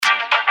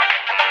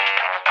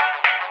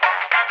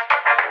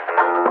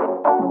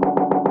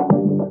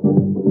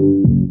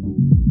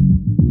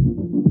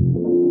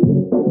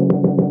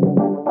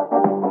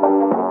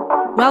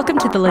Welcome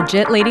to the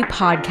Legit Lady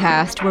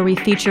Podcast, where we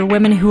feature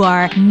women who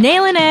are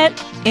nailing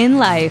it in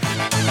life.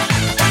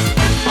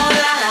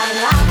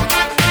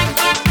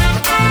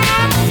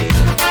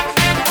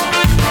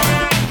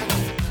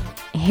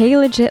 Hey,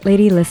 Legit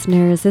Lady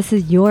listeners, this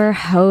is your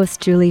host,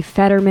 Julie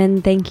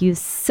Fetterman. Thank you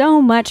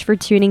so much for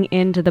tuning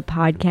in to the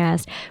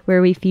podcast,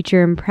 where we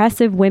feature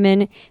impressive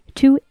women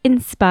to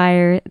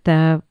inspire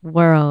the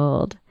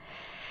world.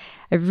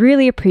 I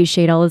really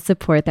appreciate all the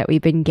support that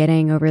we've been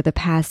getting over the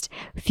past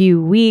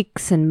few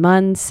weeks and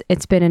months.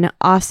 It's been an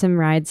awesome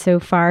ride so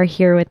far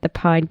here with the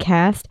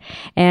podcast,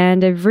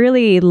 and I've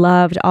really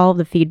loved all of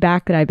the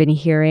feedback that I've been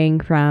hearing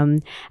from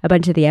a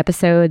bunch of the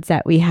episodes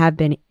that we have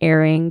been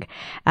airing.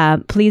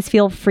 Please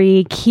feel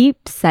free,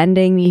 keep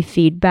sending me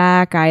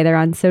feedback either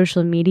on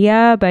social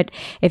media, but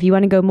if you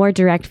want to go more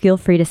direct, feel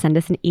free to send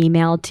us an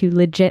email to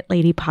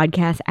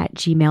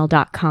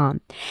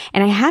legitladypodcast@gmail.com.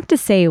 And I have to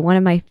say, one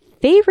of my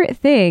favorite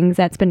things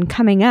that's been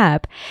coming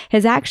up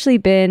has actually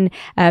been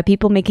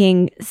people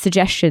making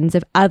suggestions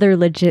of other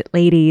legit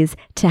ladies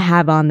to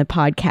have on the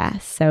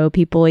podcast. So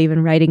people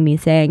even writing me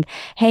saying,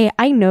 hey,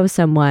 I know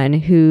someone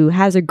who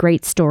has a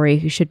great story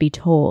who should be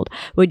told.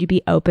 Would you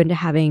be open to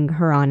having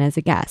her on as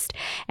a guest?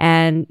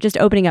 And just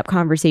opening up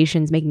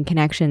conversations, making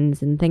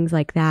connections and things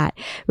like that,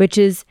 which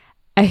is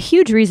a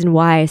huge reason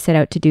why I set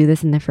out to do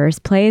this in the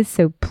first place.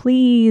 So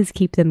please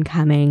keep them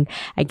coming.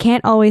 I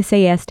can't always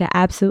say yes to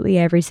absolutely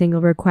every single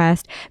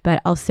request,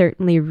 but I'll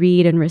certainly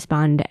read and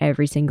respond to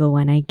every single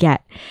one I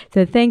get.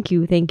 So thank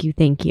you, thank you,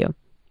 thank you.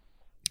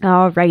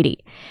 Alrighty.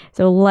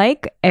 So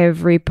like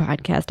every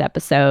podcast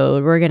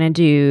episode, we're going to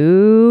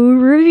do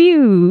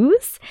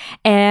reviews.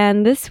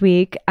 And this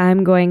week,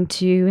 I'm going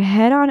to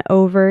head on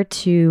over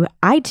to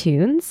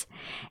iTunes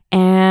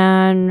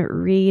and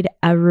read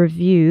a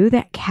review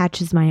that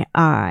catches my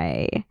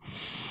eye.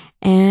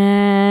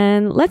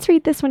 And let's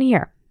read this one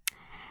here.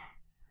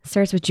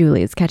 Starts with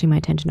Julie. It's catching my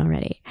attention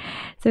already.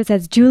 So it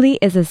says, Julie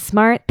is a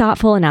smart,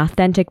 thoughtful, and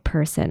authentic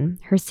person.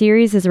 Her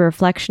series is a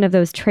reflection of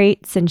those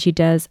traits, and she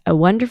does a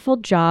wonderful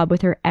job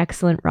with her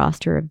excellent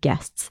roster of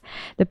guests.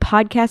 The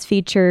podcast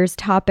features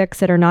topics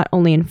that are not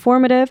only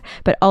informative,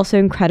 but also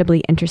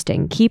incredibly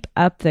interesting. Keep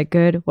up the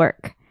good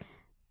work.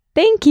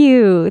 Thank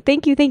you.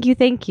 Thank you. Thank you.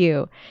 Thank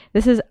you.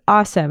 This is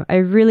awesome. I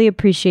really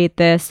appreciate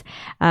this.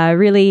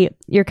 Really,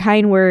 your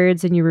kind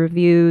words and your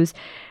reviews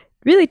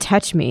really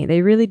touch me.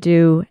 They really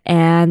do.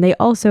 And they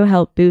also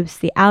help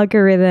boost the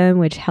algorithm,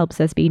 which helps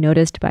us be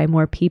noticed by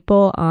more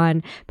people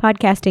on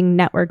podcasting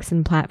networks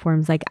and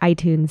platforms like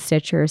iTunes,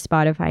 Stitcher,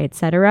 Spotify,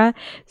 etc.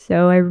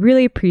 So I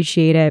really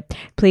appreciate it.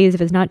 Please,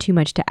 if it's not too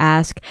much to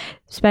ask,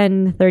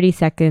 spend 30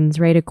 seconds,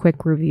 write a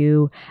quick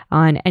review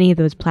on any of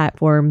those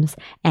platforms,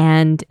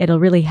 and it'll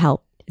really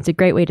help. It's a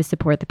great way to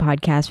support the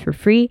podcast for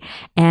free,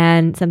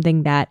 and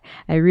something that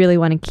I really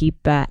want to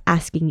keep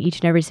asking each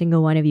and every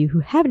single one of you who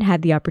haven't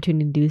had the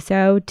opportunity to do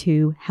so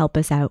to help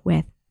us out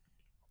with.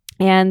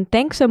 And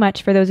thanks so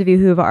much for those of you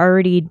who have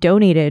already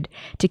donated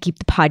to keep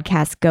the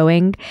podcast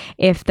going.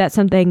 If that's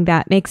something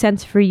that makes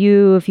sense for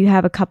you, if you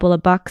have a couple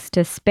of bucks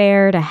to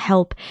spare to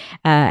help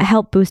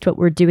boost what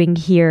we're doing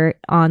here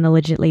on the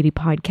Legit Lady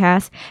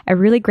Podcast, a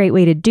really great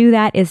way to do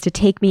that is to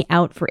take me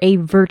out for a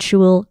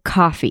virtual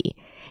coffee.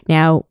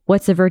 Now,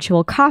 what's a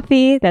virtual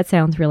coffee? That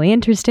sounds really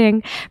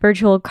interesting.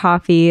 Virtual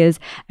coffee is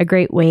a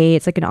great way.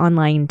 It's like an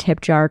online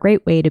tip jar, a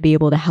great way to be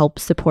able to help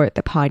support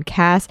the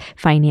podcast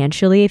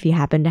financially if you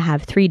happen to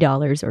have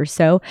 $3 or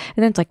so.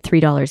 And that's like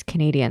 $3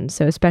 Canadian.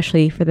 So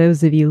especially for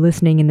those of you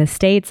listening in the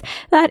States,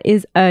 that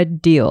is a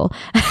deal.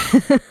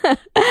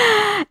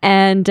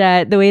 And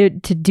the way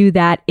to do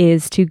that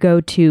is to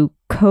go to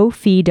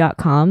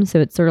Ko-fi.com. So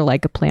it's sort of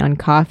like a play on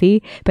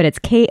coffee, but it's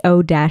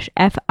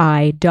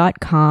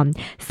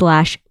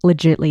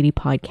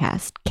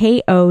ko-fi.com/legitladypodcast.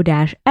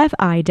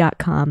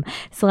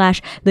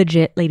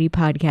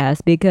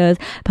 ko-fi.com/legitladypodcast, because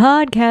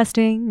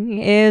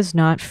podcasting is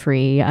not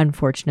free,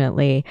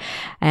 unfortunately.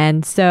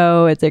 And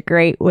so it's a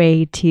great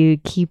way to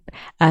keep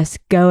us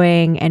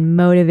going and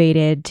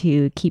motivated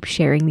to keep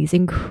sharing these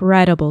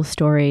incredible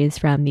stories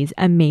from these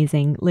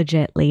amazing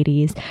legit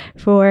ladies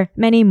for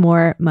many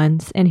more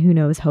months, and who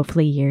knows,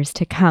 hopefully years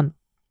to come.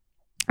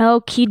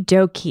 Okie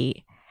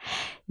dokie.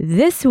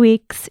 This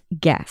week's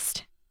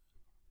guest,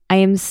 I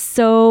am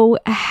so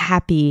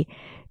happy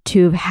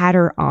to have had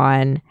her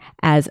on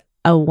as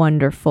a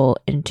wonderful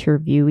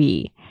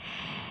interviewee.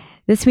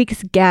 This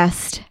week's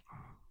guest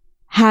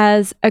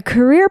has a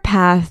career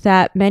path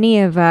that many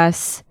of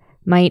us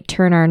might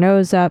turn our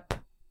nose up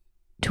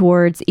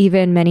towards,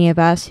 even many of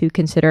us who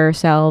consider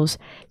ourselves,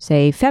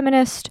 say,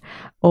 feminist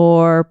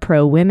or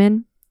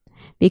pro-women,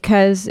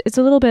 because it's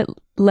a little bit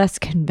less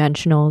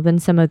conventional than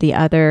some of the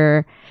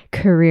other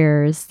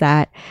careers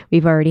that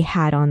we've already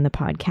had on the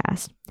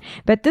podcast.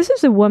 But this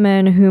is a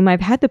woman whom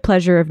I've had the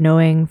pleasure of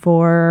knowing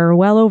for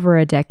well over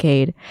a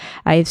decade.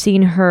 I've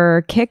seen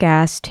her kick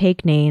ass,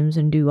 take names,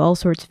 and do all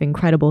sorts of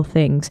incredible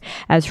things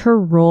as her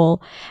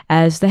role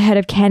as the head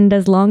of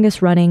Canada's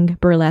longest running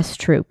burlesque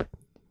troupe.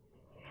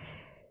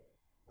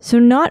 So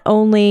not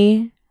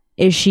only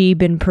is she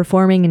been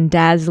performing and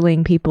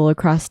dazzling people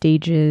across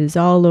stages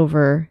all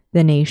over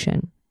the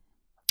nation.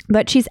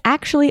 But she's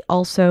actually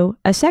also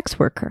a sex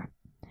worker.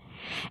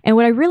 And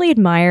what I really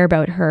admire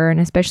about her, and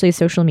especially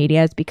social media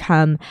has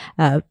become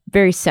a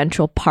very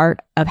central part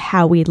of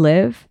how we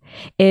live,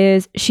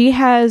 is she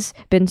has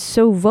been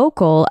so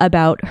vocal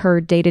about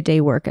her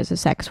day-to-day work as a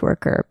sex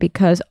worker,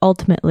 because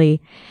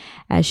ultimately,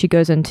 as she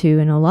goes into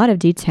in a lot of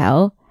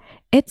detail,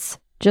 it's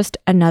just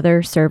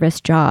another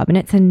service job, and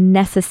it's a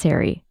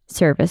necessary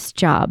service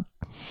job.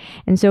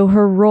 And so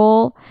her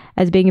role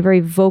as being a very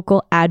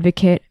vocal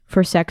advocate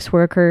for sex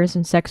workers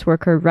and sex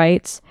worker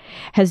rights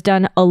has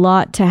done a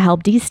lot to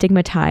help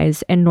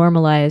destigmatize and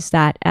normalize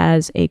that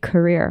as a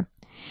career.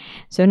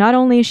 So not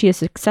only is she a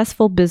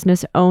successful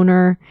business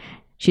owner,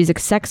 she's a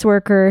sex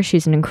worker,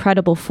 she's an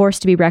incredible force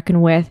to be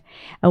reckoned with,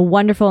 a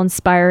wonderful,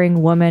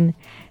 inspiring woman.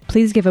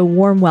 Please give a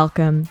warm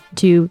welcome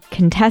to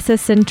Contessa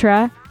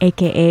Sintra,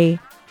 aka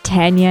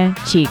Tanya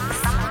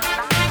Cheeks.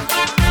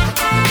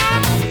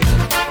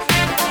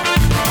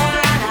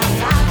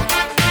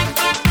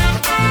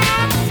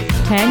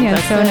 Tanya,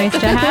 That's so it. nice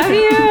to have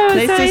you.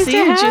 Nice So to see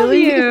you, have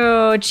Julie.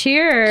 you.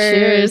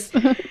 Cheers.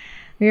 Cheers.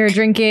 We are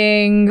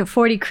drinking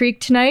 40 Creek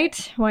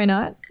tonight. Why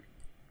not?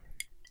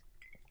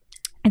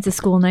 It's a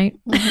school night,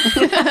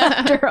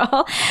 after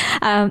all.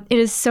 It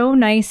is so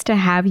nice to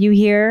have you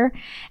here.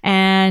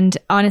 And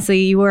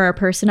honestly, you are a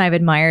person I've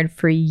admired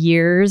for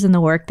years in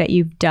the work that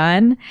you've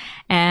done,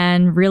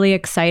 and really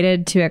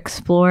excited to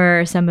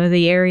explore some of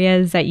the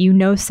areas that you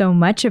know so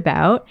much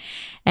about.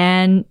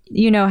 And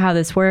you know how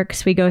this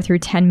works. We go through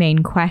 10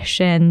 main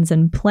questions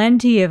and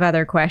plenty of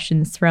other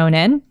questions thrown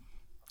in.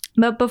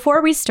 But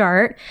before we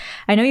start,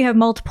 I know you have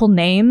multiple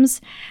names.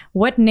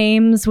 What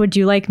names would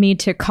you like me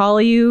to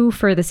call you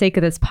for the sake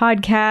of this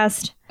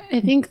podcast? I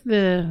think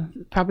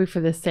probably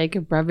for the sake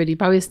of brevity,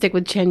 probably stick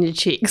with Tanya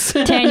Cheeks.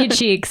 Tanya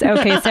Cheeks.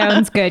 Okay,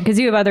 sounds good. Because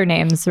you have other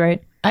names,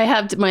 right? I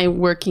have my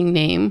working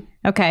name,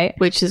 Okay.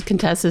 which is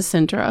Contessa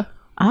Sintra.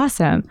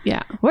 Awesome.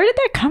 Yeah. Where did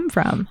that come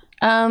from?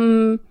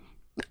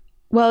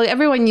 Well,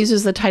 everyone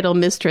uses the title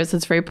mistress.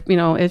 It's very,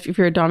 if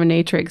you're a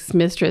dominatrix,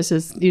 mistress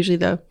is usually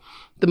the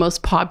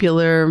most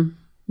popular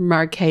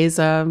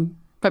marquesa,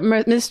 but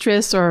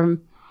mistress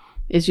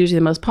is usually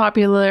the most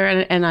popular.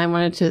 And I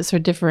wanted to sort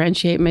of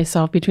differentiate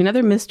myself between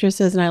other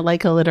mistresses, and I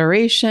like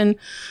alliteration.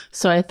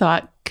 So I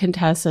thought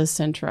Contessa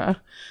Sintra.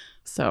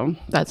 So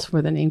that's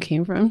where the name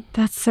came from.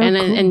 That's so and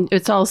cool. and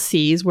it's all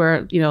C's,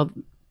 where,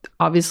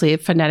 obviously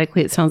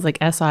phonetically it sounds like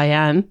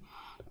S-I-N.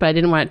 But I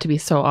didn't want it to be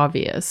so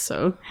obvious.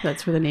 So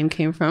that's where the name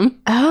came from.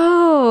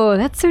 Oh,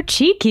 that's so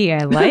cheeky.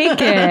 I like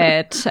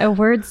it. A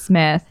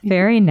wordsmith.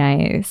 Very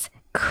nice.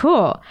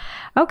 Cool.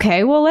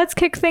 Okay, well, let's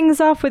kick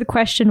things off with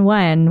question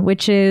 1,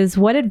 which is,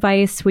 what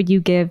advice would you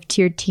give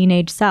to your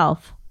teenage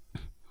self?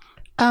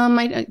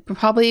 I'd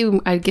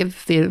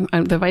give the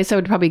advice I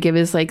would probably give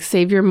is like,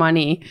 save your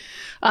money.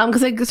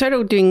 Because I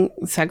started doing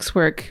sex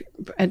work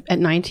at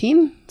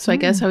 19. So I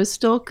guess I was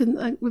still,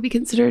 would be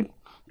considered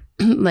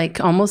like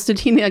almost a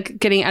teen, like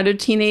getting out of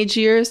teenage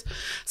years.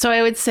 So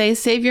I would say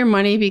save your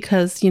money,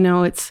 because,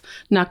 it's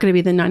not going to be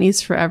the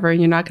nannies forever,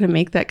 and you're not going to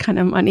make that kind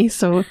of money.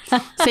 So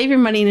save your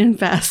money and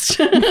invest,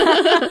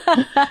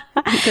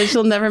 because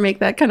you'll never make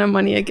that kind of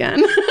money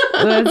again.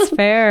 That's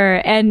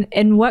fair.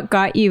 And what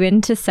got you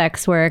into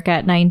sex work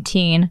at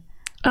 19?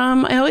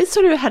 I always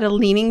sort of had a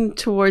leaning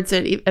towards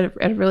it at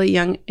a really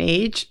young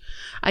age.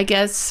 I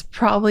guess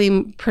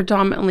probably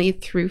predominantly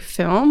through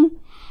film,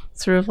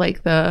 sort of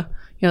like the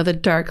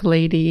dark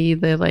lady,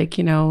 the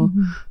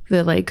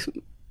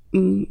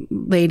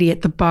lady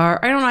at the bar.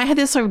 I don't know. I had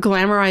this sort of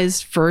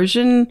glamorized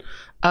version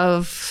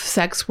of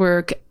sex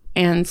work,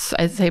 and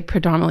I'd say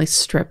predominantly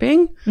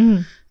stripping.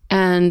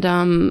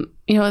 And,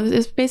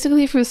 it's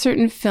basically for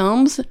certain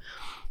films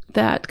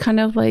that kind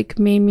of like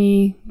made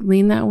me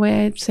lean that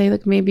way. I'd say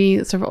like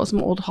maybe sort of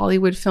some old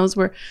Hollywood films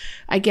where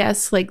I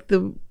guess like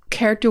the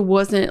character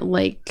wasn't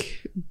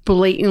like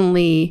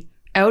blatantly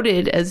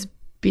outed as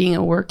being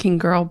a working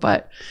girl,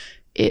 but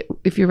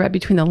if you read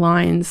between the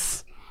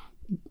lines,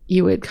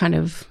 you would kind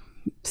of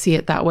see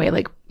it that way.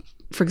 Like,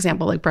 for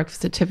example, like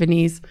Breakfast at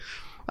Tiffany's,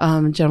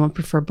 Gentlemen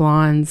Prefer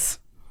Blondes,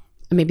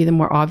 and maybe the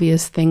more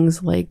obvious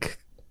things like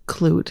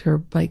Clute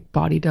or like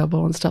Body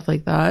Double and stuff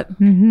like that.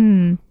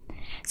 Mm-hmm.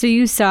 So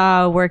you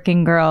saw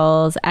working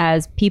girls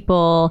as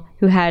people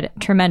who had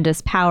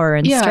tremendous power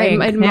and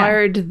strength. I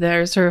admired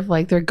their sort of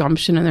like their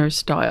gumption and their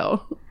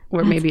style,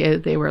 where maybe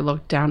they were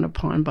looked down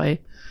upon by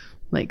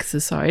like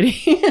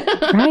society.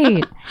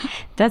 Right.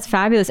 That's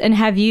fabulous. And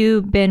have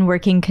you been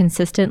working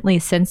consistently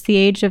since the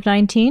age of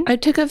 19? I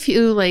took a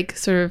few like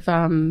sort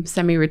of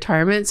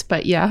semi-retirements,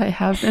 but yeah, I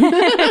have been.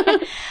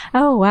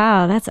 Oh,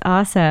 wow. That's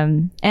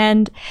awesome.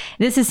 And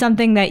this is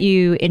something that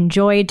you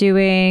enjoy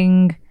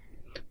doing?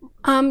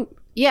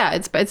 Yeah,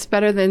 it's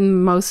better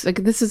than most.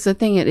 Like, this is the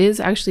thing. It is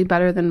actually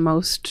better than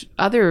most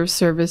other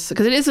service,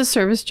 because it is a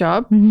service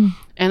job. Mm-hmm.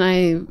 And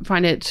I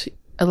find it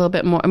a little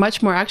bit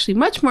much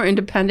more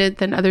independent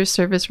than other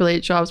service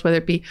related jobs, whether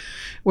it be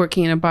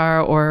working in a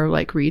bar or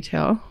like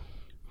retail.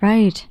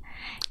 Right.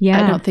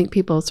 Yeah. I don't think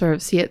people sort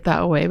of see it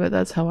that way, but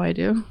that's how I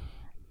do.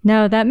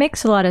 No, that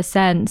makes a lot of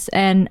sense.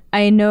 And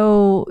I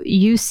know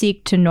you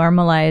seek to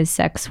normalize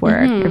sex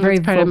work. You're very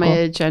It's part vocal. of my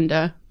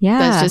agenda. Yeah.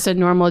 That's just a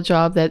normal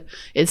job, that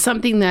it's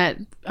something that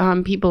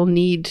people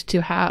need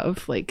to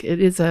have. Like, it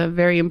is a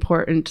very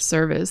important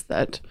service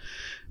that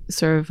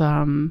sort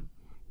of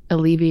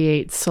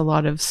alleviates a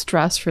lot of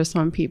stress for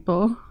some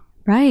people.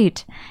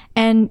 Right.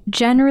 And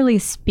generally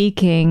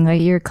speaking,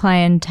 like your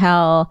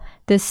clientele,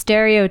 the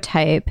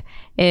stereotype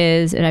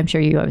is, and I'm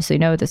sure you obviously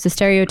know this, the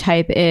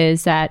stereotype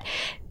is that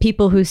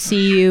people who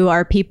see you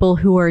are people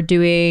who are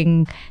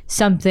doing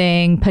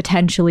something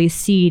potentially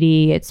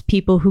seedy. It's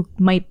people who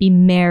might be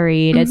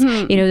married. It's,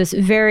 this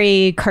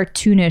very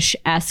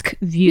cartoonish-esque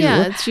view.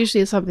 Yeah, it's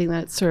usually something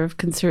that's sort of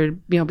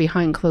considered,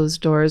 behind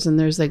closed doors. And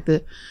there's like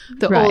the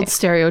Right. old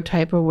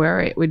stereotype of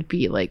where it would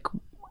be like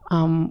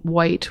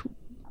white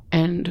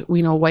and,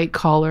 white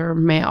collar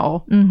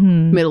male,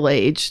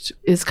 middle-aged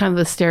is kind of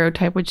the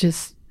stereotype, which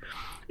is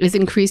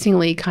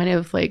increasingly kind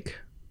of like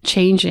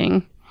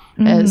changing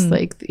as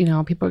like,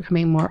 people are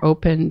becoming more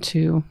open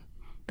to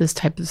this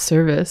type of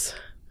service,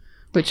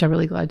 which I'm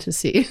really glad to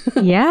see.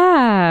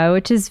 Yeah,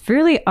 which is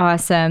really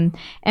awesome.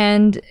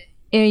 And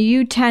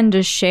you tend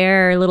to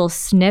share little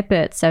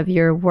snippets of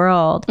your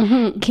world.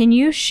 Can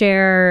you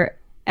share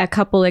a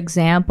couple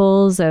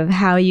examples of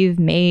how you've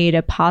made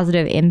a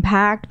positive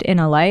impact in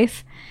a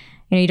life?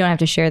 You don't have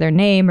to share their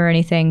name or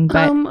anything,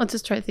 but I'll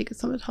just try to think of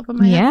some on the top of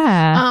my head.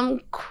 yeah.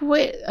 I'm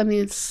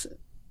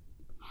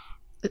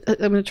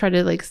going to try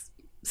to like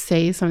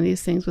say some of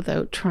these things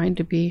without trying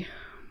to be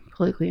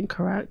politically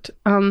incorrect.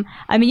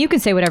 You can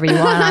say whatever you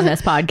want on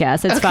this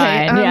podcast. It's Okay,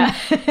 fine. Yeah.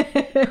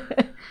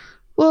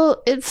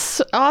 Well,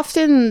 it's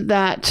often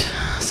that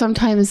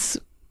sometimes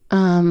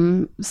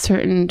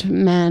certain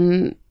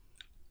men,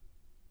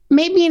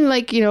 maybe in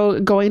like,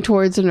 going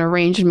towards an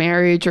arranged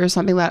marriage or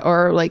something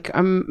or like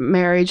a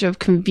marriage of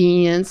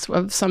convenience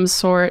of some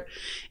sort,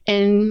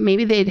 and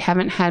maybe they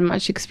haven't had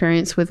much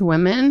experience with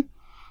women.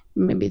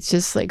 Maybe it's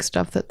just like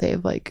stuff that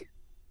they've like,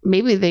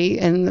 maybe they,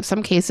 in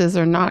some cases,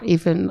 are not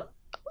even,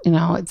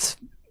 it's,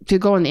 to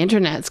go on the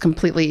internet, it's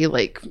completely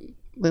like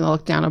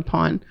looked down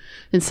upon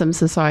in some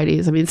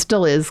societies. It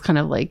still is kind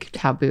of like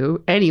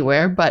taboo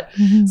anywhere, but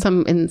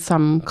in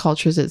some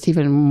cultures it's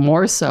even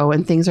more so,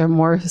 and things are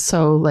more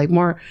so like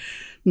more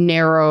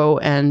narrow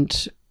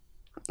and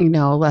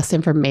less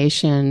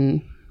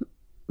information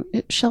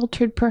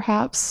sheltered,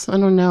 perhaps. I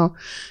don't know.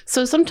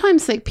 So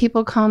sometimes like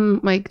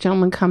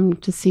gentlemen come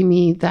to see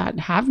me that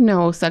have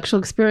no sexual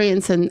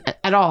experience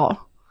at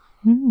all,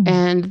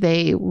 and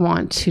they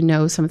want to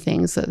know some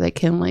things that they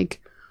can like,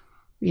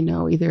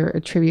 either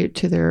attribute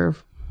to their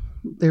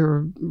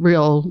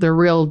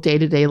real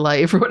day-to-day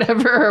life or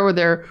whatever, or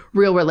their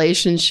real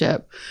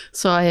relationship.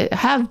 So I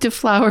have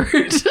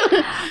deflowered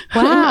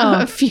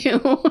Wow. a few.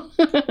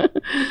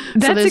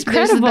 That's incredible.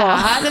 There's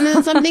that. And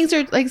then some things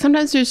are like,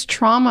 sometimes there's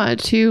trauma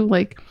too.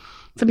 Like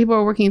some people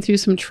are working through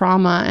some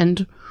trauma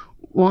and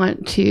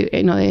want to,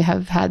 they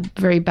have had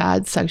very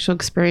bad sexual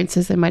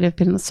experiences. They might have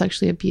been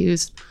sexually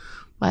abused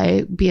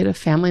by, be it a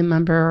family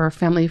member or a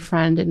family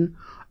friend, and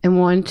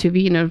want to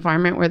be in an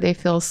environment where they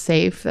feel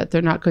safe, that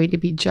they're not going to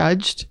be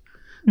judged,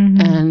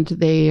 and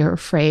they are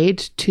afraid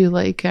to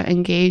like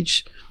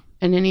engage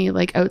in any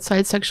like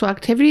outside sexual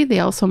activity. They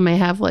also may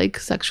have like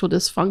sexual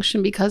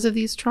dysfunction because of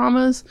these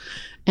traumas,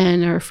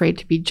 and are afraid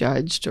to be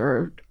judged,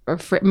 or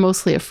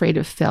mostly afraid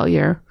of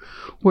failure.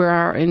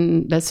 Where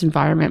in this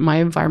environment, my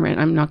environment,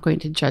 I'm not going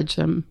to judge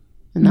them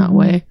in that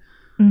way.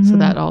 So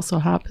that also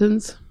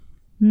happens.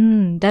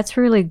 That's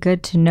really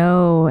good to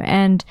know.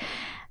 And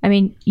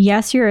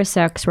yes, you're a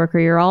sex worker.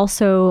 You're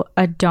also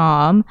a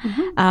dom.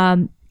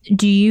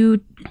 Do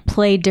you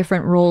play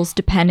different roles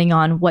depending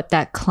on what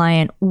that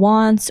client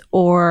wants,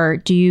 or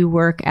do you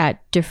work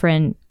at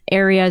different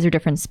areas or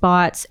different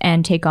spots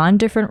and take on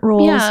different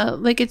roles? Yeah,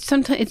 like it's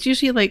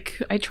usually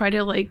like I try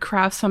to like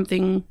craft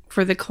something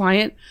for the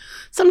client.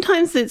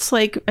 Sometimes it's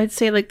like, I'd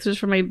say like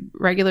just for my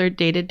regular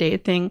day-to-day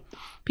thing,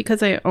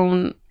 because I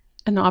own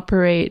and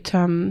operate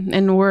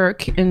and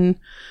work in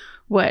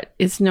what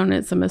is known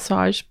as a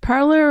massage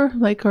parlor,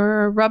 like,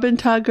 or a rub and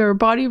tug or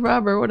body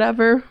rub or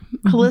whatever.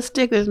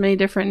 Holistic, there's many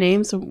different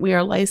names. We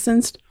are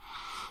licensed.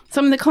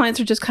 Some of the clients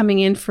are just coming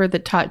in for the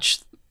touch,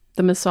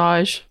 the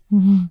massage,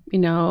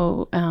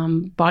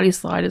 body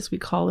slide as we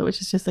call it, which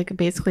is just like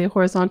basically a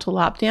horizontal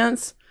lap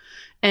dance.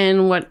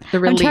 And what the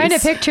release. I'm trying to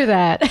picture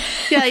that.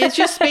 Yeah, it's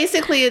just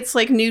basically, it's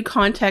like nude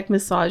contact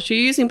massage. You're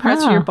using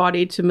parts of your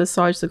body to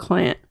massage the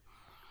client.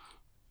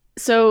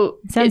 So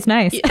sounds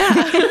nice.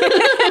 Yeah.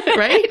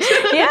 Right?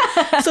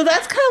 Yeah. So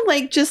that's kind of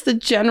like just the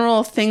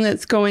general thing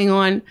that's going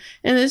on.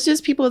 And it's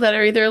just people that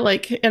are either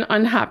like in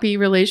unhappy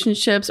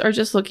relationships or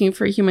just looking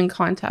for human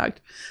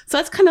contact. So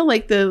that's kind of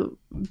like the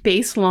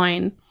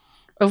baseline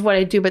of what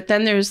I do. But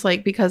then there's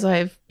like, because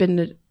I've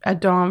been a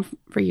dom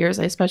for years,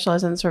 I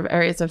specialize in sort of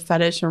areas of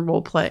fetish and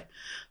role play.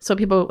 So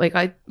people like,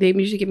 they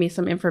usually give me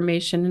some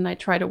information and I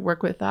try to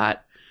work with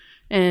that.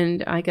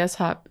 And I guess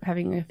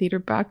having a theater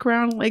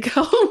background like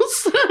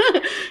helps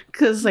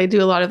because I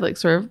do a lot of like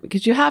sort of,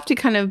 because you have to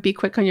kind of be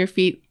quick on your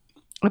feet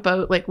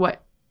about like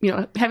what,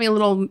 having a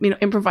little,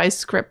 improvised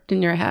script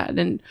in your head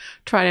and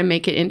try to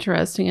make it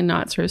interesting and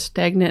not sort of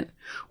stagnant,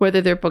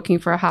 whether they're booking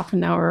for a half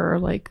an hour or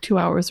like 2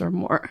 hours or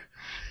more.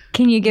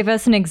 Can you give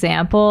us an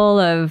example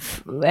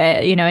of,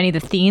 any of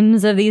the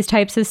themes of these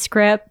types of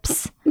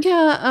scripts?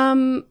 Yeah.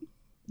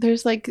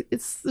 There's like,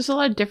 there's a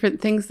lot of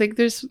different things. Like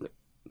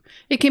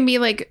it can be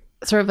like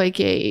sort of like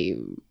a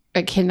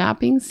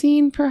kidnapping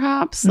scene,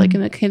 perhaps, like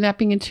in a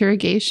kidnapping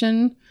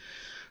interrogation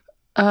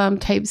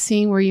type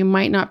scene where you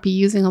might not be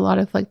using a lot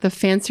of like the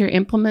fancier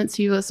implements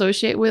you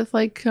associate with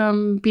like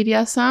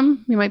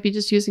BDSM. You might be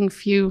just using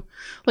a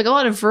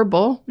lot of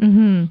verbal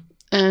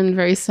and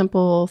very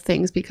simple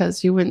things,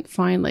 because you wouldn't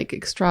find like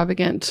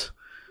extravagant,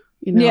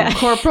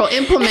 corporal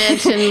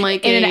implement in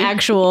like in an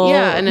actual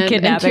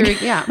kidnapping.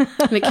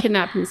 In a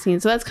kidnapping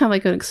scene. So that's kind of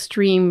like an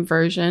extreme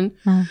version.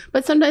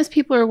 But sometimes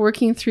people are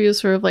working through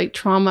sort of like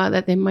trauma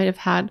that they might have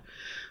had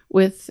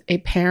with a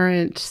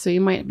parent. So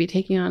you might be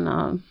taking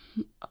on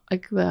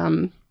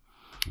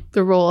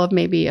the role of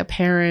maybe a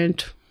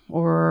parent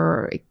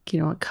or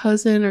a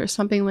cousin or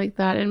something like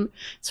that, and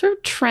sort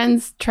of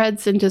treads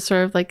into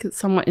sort of like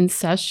somewhat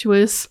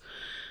incestuous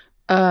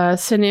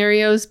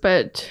scenarios.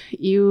 But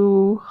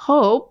you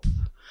hope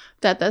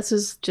that this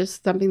is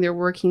just something they're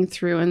working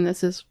through, and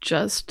this is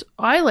just,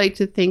 I like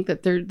to think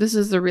that this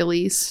is the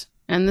release,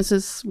 and this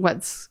is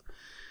what's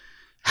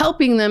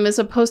helping them, as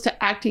opposed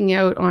to acting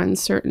out on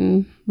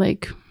certain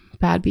like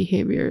bad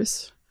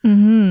behaviors.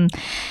 It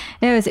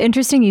was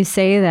interesting you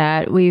say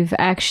that. We've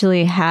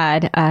actually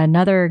had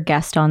another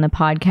guest on the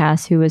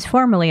podcast who was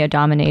formerly a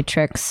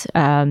dominatrix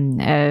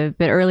a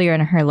bit earlier in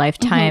her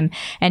lifetime,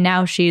 and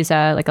now she's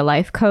like a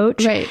life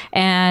coach. Right,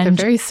 and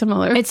they're very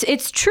similar.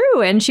 It's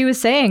true, and she was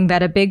saying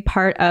that a big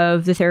part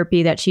of the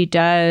therapy that she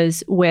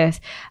does with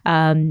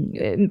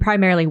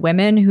primarily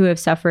women who have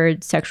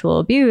suffered sexual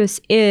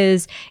abuse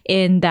is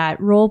in that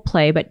role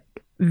play, but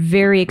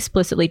very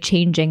explicitly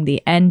changing the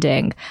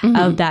ending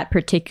of that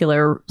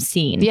particular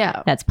scene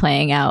that's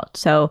playing out.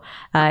 So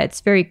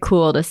it's very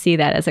cool to see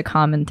that as a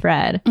common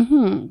thread.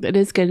 It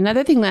is good.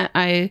 Another thing that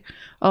I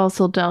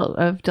also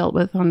dealt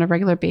with on a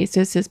regular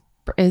basis is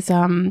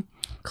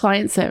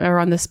clients that are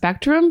on the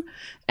spectrum,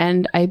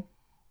 and I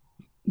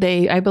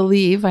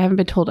believe, I haven't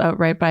been told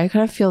outright, but I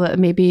kind of feel that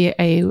maybe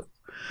a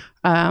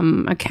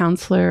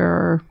counselor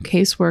or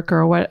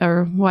caseworker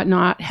or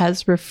whatnot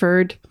has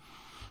referred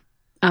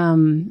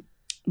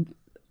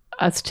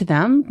us to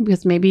them,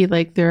 because maybe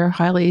like they're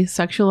highly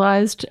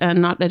sexualized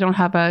and they don't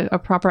have a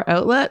proper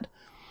outlet.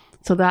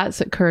 So that's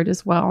occurred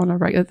as well on a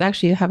regular.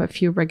 Actually, I have a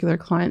few regular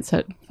clients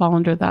that fall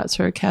under that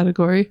sort of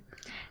category.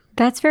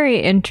 That's very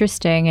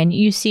interesting. And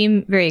you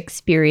seem very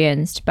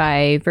experienced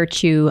by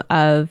virtue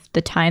of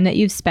the time that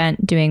you've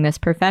spent doing this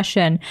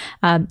profession.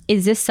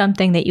 Is this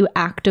something that you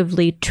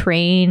actively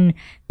train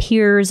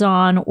peers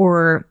on,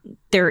 or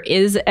there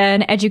is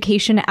an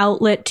education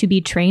outlet to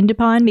be trained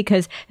upon?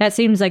 Because that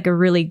seems like a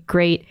really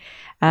great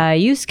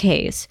use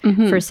case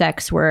for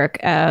sex work.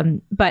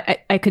 But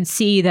I could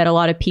see that a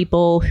lot of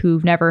people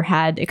who've never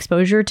had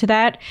exposure to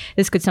that,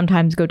 this could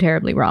sometimes go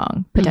terribly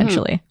wrong,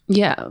 potentially.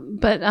 Yeah.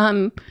 But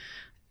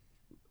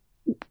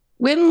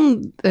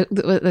when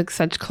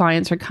such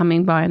clients are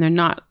coming by and they're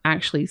not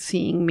actually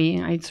seeing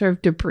me, I sort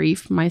of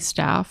debrief my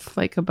staff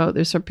like about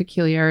their sort of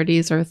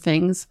peculiarities or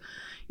things,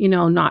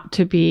 not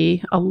to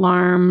be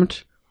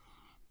alarmed,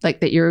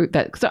 like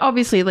so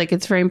obviously like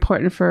it's very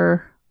important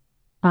for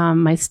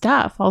my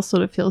staff also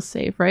to feel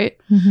safe, right?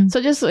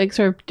 So just like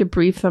sort of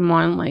debrief them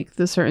on like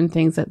the certain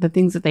things the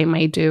things that they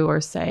might do or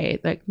say,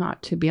 like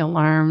not to be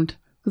alarmed.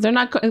 Because they're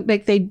not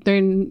like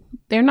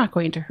they're not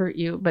going to hurt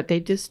you, but they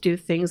just do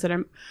things that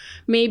are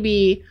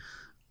maybe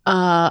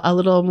a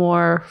little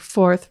more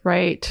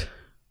forthright,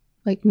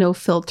 like no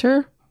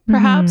filter,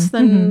 perhaps,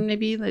 than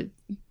maybe like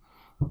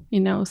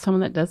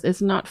someone that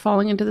is not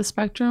falling into the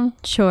spectrum.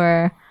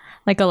 Sure,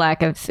 like a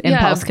lack of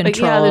impulse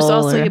control. There's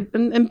also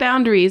and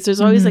boundaries.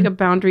 There's always like a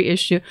boundary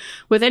issue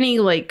with any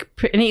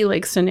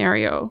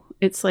scenario.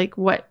 It's like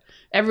what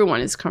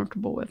everyone is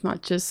comfortable with,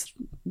 not just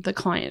the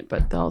client,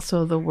 but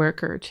also the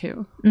worker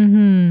too.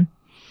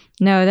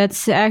 No,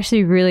 that's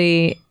actually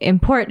really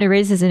important. It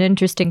raises an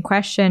interesting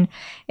question,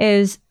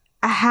 is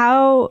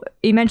how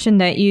you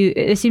mentioned that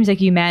it seems like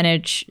you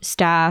manage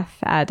staff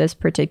at this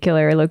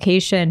particular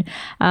location.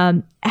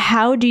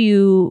 How do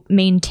you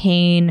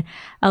maintain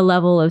a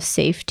level of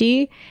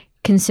safety,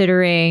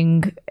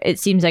 considering it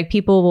seems like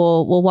people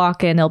will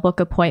walk in, they'll book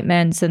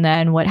appointments, and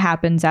then what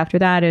happens after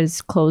that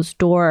is closed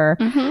door.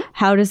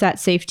 How does that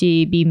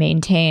safety be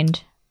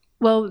maintained?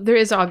 Well, there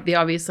is the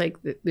obvious, like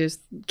there's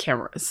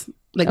cameras,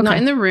 like not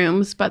in the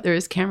rooms, but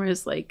there's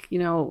cameras like,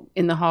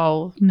 in the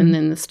hall and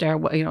then the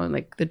stairway,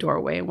 like the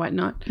doorway and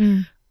whatnot.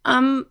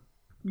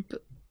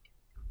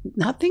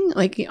 Nothing,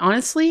 like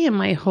honestly, in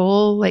my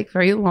whole like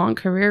very long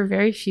career,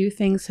 very few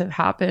things have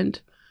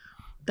happened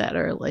that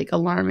are like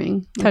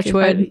alarming. Touch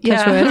wood.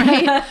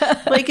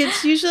 Right? Like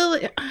it's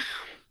usually,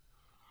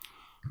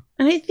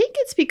 and I think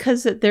it's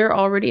because that they're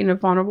already in a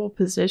vulnerable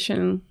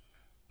position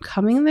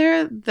coming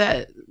there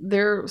that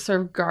their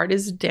sort of guard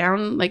is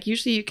down. Like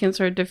usually you can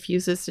sort of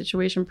diffuse this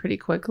situation pretty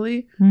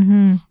quickly.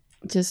 Mm-hmm.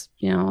 Just,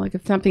 like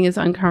if something is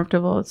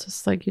uncomfortable, it's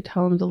just like you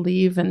tell them to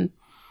leave and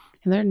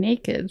they're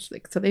naked.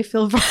 Like, so they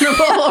feel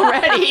vulnerable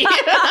already.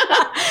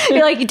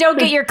 You're like, you don't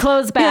get your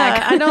clothes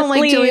back. Yeah, I don't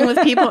like dealing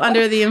with people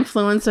under the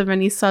influence of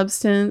any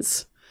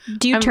substance.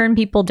 Do you turn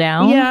people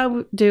down? Yeah,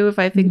 I do if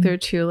I think they're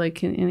too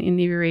like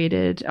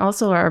inebriated.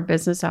 Also, our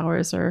business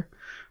hours are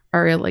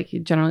like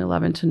generally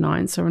 11 to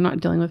 9, so we're not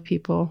dealing with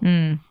people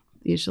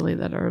usually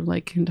that are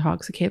like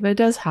intoxicated. But it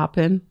does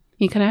happen.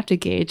 You kind of have to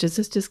gauge. Is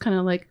this just kind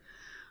of like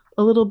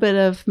a little bit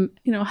of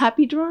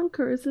happy drunk,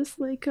 or is this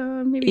like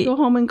maybe go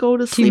home and go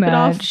to sleep it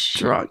off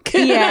drunk?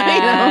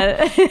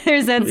 Yeah,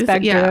 there's that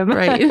spectrum. Yeah,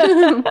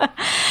 right.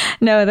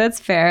 No, that's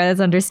fair. That's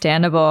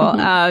understandable.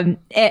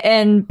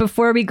 And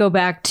before we go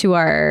back to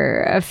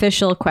our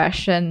official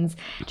questions,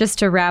 just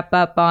to wrap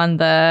up on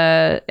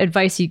the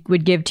advice you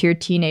would give to your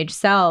teenage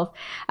self,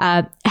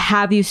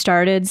 have you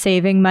started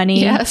saving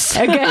money? Yes.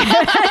 Okay.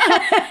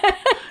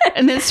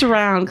 And it's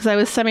around because I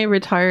was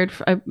semi-retired.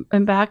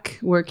 I'm back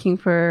working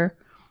for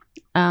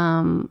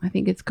I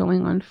think it's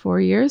going on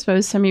 4 years, but I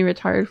was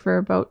semi-retired for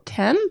about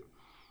 10.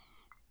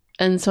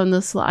 And so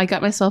I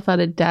got myself out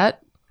of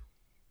debt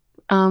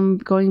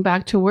going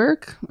back to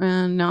work,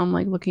 and now I'm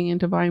like looking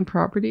into buying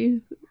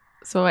property.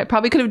 So I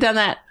probably could have done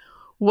that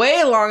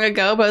way long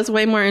ago, but I was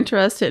way more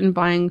interested in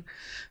buying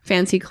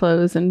fancy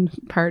clothes and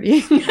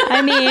partying.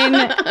 I mean,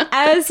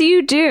 as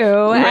you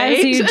do, Right?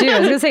 as you do. I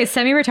was going to say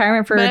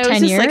semi-retirement for But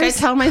 10 years. Like I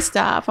tell my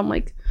staff, I'm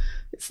like,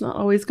 it's not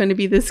always going to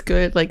be this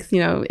good. Like,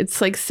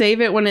 it's like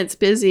save it when it's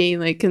busy.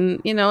 Like,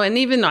 and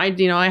even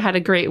I had a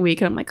great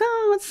week and I'm like,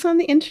 oh, what's on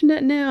the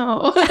internet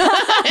now? What can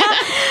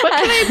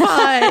I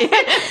buy?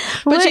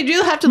 But you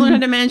do have to learn how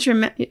to manage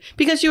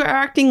because you are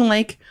acting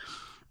like,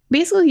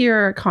 basically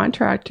you're a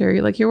contractor.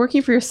 You're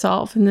working for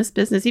yourself in this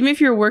business. Even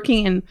if you're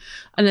working in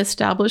an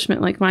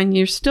establishment like mine,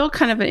 you're still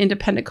kind of an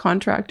independent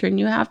contractor, and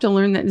you have to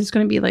learn that there's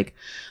going to be like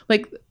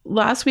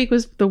last week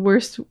was the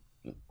worst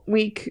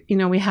week,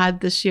 we had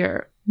this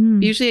year.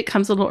 Usually it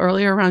comes a little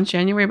earlier around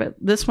January, but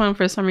this one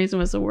for some reason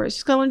was the worst. You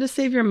just got to learn to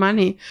save your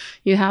money.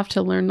 You have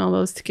to learn all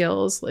those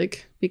skills,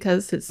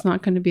 because it's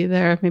not going to be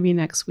there maybe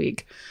next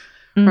week.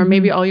 Or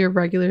maybe all your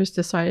regulars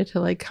decided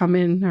to like come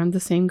in on the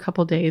same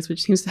couple days,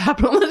 which seems to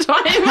happen all the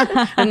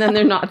time. And then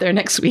they're not there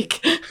next week.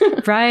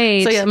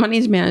 Right. So yeah,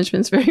 money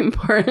management is very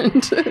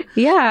important.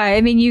 Yeah. I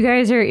mean, you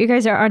guys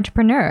are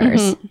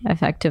entrepreneurs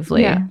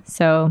effectively. Yeah.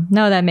 So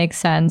no, that makes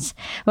sense.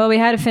 Well, we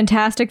had a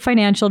fantastic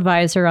financial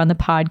advisor on the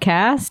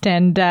podcast,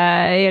 and,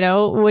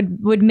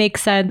 would make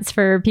sense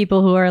for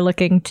people who are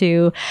looking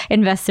to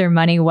invest their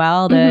money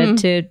well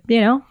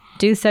to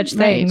do such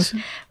things,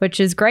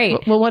 which is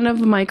great. Well, one of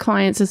my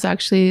clients is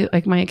actually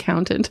like my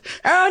accountant.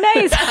 Oh,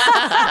 nice.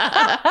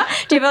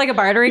 Do you have like a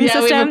bartering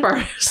system? We have a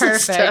barter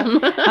system.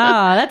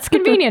 Oh, that's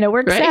convenient. It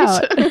works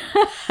out.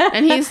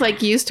 And he's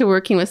like used to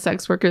working with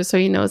sex workers, so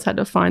he knows how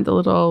to find the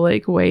little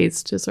like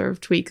ways to sort of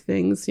tweak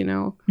things,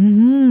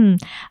 Mm-hmm.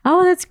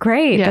 Oh, that's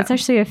great. Yeah. That's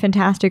actually a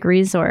fantastic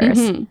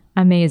resource.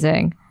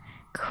 Amazing.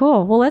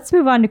 Cool. Well, let's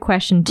move on to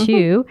question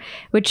 2,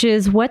 which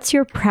is, what's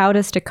your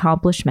proudest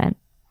accomplishment?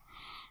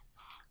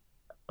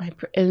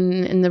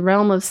 In the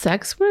realm of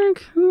sex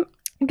work?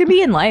 It could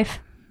be in life.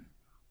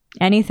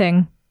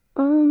 Anything.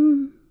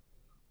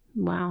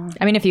 Wow.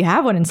 I mean, if you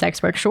have one in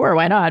sex work, sure,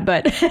 why not?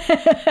 But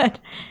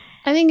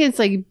I think it's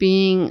like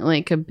being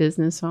like a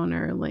business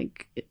owner,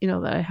 like,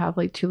 that I have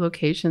like 2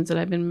 locations that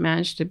I've been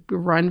managed to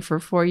run for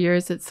 4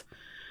 years. It's,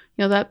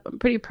 that I'm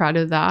pretty proud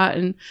of that.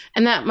 And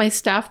that my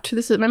staff,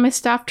 my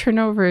staff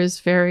turnover is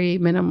very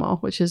minimal,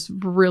 which is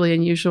really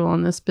unusual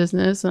in this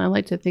business. And I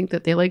like to think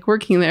that they like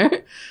working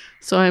there.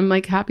 So I'm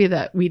like happy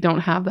that we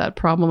don't have that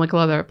problem like a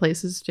lot of other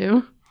places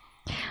do.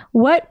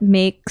 What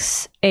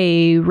makes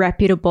a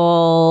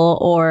reputable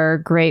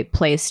or great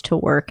place to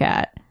work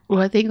at?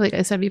 Well, I think, like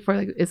I said before,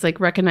 it's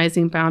like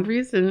recognizing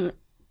boundaries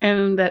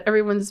and that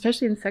everyone's,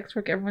 especially in sex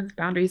work, everyone's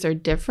boundaries are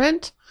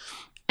different,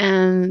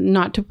 and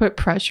not to put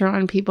pressure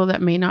on people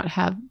that may not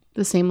have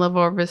the same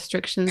level of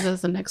restrictions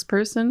as the next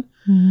person.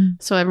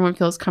 So everyone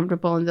feels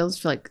comfortable and doesn't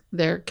feel like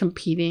they're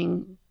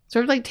competing,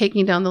 sort of like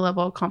taking down the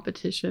level of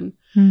competition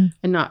and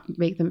not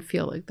make them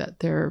feel like that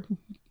they're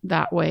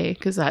that way,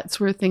 because that's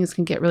where things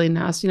can get really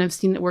nasty. And I've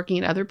seen it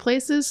working at other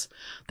places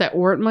that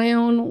weren't my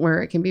own,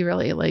 where it can be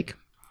really like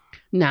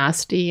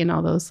nasty, and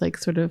all those like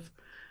sort of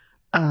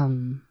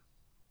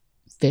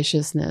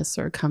viciousness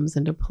or comes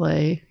into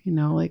play,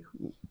 like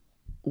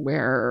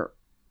where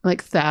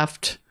like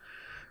theft,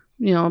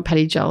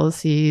 petty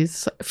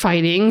jealousies,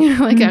 fighting,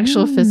 like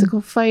actual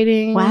physical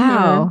fighting.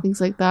 Wow.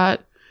 Things like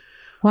that.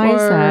 Why is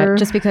that?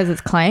 Just because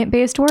it's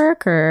client-based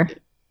work, or?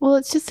 Well,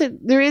 it's just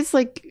that there is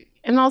like,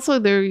 and also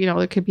there,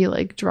 there could be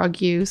like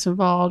drug use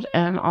involved.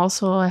 And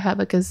also I have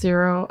like a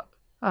zero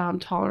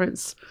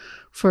tolerance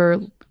for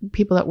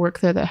people that work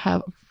there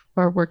that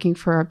are working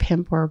for a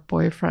pimp or a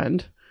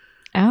boyfriend.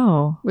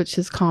 Oh. Which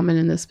is common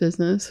in this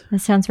business. That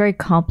sounds very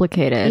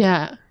complicated.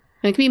 Yeah.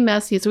 And it can be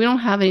messy. So we don't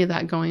have any of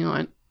that going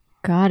on.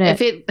 Got it.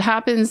 If it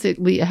happens, it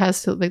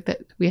has to like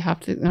that. I have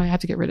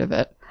to get rid of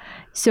it.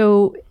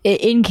 So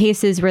in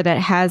cases where that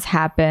has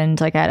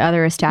happened, like at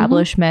other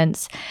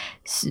establishments,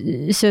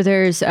 so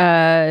there's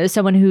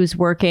someone who's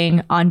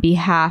working on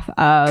behalf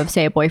of,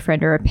 say, a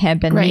boyfriend or a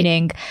pimp, and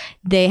meaning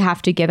they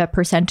have to give a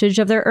percentage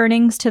of their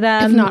earnings to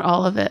them? If not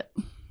all of it.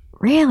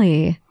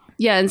 Really?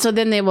 Yeah. And so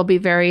then they will be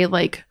very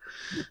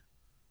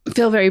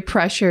feel very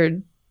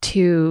pressured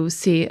to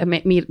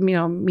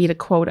meet a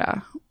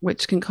quota,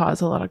 which can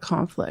cause a lot of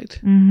conflict.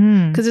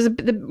 Because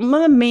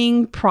one of the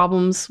main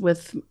problems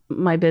with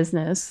my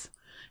business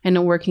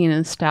and working in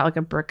a style like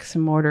a bricks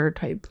and mortar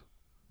type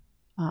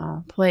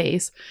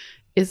place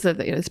is that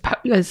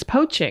it's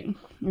poaching.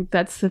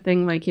 That's the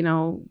thing.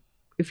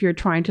 If you're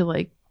trying to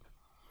like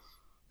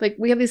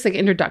we have these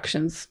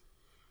introductions.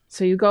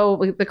 So you go,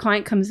 the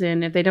client comes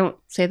in, if they don't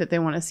say that they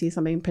want to see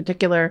something in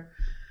particular,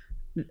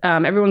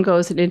 everyone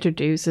goes and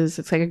introduces.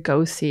 It's like a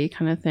go see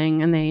kind of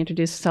thing, and they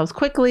introduce themselves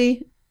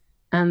quickly,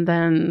 and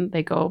then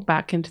they go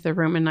back into the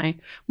room, and I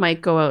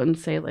might go out and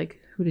say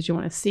who did you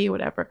want to see,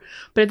 whatever.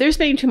 But if they're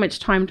spending too much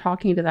time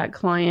talking to that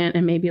client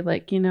and maybe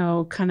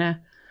I'll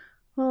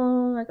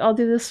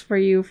do this for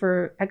you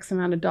for X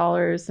amount of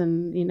dollars,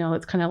 and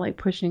it's kind of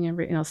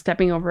pushing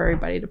stepping over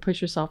everybody to push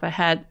yourself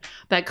ahead,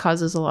 that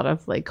causes a lot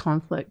of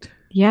conflict.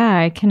 Yeah,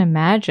 I can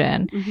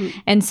imagine.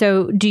 And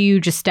so do you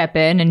just step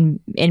in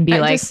and be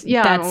that's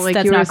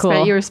not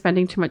cool. You were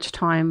spending too much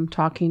time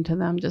talking to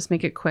them. Just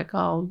make it quick.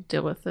 I'll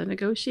deal with the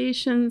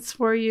negotiations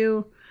for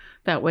you.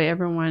 That way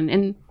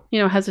everyone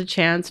has a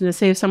chance, and to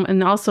save some.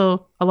 And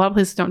also a lot of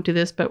places don't do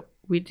this, but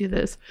we do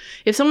this.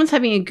 If someone's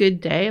having a good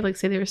day,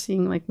 say they were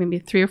seeing maybe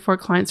 3 or 4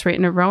 clients right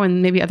in a row,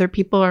 and maybe other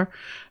people are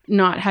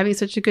not having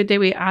such a good day,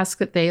 we ask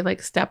that they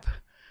step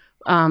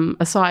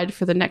aside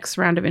for the next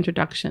round of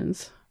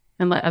introductions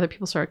and let other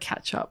people sort of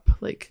catch up.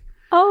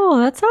 Oh,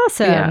 that's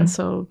awesome. Yeah,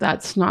 so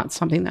that's not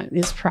something that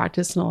is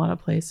practiced in a lot of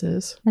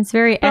places. That's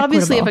very equitable.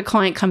 Obviously, if a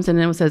client comes in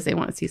and says they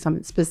want to see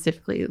something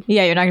specifically.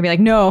 Yeah, you're not going to be like,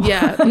 no.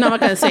 Yeah, I'm not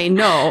going to say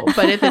no.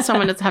 But if it's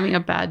someone that's having a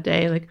bad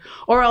day,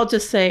 or I'll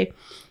just say,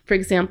 for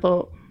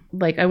example,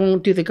 I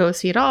won't do the go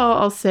see at all.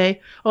 I'll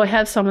say, I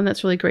have someone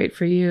that's really great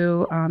for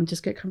you.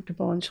 Just get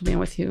comfortable and she'll be in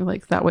with you.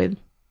 That way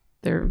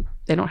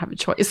they don't have a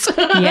choice.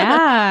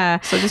 Yeah.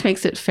 So it just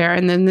makes it fair.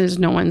 And then there's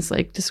no one's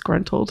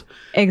disgruntled.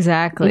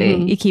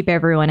 Exactly. You keep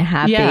everyone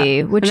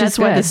happy, which and that's is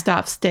why good. the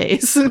staff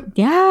stays.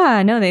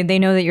 Yeah. No, they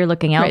know that you're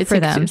looking out for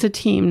them. It's a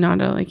team, not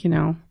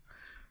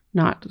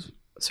not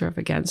sort of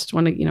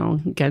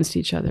against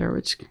each other,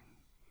 which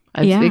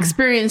I've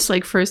experienced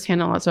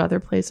firsthand in lots of other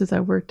places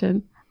I've worked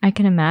in. I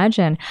can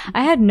imagine.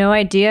 I had no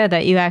idea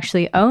that you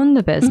actually own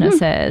the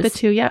businesses. The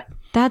 2, yeah.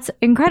 That's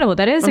incredible.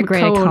 That is a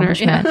great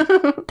accomplishment.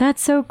 Yeah.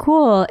 That's so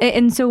cool.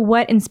 And so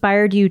what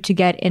inspired you to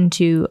get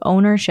into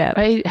ownership?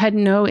 I had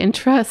no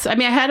interest. I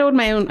mean, I owned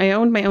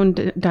my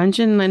own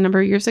dungeon a number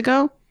of years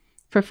ago.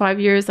 For 5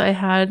 years, I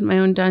had my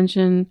own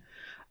dungeon.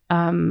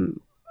 And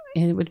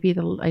it would be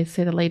the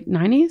late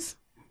 90s.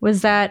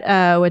 Was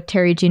that with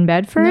Terry Jean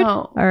Bedford?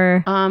 No.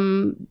 Or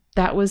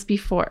that was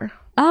before.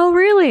 Oh,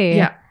 really?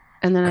 Yeah.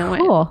 And then I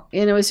went,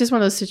 and it was just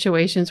one of those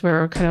situations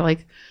where kind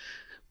of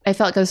I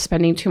felt like I was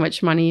spending too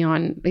much money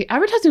on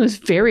advertising. Was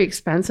very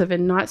expensive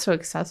and not so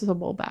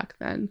accessible back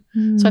then.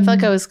 So I felt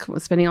like I was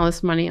spending all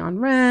this money on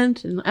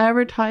rent and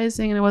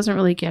advertising, and I wasn't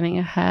really getting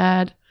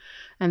ahead.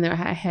 And I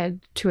had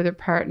 2 other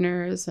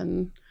partners,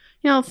 and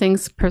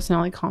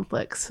personality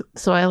conflicts.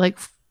 So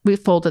we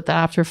folded that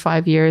after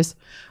 5 years.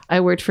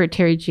 I worked for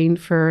Terry Jean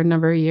for a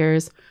number of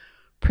years.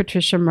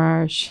 Patricia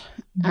Marsh,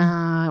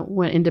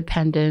 went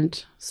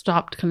independent,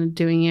 stopped kind of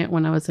doing it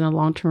when I was in a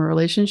long-term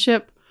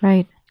relationship.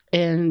 Right.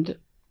 And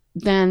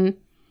then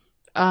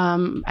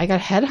I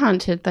got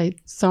headhunted. I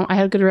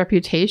had a good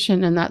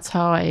reputation, and that's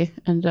how I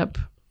ended up.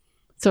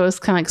 So it was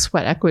kind of like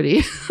sweat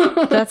equity.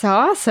 That's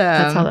awesome.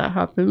 That's how that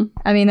happened.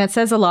 I mean, that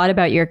says a lot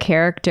about your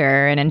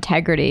character and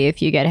integrity if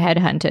you get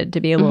headhunted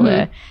to be able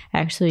to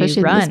actually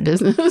run in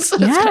this business.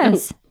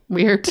 Yes.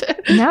 Weird.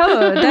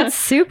 No, that's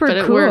super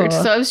but cool. It worked.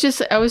 So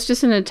I was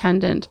just an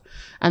attendant,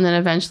 and then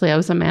eventually I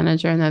was a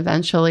manager, and then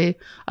eventually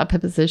up a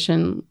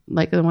position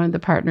one of the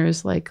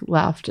partners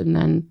left, and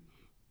then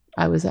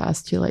I was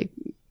asked to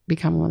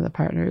become one of the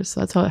partners. So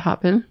that's how it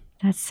happened.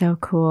 That's so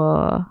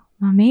cool.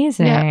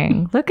 Amazing.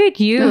 Yeah. Look at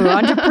you,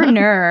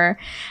 entrepreneur.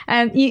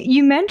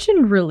 You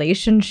mentioned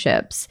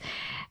relationships.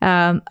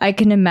 I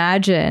can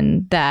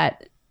imagine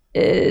that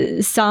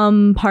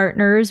some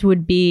partners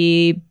would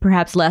be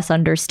perhaps less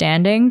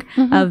understanding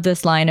of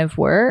this line of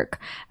work.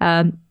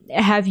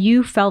 Have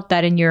you felt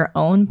that in your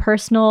own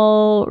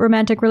personal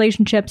romantic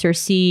relationships, or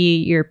see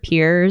your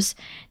peers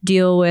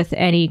deal with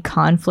any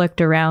conflict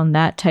around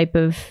that type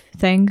of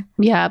thing?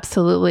 Yeah,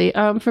 absolutely.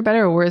 For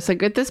better or worse,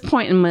 at this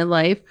point in my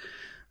life,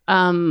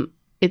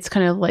 it's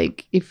kind of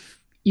if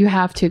you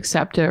have to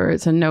accept it or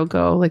it's a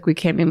no-go, we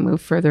can't even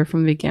move further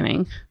from the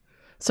beginning.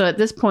 So at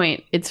this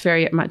point, it's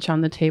very much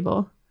on the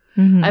table.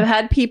 I've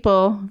had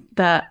people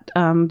that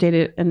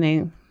dated and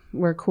they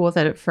were cool with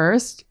it at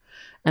first,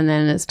 and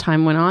then as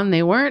time went on,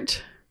 they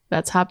weren't.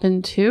 That's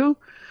happened too.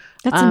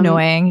 That's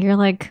annoying. You're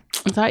like,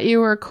 I thought you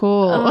were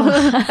cool.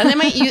 Oh. And they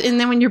might use, and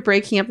then when you're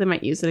breaking up, they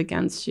might use it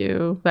against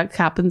you. That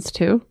happens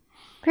too.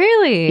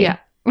 really? Yeah.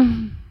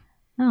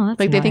 Oh, that's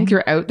Like they think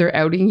annoying. they're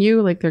outing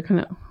you. Like they're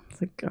kind of,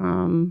 it's like,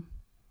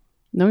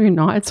 no, you're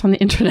not. It's on the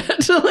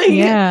internet. Like,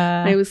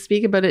 Yeah. I would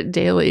speak about it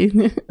daily.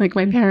 Like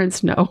my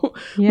parents know.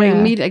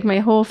 Yeah. My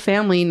whole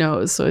family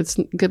knows. So it's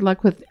good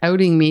luck with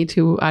outing me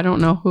to I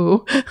don't know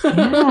who.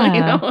 Yeah.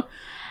 You know?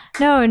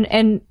 No,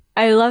 and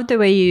I love the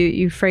way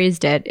you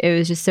phrased it. It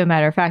was just so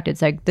matter of fact.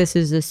 It's like, this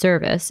is a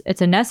service.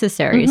 It's a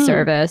necessary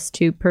service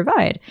to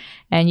provide.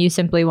 And you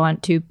simply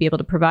want to be able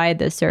to provide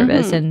this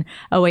service in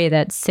a way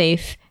that's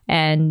safe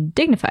and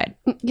dignified.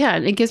 Yeah,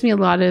 and it gives me a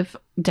lot of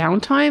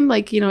downtime,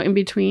 like, in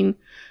between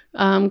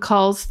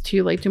calls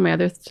to like do my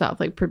other stuff,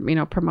 like,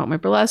 promote my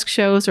burlesque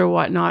shows or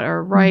whatnot,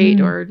 or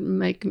write, or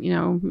like,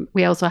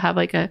 we also have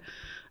like a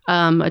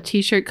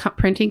t-shirt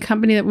printing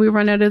company that we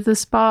run out of the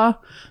spa.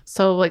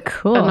 So like,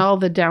 Cool. And all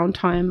the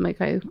downtime, like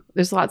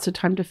there's lots of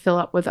time to fill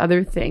up with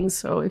other things.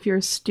 So if you're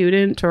a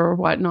student or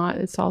whatnot,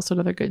 it's also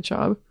another good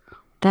job.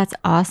 That's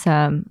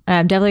awesome.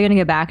 I'm definitely going to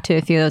get back to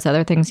a few of those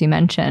other things you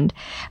mentioned.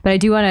 But I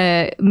do want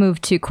to move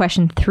to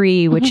question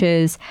 3, which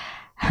is,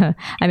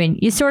 I mean,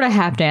 you sort of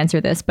have to answer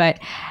this, but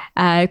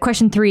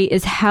question 3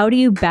 is, how do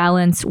you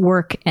balance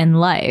work and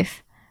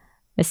life?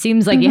 It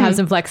seems like you have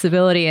some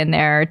flexibility in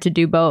there to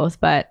do both,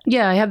 but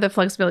Yeah, I have the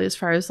flexibility as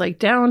far as like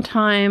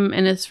downtime,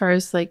 and as far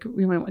as like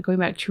going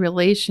back to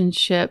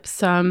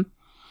relationships.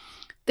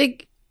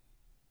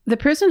 The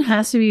person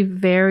has to be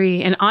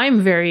very, and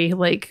I'm very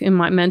like in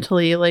my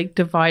mentally like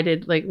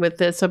divided like with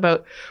this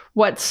about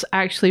what's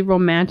actually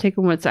romantic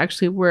and what's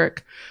actually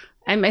work.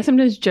 And I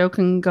sometimes joke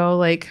and go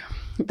like,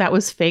 that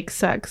was fake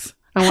sex.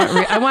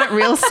 I want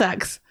real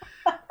sex.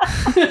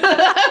 Like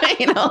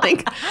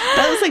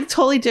that was like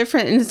totally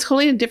different, and it's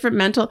totally a different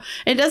mental.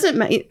 It doesn't.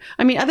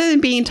 I mean, other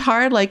than being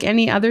tired like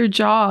any other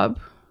job,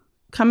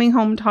 coming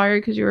home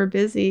tired because you were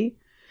busy,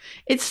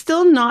 it's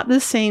still not the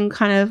same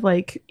kind of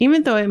like.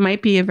 Even though it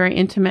might be a very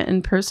intimate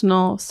and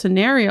personal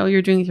scenario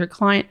you're doing with your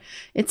client,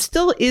 it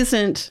still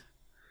isn't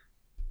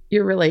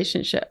your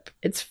relationship.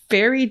 It's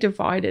very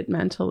divided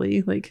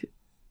mentally. Like,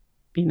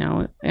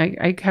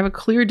 I have a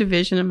clear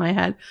division in my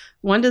head.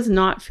 One does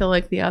not feel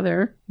like the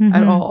other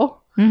at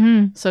all.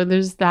 So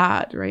there's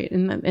that, right?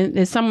 And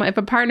if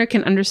a partner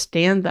can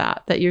understand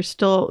that you're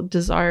still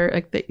desire,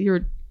 like that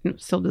you're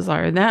still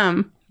desire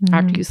them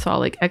after you saw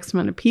like X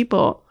amount of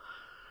people,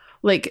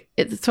 like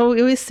it's so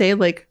we always say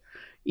like,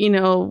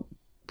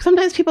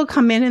 sometimes people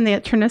come in and they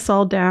turn us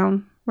all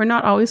down. We're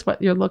not always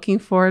what you're looking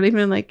for.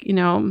 Even like, you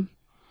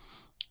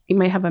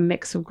might have a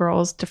mix of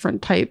girls,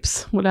 different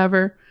types,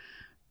 whatever.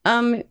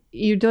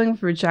 You're dealing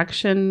with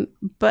rejection,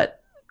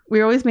 but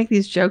we always make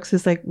these jokes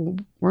as like,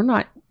 we're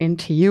not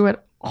into you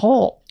at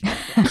all.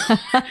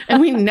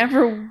 And we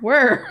never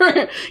were.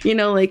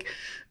 Like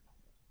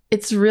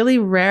it's really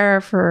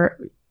rare for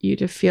you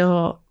to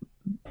feel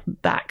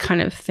that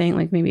kind of thing,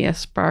 like maybe a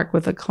spark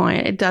with a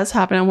client. It does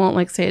happen. I won't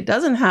like say it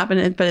doesn't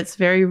happen, but it's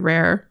very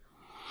rare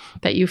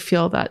that you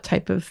feel that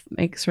type of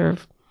like sort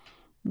of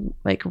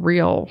like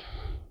real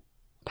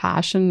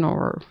passion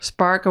or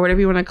spark or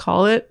whatever you want to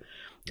call it.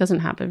 Doesn't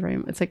happen very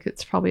much. It's like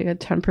it's probably a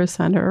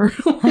 10% or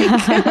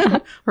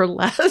like, or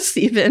less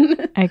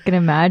even. I can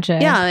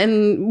imagine. Yeah,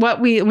 and what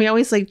we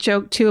always like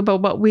joke too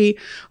about what we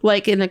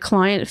like in a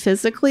client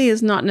physically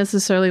is not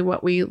necessarily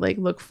what we like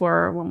look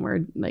for when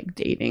we're like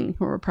dating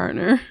or a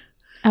partner.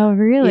 Oh,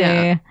 really?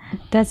 Yeah.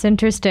 That's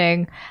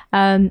interesting.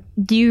 Do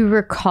you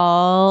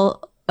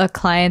recall a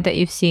client that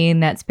you've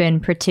seen that's been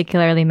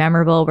particularly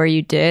memorable where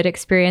you did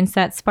experience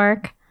that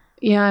spark?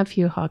 Yeah, a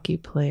few hockey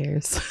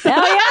players. Oh,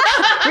 yeah?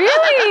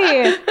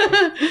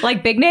 Really?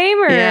 Like big name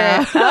or?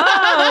 Yeah.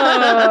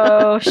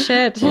 Oh,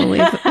 shit. We'll leave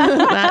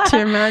that to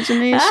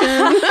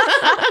imagination.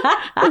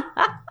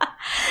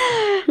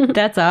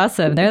 That's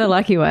awesome. They're the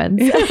lucky ones.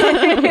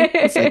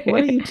 It's like,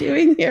 what are you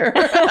doing here?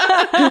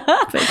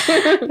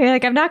 You're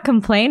like, I'm not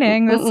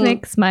complaining. This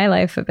makes my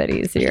life a bit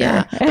easier.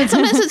 Yeah. But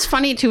sometimes it's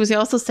funny too, is they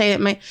also say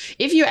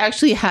if you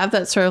actually have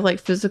that sort of like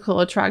physical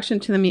attraction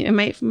to them, it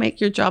might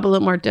make your job a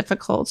little more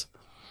difficult.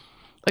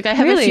 Like I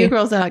have a few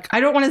girls that are like, I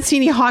don't want to see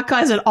any hot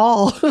guys at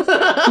all.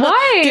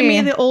 Why? Give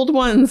me the old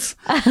ones.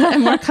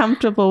 I'm more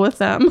comfortable with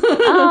them.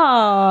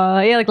 Oh,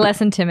 you're like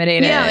less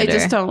intimidated. Yeah, they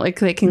just don't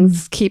like. They can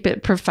keep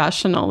it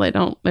professional. They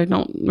don't.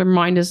 Their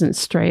mind doesn't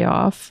stray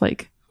off.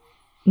 Like,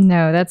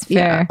 no, that's fair.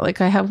 yeah.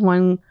 Like I have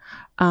one.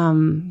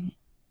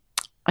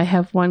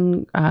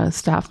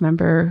 Staff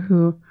member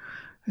who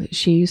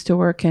she used to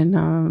work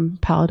in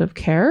palliative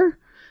care,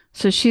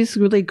 so she's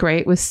really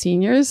great with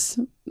seniors,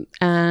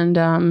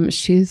 and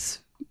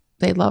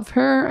they love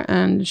her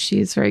and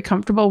she's very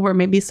comfortable, where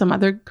maybe some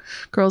other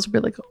girls would be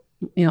like,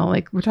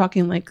 like we're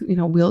talking like,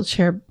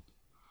 wheelchair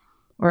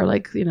or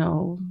like,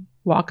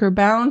 walker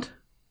bound.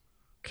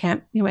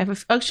 Can't, I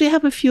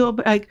have a few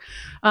like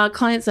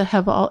clients that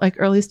have like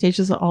early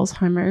stages of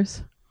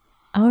Alzheimer's.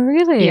 Oh,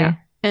 really? Yeah.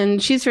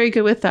 And she's very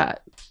good with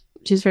that.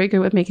 she's very good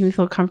with making me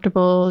feel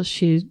comfortable.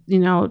 She's,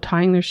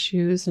 tying their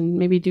shoes and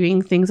maybe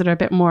doing things that are a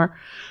bit more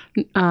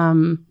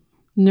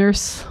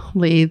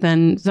nursely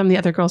than some of the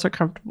other girls are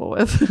comfortable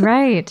with.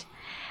 Right.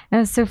 That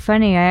was so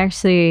funny. I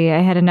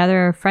had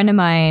another friend of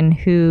mine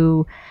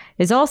who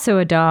is also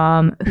a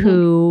dom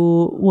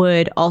who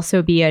would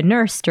also be a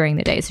nurse during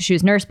the day. So she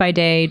was nurse by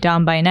day,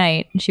 dom by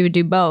night. She would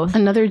do both.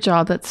 Another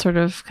job that's sort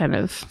of kind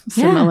of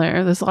similar.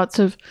 Yeah. There's lots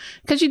of,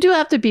 because you do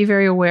have to be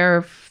very aware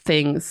of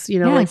things,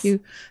 like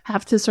you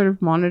have to sort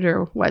of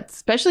monitor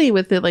especially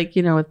with it, like,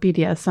 with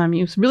BDSM,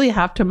 you really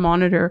have to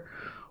monitor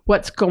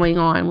what's going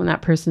on when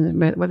that person,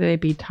 whether they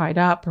be tied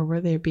up or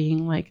whether they're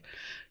being like,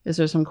 is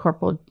there some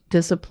corporal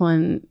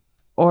discipline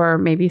or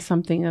maybe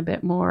something a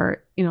bit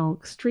more,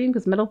 extreme,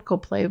 because medical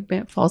play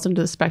falls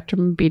into the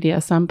spectrum of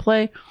BDSM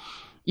play.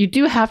 You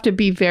do have to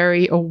be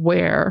very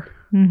aware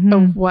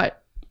of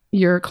what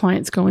your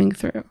client's going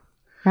through.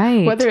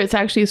 Right. Whether it's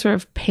actually sort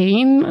of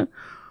pain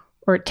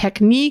or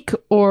technique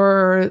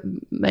or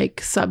like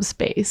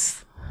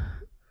subspace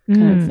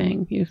kind of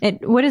thing.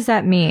 What does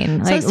that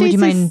mean? Like, would you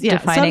mind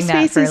defining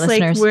that for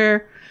listeners? Like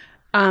where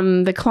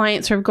the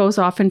client sort of goes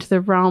off into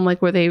the realm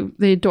like where the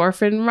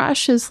endorphin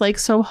rush is like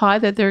so high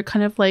that they're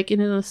kind of like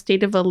in a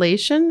state of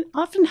elation.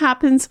 Often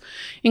happens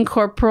in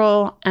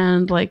corporal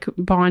and like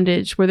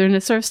bondage where they're in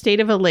a sort of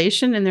state of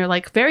elation and they're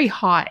like very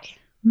high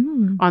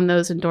on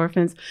those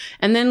endorphins.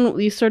 And then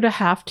you sort of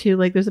have to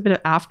like, there's a bit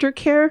of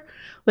aftercare.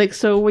 Like,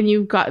 so when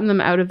you've gotten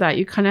them out of that,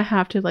 you kind of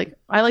have to like,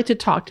 I like to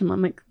talk to them.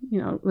 I'm like,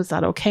 was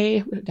that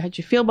okay? How'd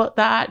you feel about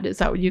that? Is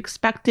that what you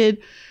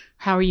expected?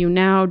 How are you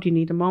now? Do you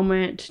need a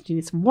moment? Do you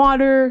need some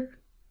water?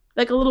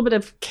 Like a little bit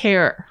of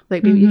care.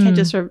 Like you can't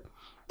just sort of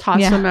toss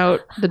them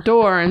out the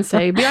door and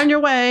say, be on your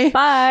way.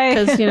 Bye.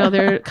 Because,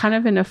 they're kind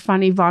of in a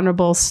funny,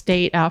 vulnerable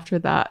state after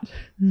that.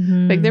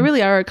 Like they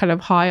really are kind of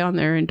high on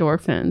their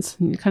endorphins.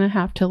 And you kind of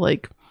have to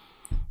like,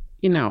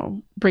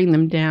 bring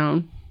them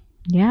down.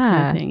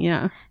 Yeah.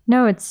 Yeah.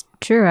 No, it's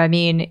true. I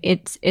mean,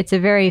 it's a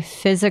very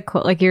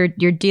physical, like you're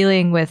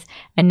dealing with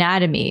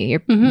anatomy, your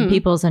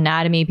people's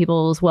anatomy,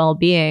 people's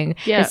well-being,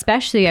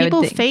 especially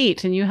people's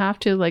fate. And you have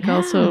to like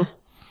also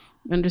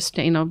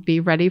understand, be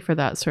ready for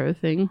that sort of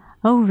thing.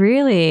 Oh,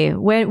 really?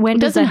 When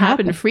does that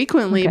happen?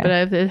 Frequently,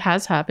 but it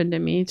has happened to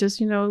me.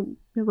 Just,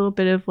 a little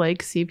bit of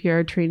like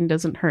CPR training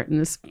doesn't hurt in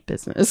this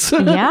business.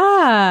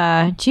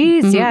 Yeah.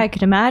 Geez. Yeah. I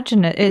could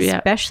imagine it,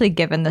 especially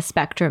given the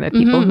spectrum of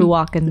people who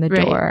walk in the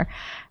door.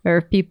 Or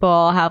if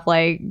people have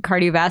like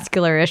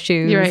cardiovascular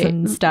issues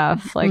and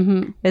stuff. Like,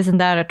 isn't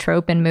that a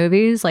trope in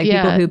movies? Like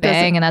people who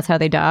bang and that's how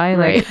they die.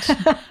 Right.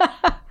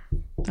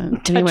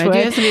 Like, anyway, I do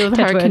have to deal with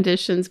heart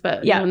conditions,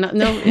 but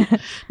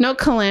no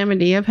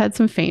calamity. I've had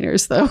some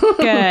fainters though.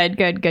 Good.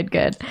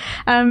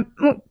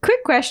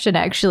 Quick question,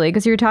 actually,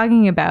 because you're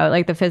talking about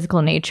like the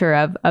physical nature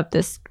of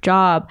this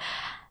job.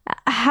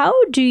 How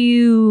do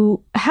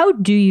you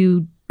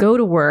go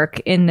to work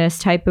in this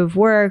type of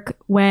work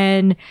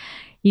when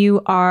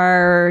you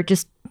are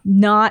just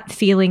not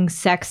feeling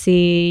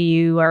sexy,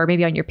 you are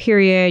maybe on your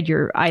period,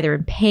 you're either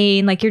in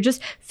pain, like you're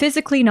just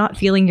physically not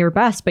feeling your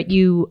best, but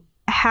you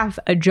have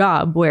a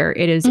job where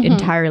it is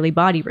entirely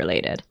body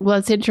related? Well,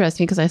 it's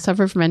interesting because I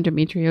suffer from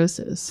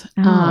endometriosis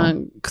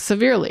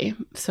severely.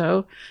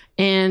 So,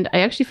 and I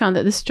actually found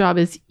that this job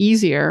is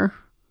easier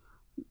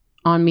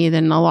on me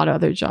than a lot of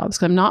other jobs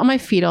because I'm not on my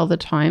feet all the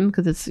time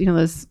because it's,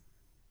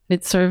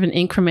 it's sort of an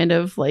increment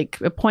of like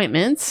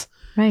appointments.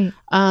 Right.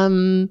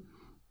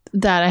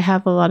 That I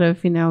have a lot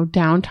of,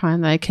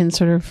 downtime that I can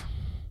sort of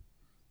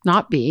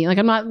not be. Like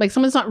I'm not, like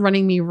someone's not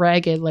running me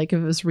ragged like if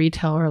it was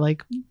retail or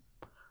like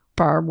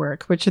bar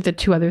work, which are the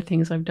two other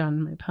things I've done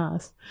in my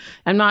past.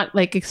 I'm not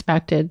like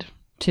expected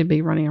to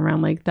be running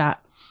around like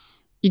that.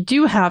 You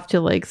do have to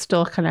like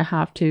still kind of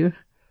have to,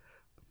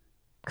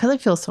 because I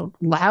feel so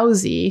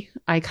lousy,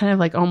 I kind of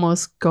like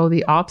almost go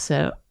the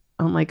opposite.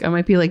 I'm like, I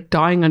might be like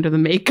dying under the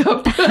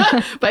makeup,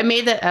 but I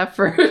made that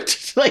effort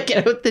to like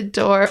get out the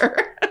door.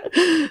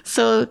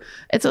 So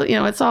it's,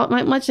 it's all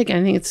much like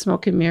anything, it's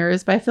smoke and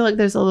mirrors, but I feel like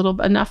there's a little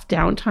enough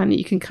downtime that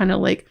you can kind of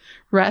like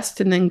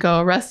rest and then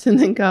go.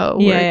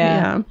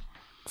 Yeah.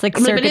 It's like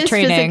circuit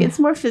training. It's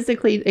more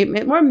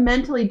more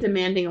mentally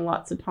demanding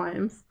lots of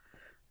times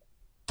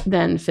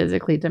than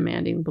physically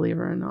demanding, believe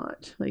it or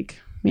not. Like,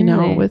 and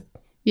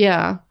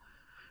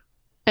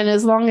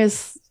as long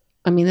as,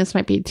 this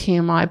might be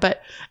TMI,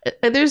 but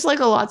there's like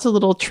lots of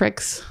little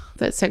tricks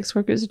that sex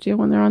workers do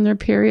when they're on their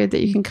period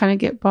that you can kind of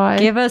get by.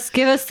 Give us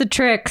the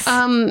tricks.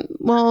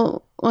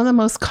 Well, one of the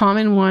most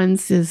common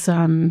ones is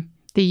the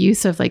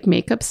use of like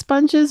makeup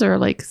sponges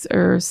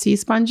or sea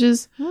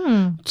sponges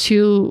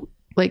to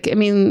like,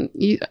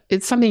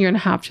 it's something you're gonna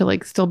have to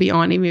like still be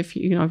on even if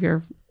if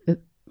you're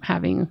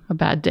having a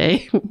bad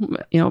day,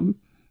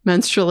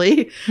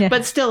 menstrually,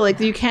 but still like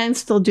you can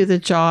still do the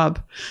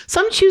job.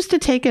 Some choose to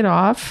take it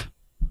off,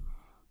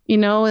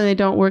 and they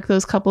don't work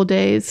those couple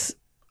days.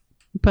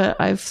 but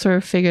I've sort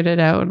of figured it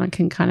out and I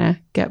can kind of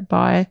get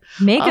by.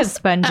 Makeup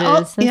sponges.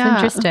 That's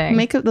interesting.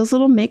 Makeup, those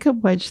little makeup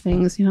wedge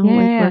things,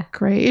 work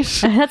great.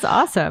 That's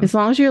awesome. As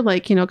long as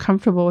you're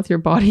comfortable with your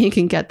body and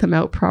can get them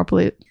out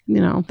properly,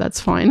 that's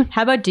fine.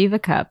 How about Diva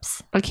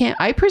cups?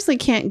 I personally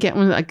can't get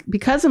one,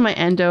 because of my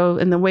endo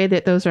and the way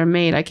that those are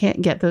made, I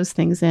can't get those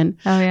things in.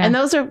 Oh yeah. And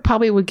those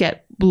probably would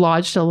get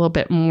lodged a little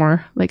bit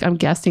more, I'm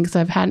guessing,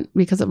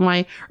 because of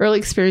my early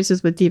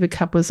experiences with Diva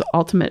cup was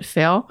ultimate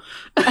fail.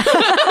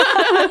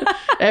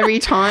 Every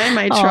time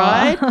I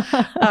tried,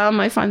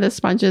 I find the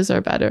sponges are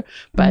better.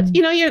 But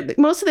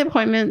most of the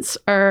appointments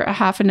are a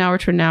half an hour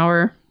to an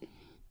hour.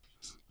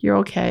 You're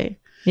okay.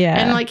 Yeah.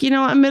 And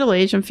I'm middle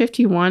aged. I'm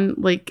 51.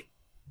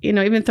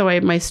 Even though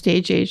my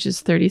stage age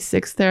is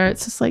 36 there,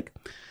 it's just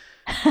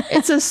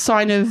it's a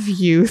sign of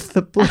youth.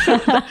 The blood,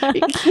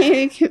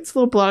 it's a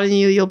little blood in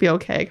you. You'll be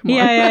okay. Come on.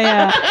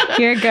 Yeah.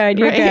 You're good.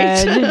 You're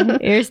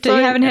good. You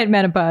haven't hit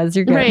menopause.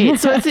 You're good. Right.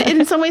 So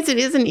in some ways, it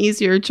is an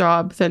easier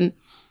job than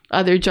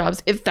other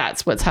jobs, if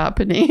that's what's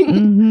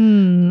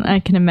happening.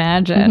 I can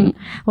imagine.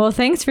 Well,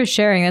 thanks for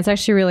sharing. That's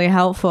actually really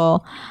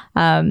helpful.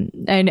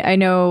 I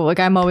know,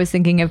 I'm always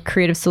thinking of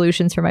creative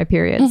solutions for my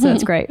period, so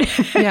that's great.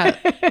 Yeah.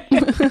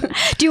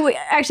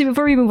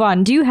 Before we move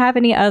on, do you have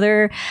any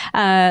other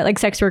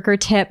sex worker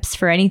tips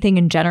for anything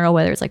in general,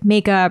 whether it's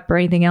makeup or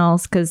anything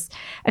else? Because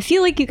I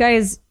feel like you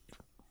guys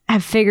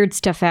have figured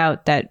stuff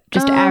out that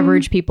just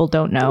average people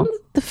don't know.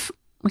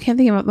 I can't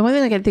think about the one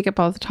thing I can think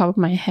about off the top of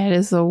my head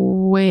is the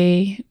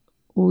way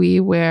we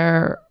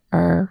wear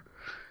our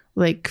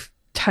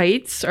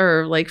tights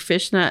or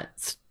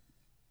fishnets.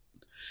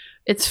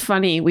 It's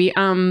funny. We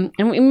and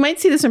we might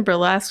see this in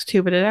burlesque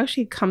too, but it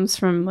actually comes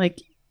from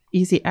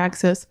easy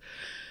access.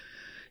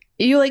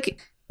 You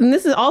and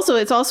this is also,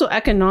 it's also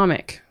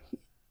economic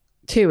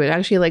too. It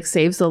actually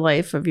saves the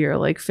life of your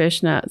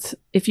fishnets.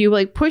 If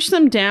you push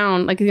them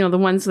down, the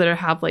ones that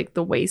have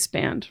the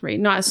waistband, right?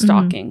 Not a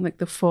stocking,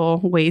 the full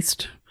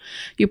waist.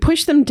 You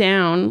push them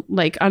down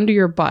under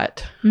your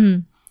butt,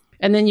 and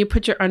then you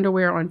put your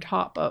underwear on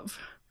top of.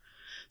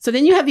 So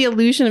then you have the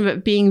illusion of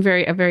it being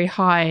a very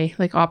high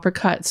opera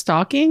cut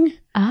stocking.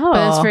 Oh,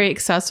 but it's very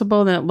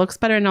accessible, and it looks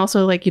better, and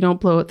also you don't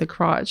blow out the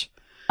crotch.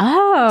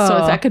 Oh, so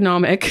it's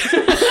economic.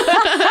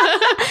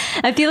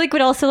 I feel it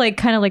would also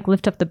kind of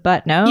lift up the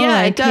butt. No,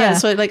 yeah, it does. Yeah.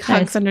 So it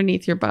hugs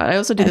underneath your butt. I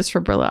also do this for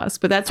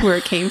burlesque, but that's where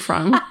it came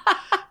from.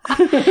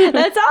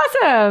 That's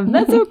awesome.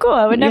 That's so cool.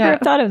 I would never have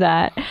thought of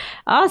that.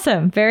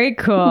 Awesome. Very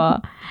cool.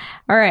 All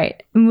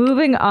right.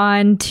 Moving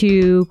on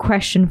to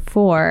question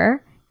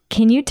 4.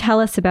 Can you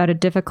tell us about a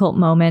difficult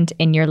moment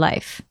in your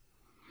life?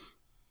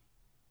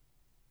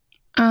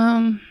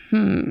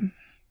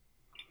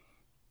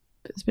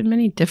 There's been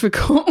many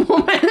difficult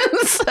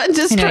moments. I'm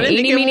just trying to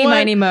think of meeny,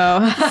 miny,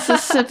 mo.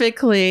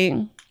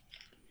 Specifically.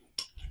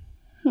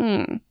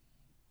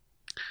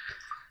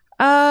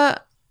 I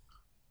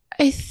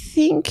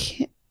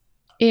think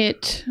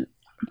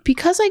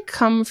because I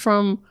come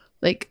from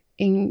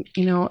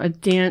a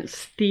dance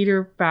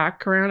theater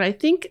background, I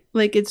think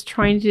it's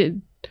trying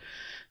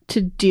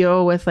to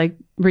deal with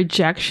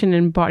rejection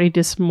and body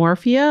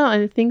dysmorphia.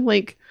 I think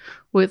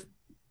with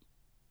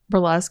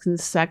burlesque and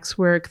sex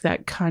work,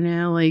 that kind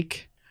of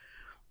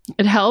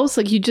it helps.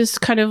 You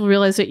just kind of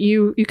realize that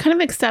you kind of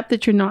accept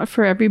that you're not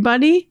for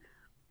everybody,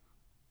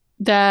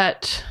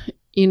 that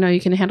you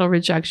can handle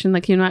rejection,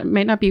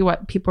 might not be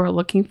what people are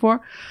looking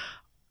for.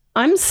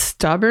 I'm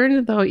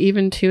stubborn though,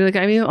 even too.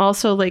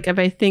 Also if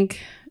I think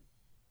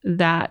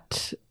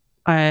that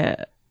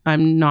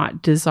I'm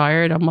not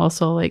desired, I'm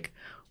also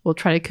we'll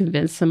try to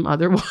convince them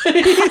otherwise.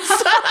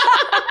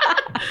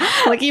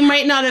 You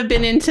might not have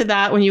been into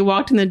that when you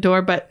walked in the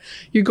door, but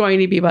you're going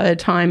to be by the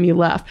time you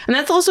left. And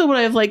that's also what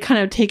I've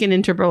kind of taken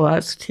into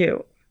burlesque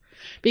too,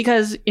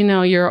 because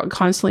you're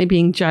constantly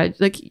being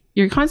judged.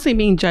 You're constantly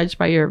being judged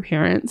by your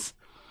appearance,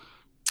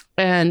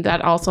 and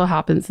that also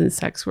happens in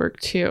sex work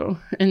too.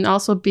 And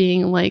also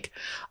being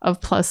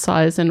of plus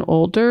size and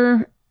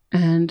older,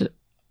 and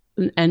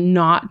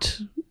not.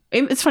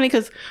 It's funny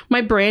because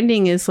my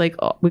branding is we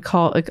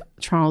call it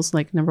Toronto's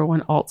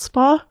 #1 alt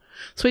spa.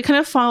 So we kind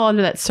of fall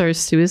under that sort of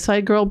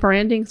suicide girl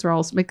branding. So we're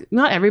all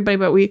not everybody,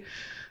 but we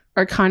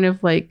are kind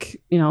of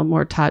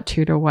more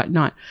tattooed or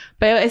whatnot.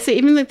 But I say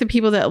even the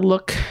people that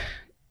look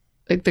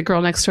like the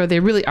girl next door,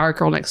 they really are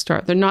girl next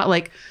door. They're not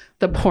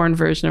the porn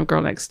version of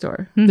girl next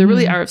door. They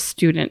really are a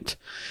student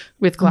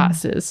with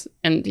glasses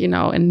and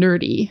and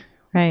nerdy.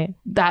 Right.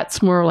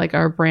 That's more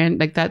our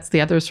brand. That's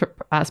the other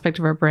aspect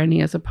of our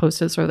branding, as opposed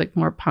to sort of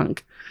more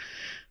punk.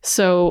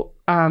 So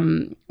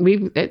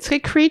it's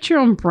create your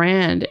own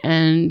brand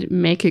and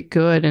make it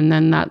good, and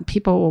then that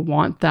people will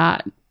want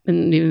that,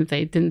 and even if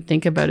they didn't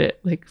think about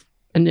it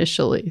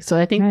initially. So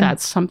I think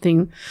that's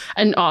something,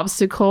 an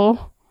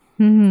obstacle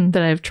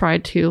that I've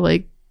tried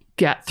to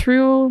get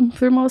through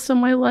most of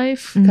my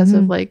life, because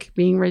of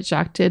being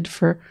rejected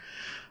for.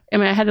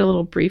 I had a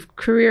little brief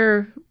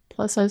career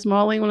plus size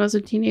modeling when I was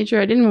a teenager.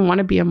 I didn't even want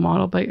to be a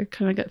model, but I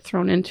kind of got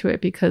thrown into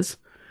it because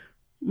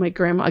my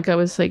grandma, I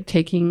was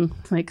taking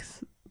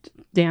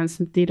dance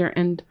and theater,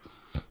 and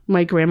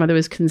my grandmother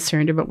was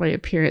concerned about my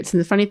appearance. And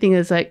the funny thing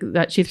is like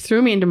that she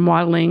threw me into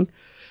modeling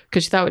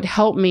because she thought it would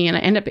help me, and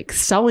I ended up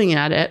excelling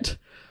at it.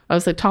 I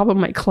was like top of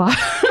my class.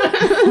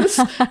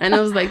 And I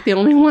was like the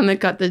only one that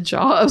got the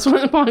jobs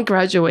upon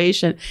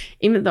graduation,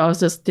 even though I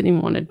didn't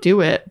even want to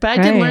do it. But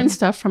I did learn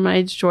stuff from it. I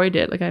enjoyed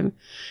it. Like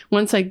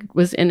once I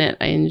was in it,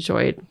 I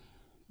enjoyed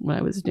what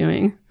I was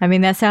doing. I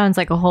mean, that sounds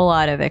like a whole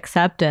lot of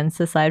acceptance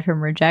aside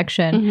from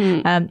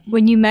rejection.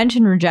 When you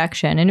mention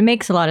rejection, and it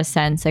makes a lot of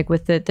sense, like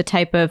with the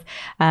type of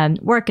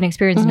work and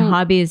experience and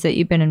hobbies that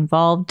you've been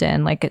involved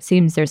in, like it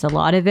seems there's a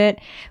lot of it.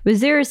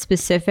 Was there a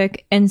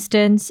specific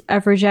instance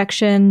of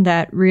rejection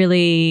that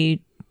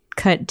really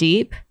cut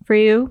deep for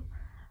you,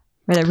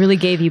 or that really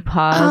gave you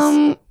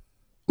pause?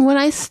 When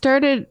I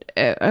started,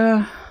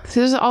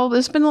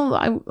 there's been a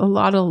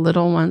lot of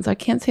little ones. I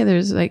can't say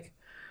there's like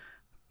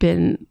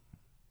been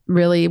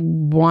really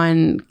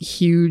one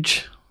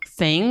huge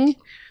thing.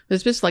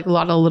 There's just like a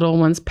lot of little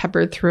ones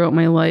peppered throughout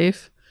my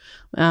life.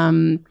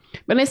 When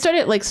I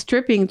started like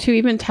stripping too,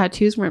 even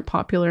tattoos weren't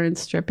popular in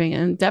stripping,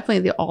 and definitely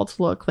the alt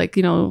look, like,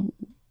 you know,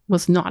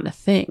 was not a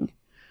thing.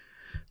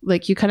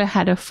 Like you kind of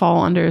had to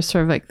fall under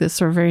sort of like this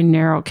sort of very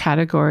narrow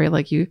category.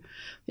 Like it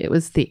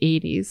was the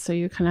 80s. So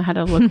you kind of had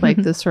to look like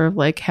this sort of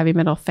like heavy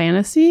metal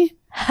fantasy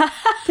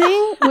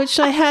thing, which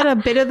I had a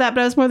bit of that,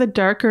 but I was more the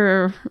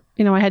darker,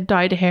 you know, I had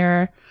dyed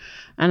hair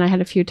and I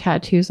had a few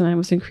tattoos, and I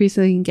was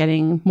increasingly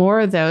getting more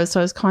of those. So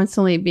I was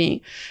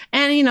constantly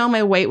and you know,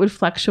 my weight would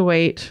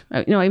fluctuate,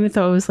 you know, even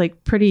though I was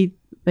like pretty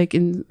like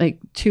in like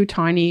too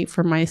tiny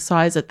for my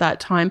size at that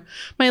time,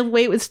 my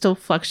weight would still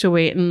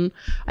fluctuate, and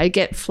I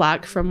get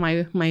flack from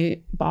my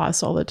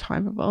boss all the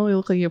time about, oh, you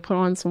look like you put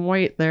on some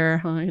weight there,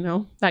 huh? You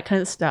know, that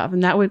kind of stuff,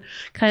 and that would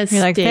kind of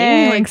sting. Like,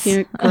 thanks.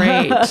 Like,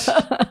 great,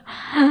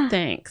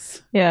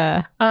 thanks.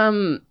 Yeah.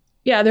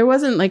 Yeah, there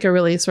wasn't like a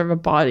really sort of a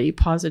body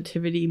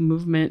positivity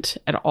movement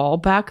at all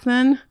back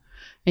then,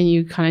 and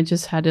you kind of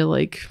just had to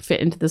like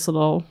fit into this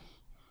little,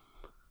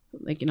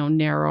 like, you know,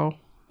 narrow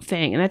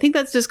thing, and I think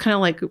that's just kind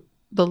of like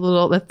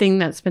the thing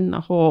that's been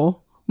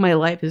my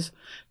life is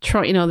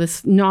trying, you know,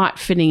 this not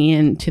fitting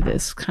into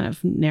this kind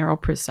of narrow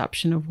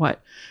perception of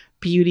what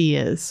beauty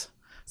is.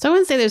 So I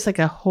wouldn't say there's like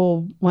a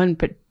whole one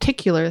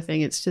particular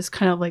thing. It's just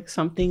kind of like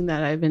something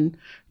that I've been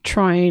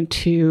trying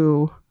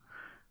to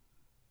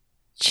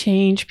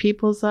change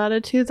people's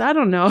attitudes. I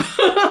don't know.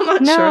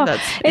 I'm not sure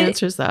that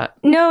answers that.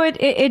 No,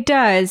 it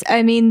does.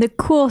 I mean, the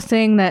cool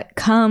thing that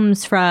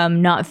comes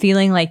from not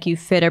feeling like you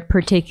fit a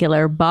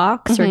particular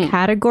box or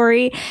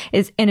category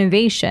is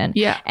innovation.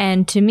 Yeah.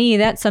 And to me,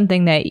 that's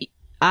something that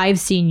I've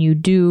seen you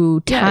do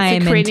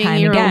time and time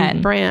your again.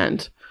 Own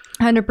brand.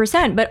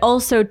 100%, but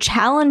also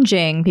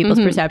challenging people's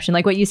perception.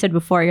 Like what you said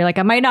before, you're like,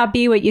 I might not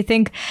be what you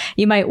think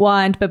you might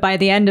want, but by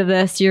the end of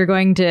this, you're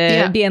going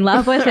to be in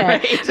love with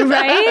it.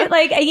 Right?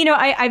 Like, you know,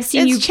 I've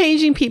seen it's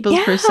changing people's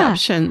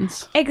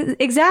perceptions.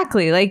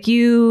 Exactly. Like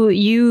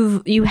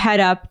you head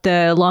up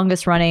the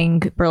longest running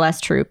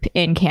burlesque troupe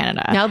in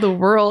Canada. Now the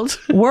world.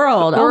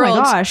 Oh my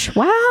gosh.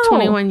 Wow.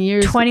 21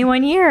 years.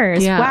 21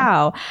 years. Yeah.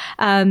 Wow.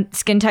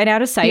 Skin Tight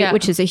Out of Sight,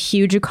 which is a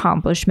huge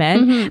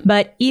accomplishment,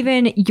 but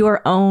even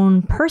your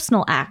own personal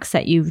acts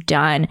that you've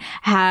done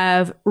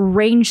have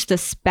ranged the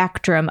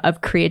spectrum of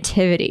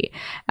creativity.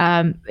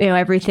 You know,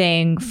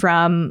 everything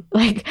from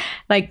like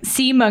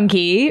Sea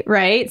Monkey,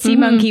 right? Sea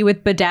Monkey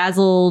with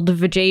bedazzled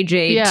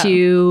vajayjay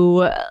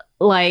to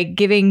like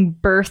giving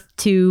birth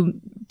to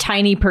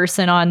tiny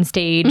person on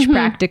stage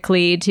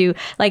practically, to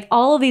like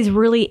all of these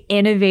really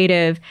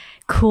innovative,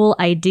 cool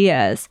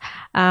ideas.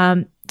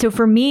 So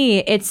for me,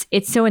 it's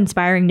so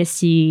inspiring to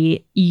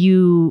see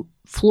you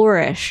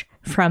flourish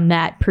from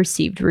that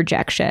perceived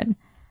rejection.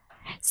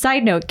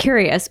 Side note,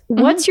 curious,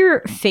 what's your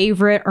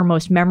favorite or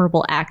most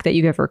memorable act that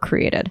you've ever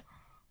created?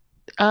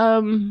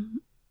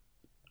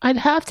 I'd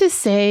have to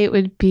say it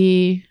would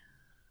be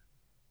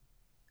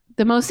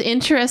the most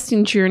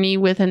interesting journey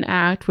with an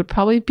act would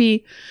probably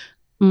be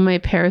my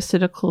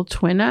parasitical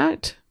twin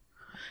act,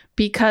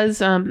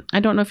 because I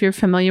don't know if you're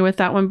familiar with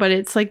that one, but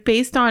it's like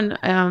based on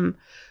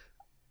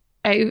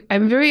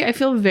I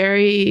feel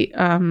very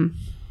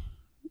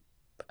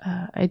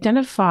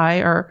identify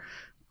or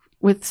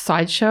with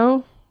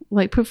sideshow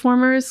like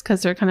performers,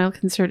 because they're kind of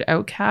considered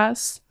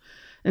outcasts,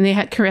 and they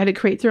had to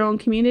create their own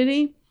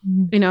community,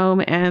 you know,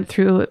 and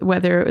through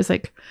whether it was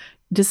like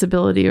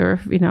disability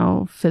or, you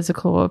know,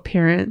 physical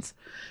appearance.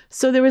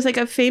 So there was like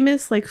a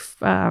famous like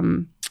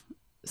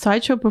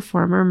sideshow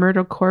performer,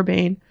 Myrtle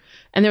Corbain,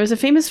 and there was a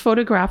famous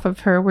photograph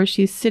of her where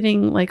she's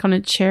sitting like on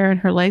a chair and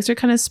her legs are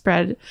kind of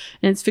spread,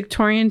 and it's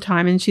Victorian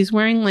time, and she's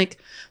wearing like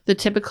the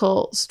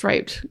typical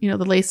striped, you know,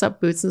 the lace up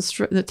boots and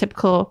the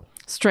typical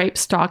striped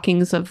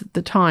stockings of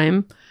the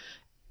time.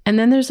 And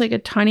then there's like a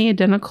tiny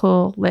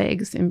identical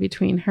legs in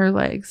between her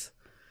legs,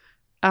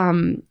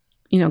 you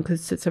know,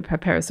 because it's a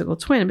parasitical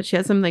twin, but she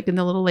has them like in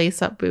the little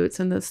lace up boots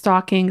and the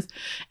stockings.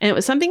 And it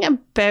was something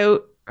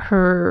about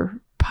her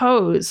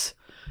pose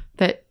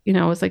that, you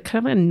know, was like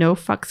kind of a no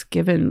fucks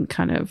given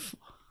kind of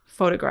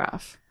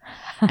photograph.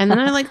 And then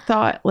I like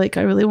thought like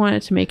I really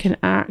wanted to make an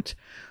act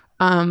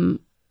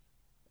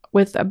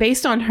with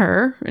based on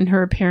her and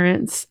her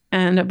appearance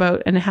and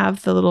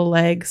have the little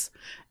legs,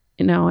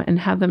 and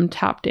have them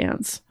tap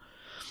dance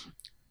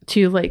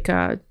to like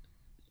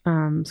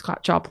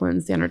Scott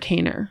Joplin's The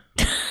Entertainer,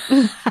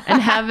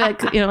 and have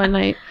it,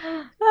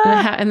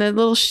 and the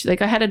little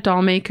I had a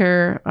doll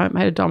maker. I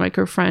had a doll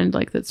maker friend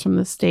that's from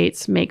the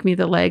States make me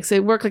the legs.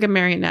 It worked like a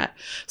marionette.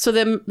 So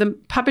the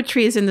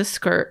puppetry is in the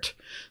skirt.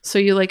 So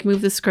you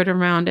move the skirt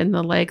around and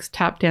the legs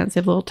tap dance. They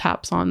have little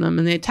taps on them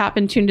and they tap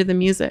in tune to the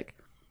music.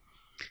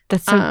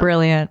 That's so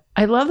brilliant.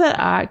 I love that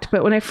act.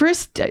 But when I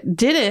first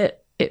did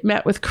it, it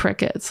met with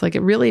crickets.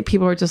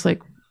 People were just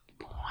like,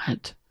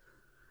 what?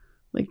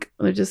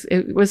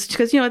 It was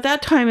because, at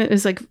that time it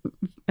was and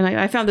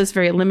I found this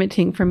very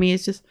limiting for me.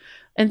 It's just,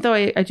 and though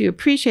I do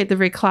appreciate the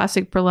very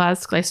classic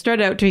burlesque, I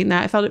started out doing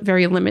that. I felt it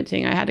very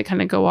limiting. I had to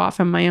kind of go off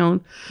on my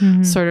own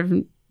sort of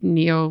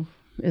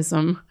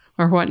neo-ism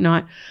or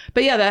whatnot.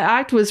 But yeah, that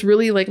act was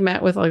really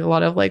met with a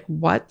lot of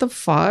what the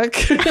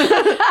fuck? You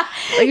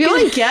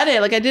really get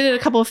it. I did it at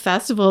a couple of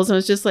festivals and it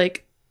was just I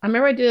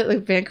remember I did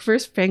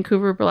it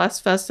Vancouver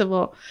Burlesque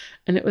Festival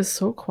and it was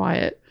so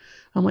quiet.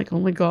 I'm like, oh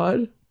my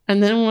God.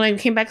 And then when I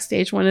came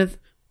backstage, one of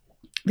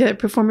the other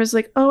performers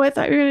was oh, I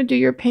thought you were going to do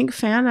your pink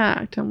fan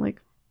act. I'm like,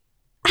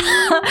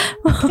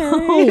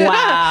 okay.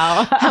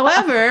 Wow.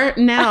 However,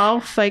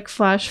 now,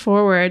 flash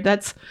forward,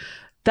 that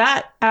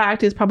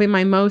act is probably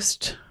my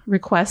most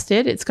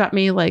requested. It's got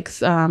me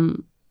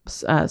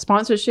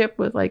sponsorship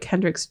with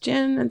Hendrick's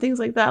Gin and things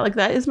like that.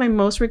 That is my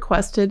most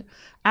requested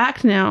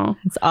act now.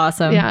 It's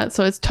awesome. Yeah.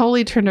 So it's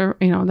totally turned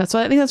around. That's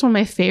why I think that's one of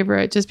my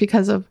favorite, just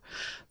because of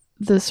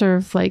the sort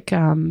of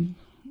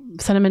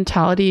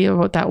sentimentality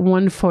about that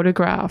one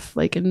photograph,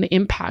 and the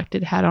impact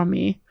it had on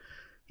me,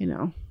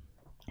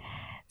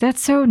 That's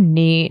so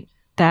neat,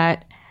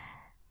 that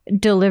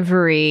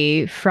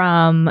delivery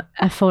from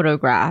a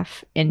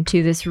photograph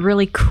into this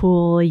really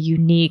cool,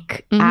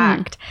 unique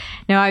act.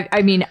 Now,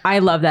 I mean, I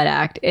love that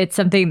act. It's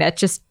something that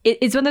just,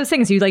 it's one of those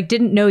things you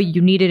didn't know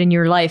you needed in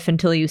your life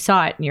until you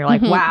saw it. And you're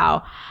like,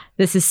 wow,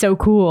 this is so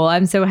cool.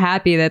 I'm so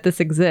happy that this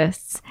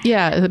exists.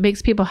 Yeah, it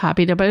makes people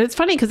happy. But it's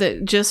funny because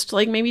it just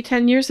maybe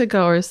 10 years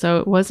ago or so,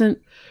 it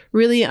wasn't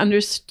really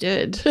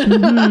understood.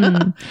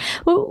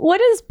 Well, what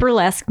does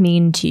burlesque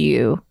mean to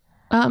you?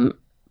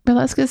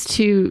 Burlesque is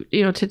to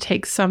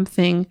take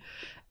something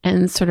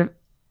and sort of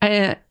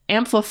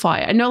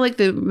amplify. I know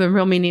the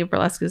real meaning of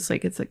burlesque is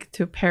it's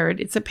to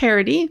parody. It's a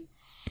parody.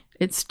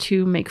 It's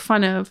to make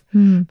fun of.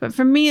 But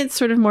for me, it's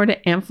sort of more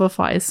to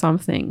amplify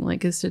something,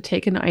 is to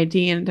take an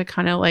idea and to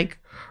kind of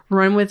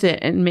run with it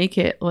and make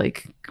it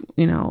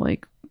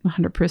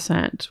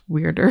 100%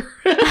 weirder.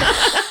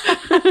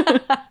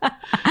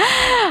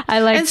 I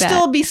like and that.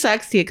 Still be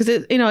sexy, because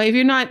if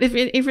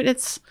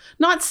it's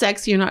not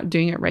sexy, you're not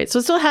doing it right. So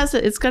it still has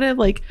it's got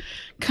to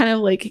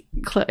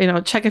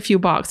check a few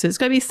boxes. It's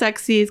got to be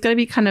sexy. It's got to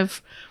be kind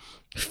of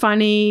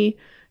funny.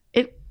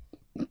 It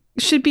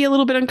should be a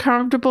little bit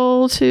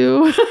uncomfortable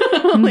too.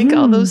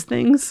 All those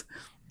things.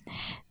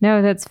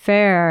 No, that's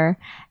fair.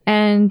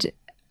 And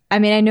I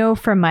mean, I know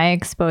from my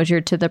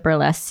exposure to the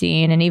burlesque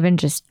scene and even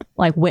just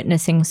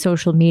witnessing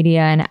social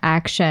media and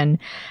action,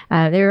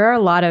 there are a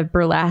lot of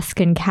burlesque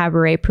and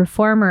cabaret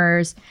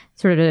performers,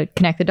 sort of to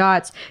connect the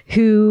dots,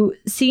 who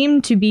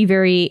seem to be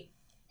very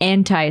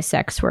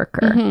anti-sex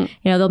worker.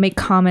 They'll make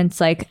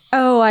comments like,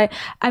 oh,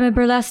 I'm a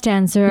burlesque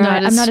dancer,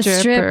 I'm not a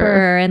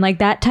stripper, and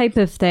that type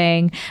of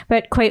thing.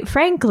 But quite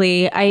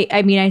frankly,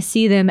 I mean, I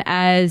see them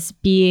as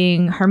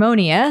being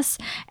harmonious.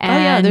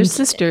 And they're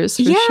sisters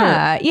for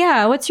sure.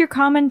 Yeah. What's your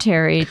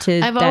commentary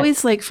to I've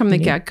always from the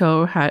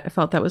get-go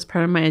felt that was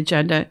part of my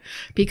agenda,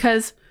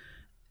 because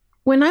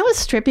when I was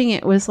stripping,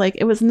 it was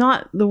it was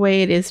not the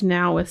way it is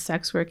now with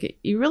sex work. It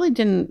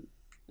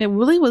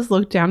really was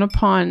looked down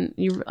upon.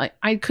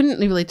 I couldn't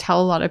really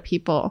tell a lot of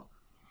people.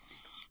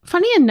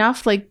 Funny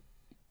enough,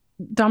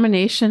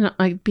 domination,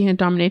 being a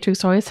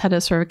dominatrix always had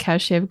a sort of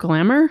cachet of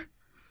glamour.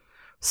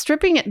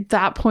 Stripping at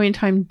that point in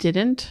time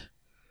didn't.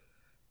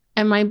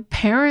 And my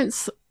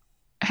parents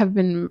have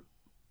been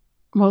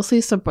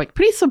mostly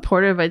pretty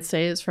supportive, I'd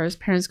say, as far as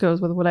parents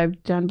goes with what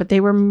I've done. But they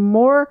were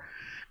more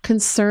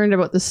concerned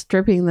about the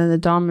stripping than the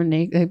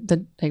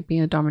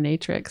being a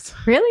dominatrix.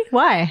 Really?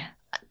 Why?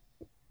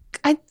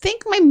 I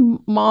think my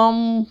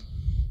mom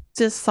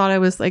just thought I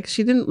was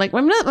she didn't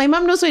my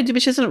mom knows what I do,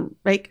 but she doesn't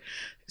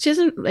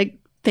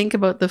think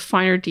about the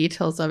finer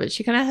details of it.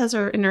 She kind of has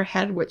in her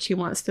head what she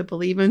wants to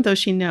believe, even though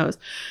she knows.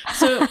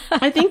 So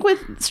I think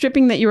with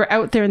stripping, that you were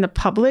out there in the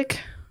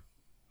public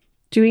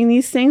doing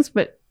these things,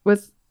 but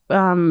with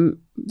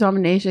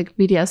domination,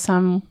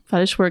 BDSM,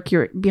 fetish work,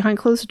 you're behind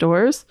closed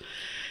doors.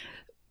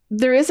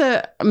 There is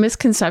a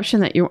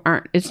misconception that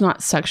it's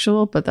not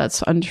sexual, but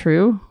that's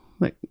untrue.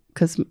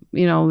 Because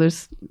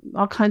there's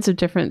all kinds of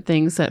different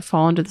things that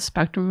fall into the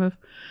spectrum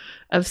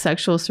of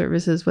sexual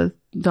services with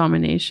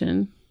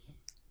domination.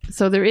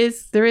 So there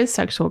is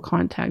sexual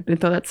contact, and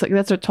so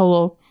that's a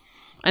total.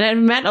 And I've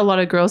met a lot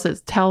of girls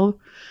that tell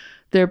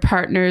their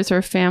partners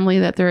or family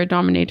that they're a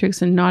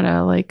dominatrix and not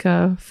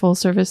a full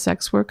service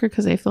sex worker,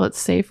 because they feel it's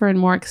safer and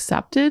more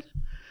accepted.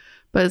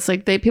 But it's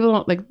like people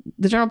don't, like,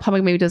 the general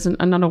public maybe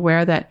are not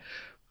aware that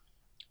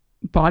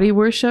body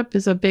worship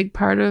is a big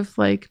part of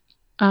like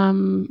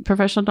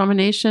professional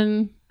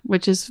domination,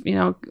 which is, you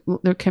know,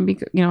 there can be,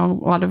 you know,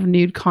 a lot of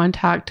nude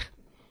contact,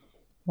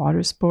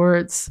 water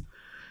sports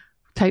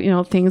type, you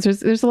know, things.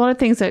 There's a lot of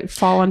things that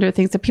fall under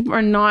things that people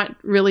are not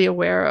really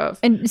aware of.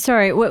 And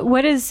sorry,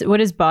 what is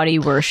body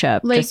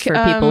worship? Like, just for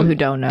people who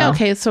don't know.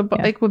 Okay, so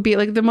like would be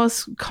like the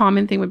most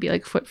common thing would be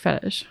like foot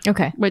fetish.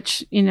 Okay,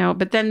 which, you know,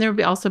 but then there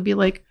would also be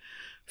like,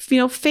 you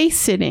know, face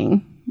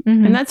sitting,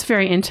 and that's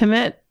very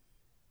intimate,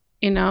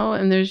 you know.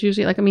 And there's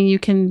usually like, I mean, you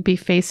can be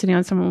face sitting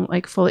on someone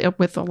like fully up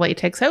with a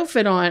latex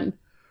outfit on,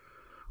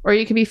 or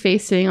you can be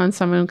face sitting on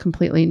someone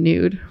completely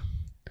nude.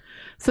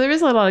 So there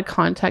is a lot of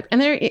contact, and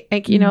there,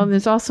 like, you know,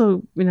 there's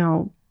also, you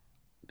know,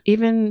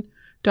 even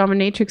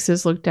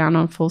dominatrixes look down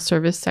on full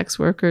service sex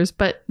workers,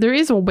 but there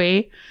is a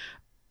way,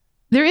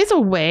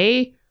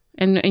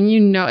 and you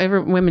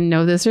know, women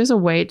know this, there's a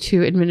way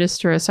to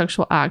administer a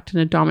sexual act in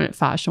a dominant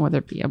fashion, whether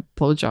it be a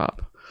blowjob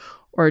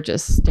or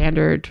just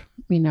standard,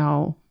 you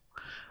know,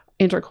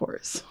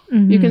 intercourse.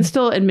 You can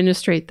still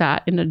administrate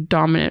that in a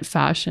dominant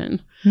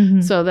fashion.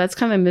 So that's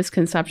kind of a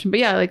misconception. But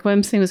yeah, like what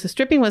I'm saying was the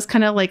stripping was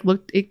kind of like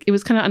it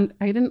was kind of,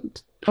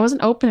 I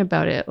wasn't open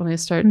about it when I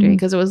started doing it,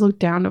 because it was looked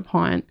down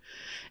upon.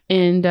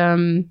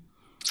 And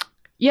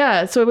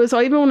yeah, so it was,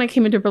 even when I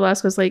came into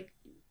burlesque, it was like,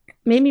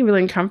 made me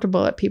really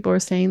uncomfortable that people were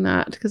saying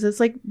that, because it's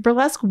like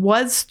burlesque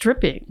was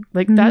stripping,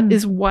 like that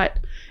is what,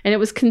 and it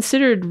was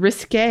considered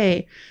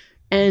risque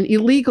and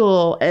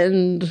illegal,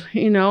 and,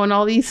 you know, and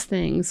all these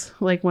things,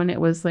 like when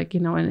it was like, you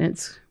know, in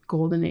its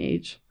golden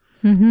age.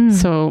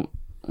 So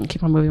I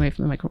keep on moving away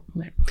from the microphone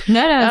there.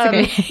 No,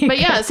 it's okay. But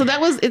yeah, so that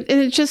was it.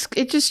 It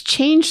just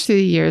changed through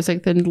the years,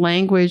 like the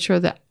language or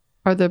the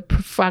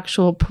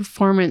actual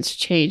performance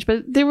changed,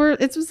 but it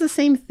was the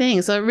same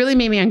thing. So it really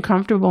made me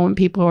uncomfortable when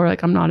people were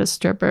like, I'm not a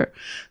stripper.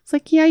 It's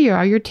like, yeah, you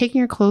are. You're taking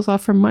your clothes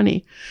off for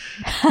money.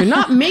 You're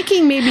not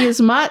making maybe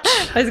as much.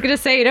 I was gonna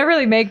say, you don't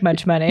really make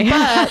much money,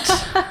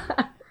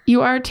 but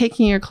you are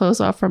taking your clothes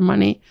off for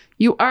money.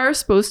 You are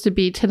supposed to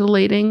be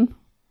titillating.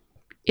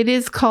 It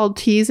is called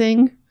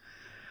teasing.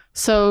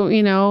 So,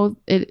 you know,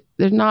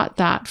 they're not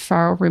that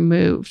far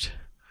removed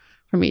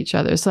from each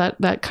other. So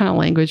that kind of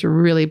language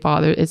really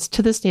it's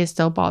to this day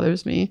still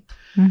bothers me.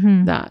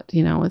 That,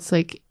 you know, it's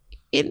like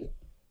you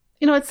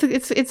know,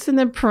 it's in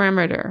the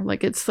perimeter,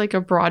 like it's like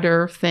a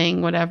broader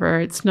thing, whatever.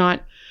 It's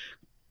not,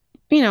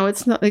 you know,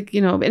 it's not like,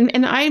 you know,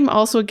 and I'm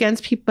also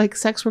against people like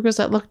sex workers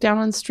that look down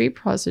on street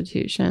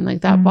prostitution.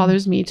 Like that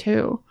bothers me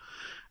too.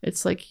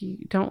 It's like, you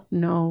don't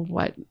know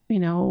what, you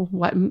know,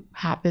 what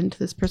happened to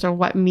this person, or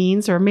what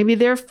means, or maybe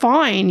they're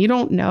fine. You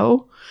don't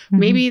know.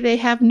 Maybe they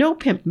have no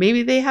pimp.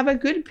 Maybe they have a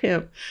good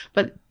pimp.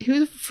 But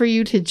who's for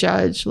you to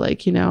judge?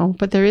 Like, you know,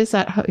 but there is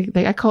that,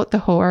 like, I call it the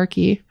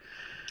hoarchy.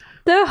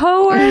 The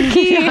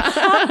hoarchy.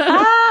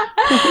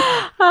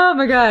 Oh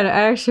my God. I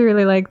actually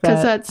really like that.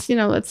 Because that's, you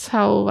know, that's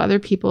how other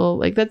people,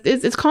 like, that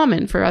it's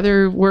common for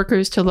other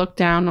workers to look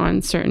down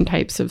on certain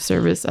types of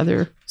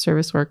other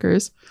service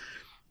workers.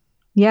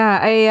 Yeah,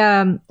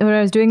 I when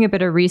I was doing a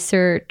bit of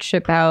research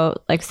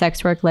about like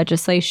sex work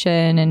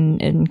legislation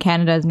in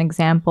Canada as an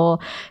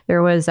example,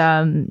 there was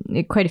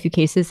quite a few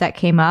cases that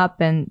came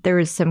up, and there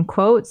was some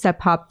quotes that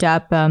popped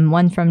up.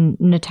 One from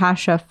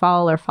Natasha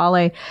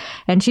Falle,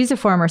 and she's a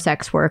former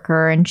sex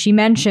worker, and she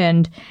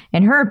mentioned,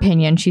 in her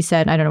opinion, she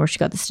said, I don't know where she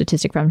got the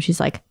statistic from. She's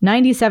like,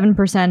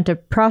 97%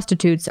 of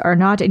prostitutes are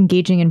not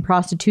engaging in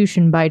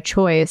prostitution by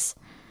choice.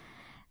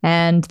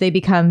 And they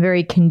become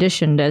very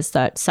conditioned as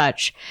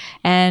such.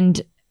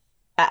 And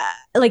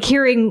like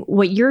hearing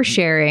what you're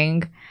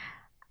sharing,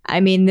 I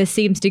mean, this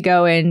seems to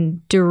go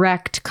in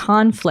direct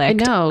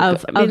conflict. I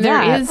know.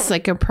 There is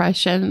like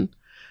oppression,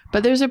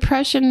 but there's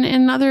oppression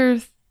in other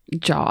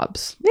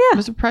jobs. Yeah.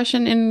 There's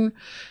oppression in,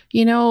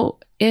 you know,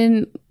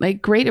 in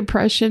like great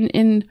oppression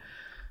in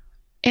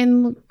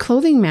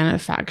clothing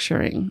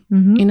manufacturing.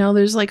 You know,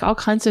 there's like all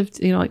kinds of,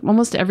 you know, like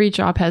almost every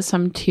job has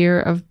some tier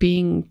of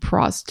being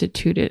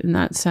prostituted in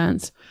that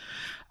sense.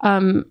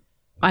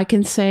 I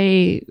can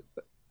say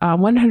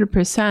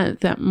 100%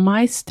 that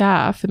my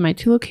staff in my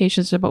 2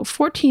 locations, about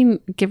 14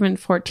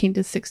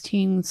 to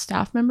 16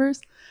 staff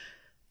members,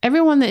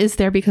 everyone that is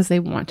there because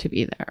they want to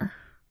be there,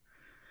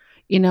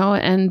 you know,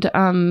 and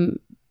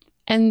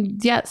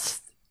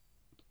yes,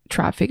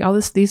 traffic, all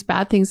these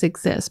bad things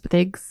exist, but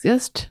they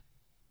exist,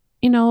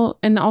 you know,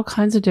 in all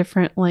kinds of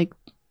different like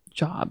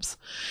jobs.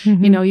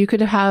 You know, you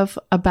could have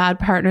a bad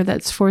partner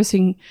that's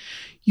forcing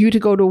you to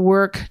go to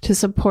work to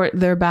support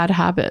their bad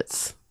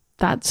habits.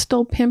 That's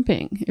still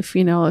pimping. If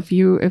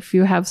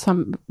you have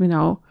some, you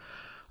know,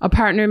 a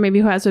partner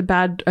maybe who has a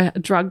bad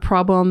drug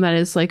problem that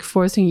is like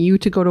forcing you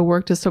to go to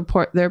work to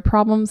support their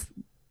problems,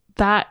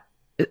 that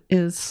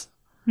is,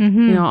 you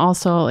know,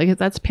 also like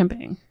that's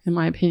pimping in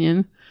my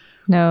opinion.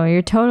 No,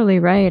 you're totally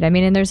right. I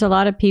mean, and there's a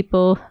lot of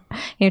people,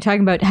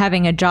 talking about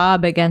having a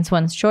job against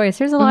one's choice.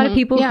 There's a lot of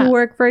people who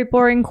work very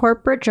boring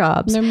corporate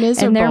jobs. They're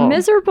miserable. And they're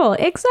miserable.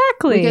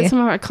 Exactly. We get some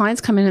of our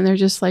clients come in and they're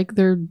just like,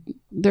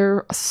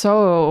 they're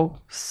so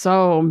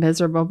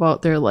miserable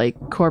about their like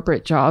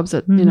corporate jobs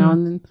that, you know,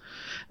 and then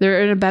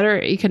they're in a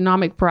better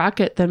economic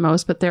bracket than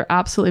most, but they're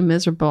absolutely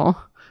miserable,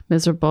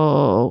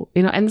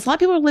 you know, and a lot of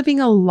people are living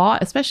a lie,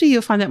 especially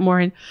you'll find that more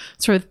in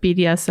sort of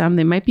BDSM,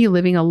 they might be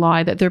living a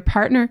lie that their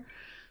partner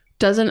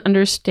doesn't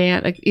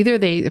understand, like either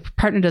the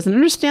partner doesn't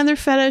understand their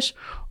fetish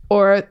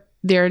or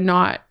they're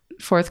not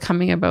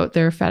forthcoming about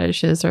their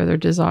fetishes or their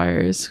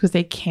desires because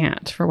they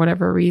can't for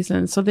whatever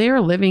reason. So they are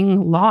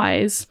living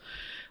lies.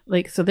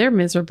 Like, so they're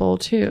miserable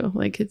too.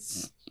 Like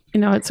it's, you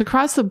know, it's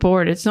across the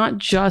board. It's not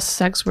just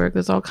sex work.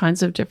 There's all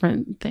kinds of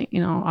different things, you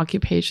know,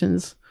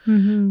 occupations.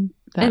 And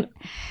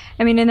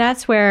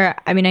that's where,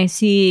 I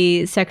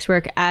see sex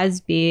work as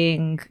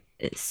being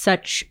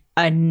such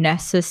a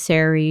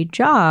necessary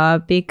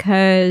job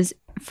because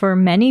for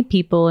many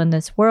people in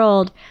this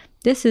world,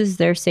 this is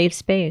their safe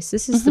space.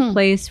 This is the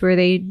place where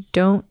they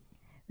don't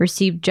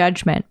receive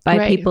judgment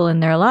by people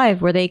in their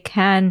life, where they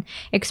can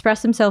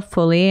express themselves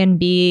fully and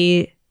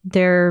be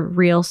their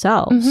real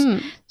selves.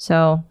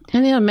 So,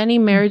 and you know, many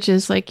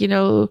marriages, like, you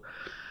know,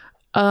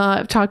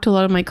 I've talked to a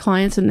lot of my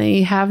clients and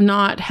they have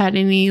not had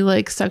any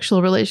like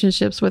sexual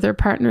relationships with their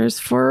partners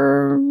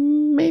for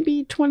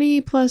maybe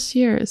 20 plus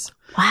years.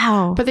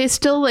 Wow. But they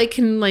still like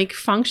can like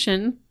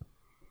function,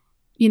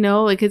 you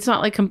know, like it's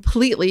not like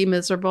completely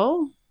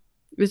miserable.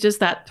 It's just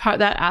that part,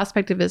 that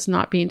aspect of it is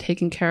not being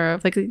taken care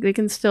of. Like they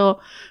can still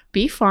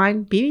be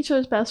fine, be each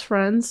other's best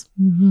friends,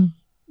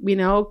 you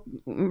know,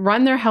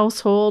 run their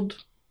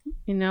household,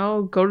 you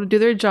know, go to do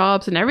their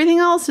jobs and everything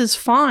else is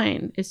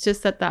fine. It's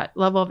just that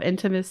level of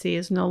intimacy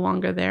is no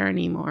longer there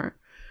anymore.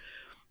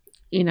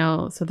 You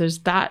know, so there's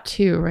that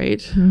too,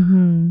 right?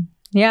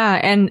 Yeah.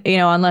 And, you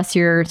know, unless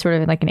you're sort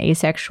of like an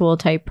asexual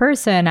type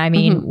person,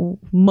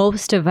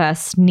 most of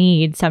us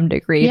need some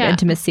degree of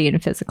intimacy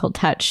and physical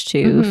touch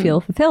to feel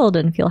fulfilled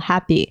and feel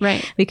happy.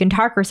 Right. We can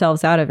talk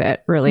ourselves out of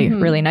it really,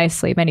 really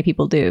nicely. Many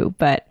people do,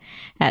 but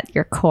at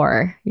your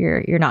core,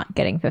 you're not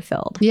getting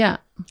fulfilled. Yeah.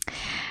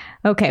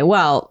 Okay,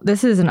 well,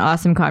 this is an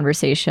awesome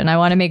conversation. I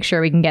want to make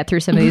sure we can get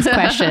through some of these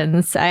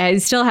questions. I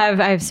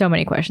have so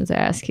many questions to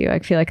ask you. I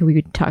feel like we'd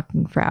be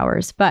talking for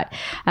hours. But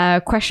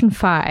question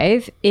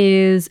 5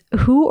 is,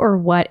 who or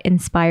what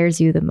inspires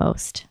you the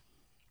most?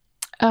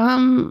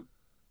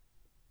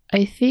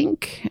 I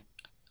think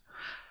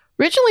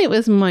originally it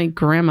was my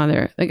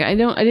grandmother. Like I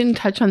didn't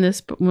touch on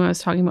this when I was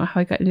talking about how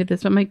I got into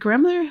this, but my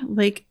grandmother,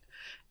 like,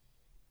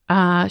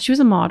 she was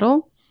a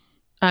model.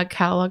 A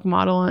catalog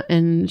model,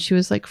 and she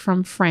was like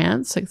from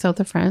France, like south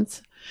of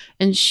France,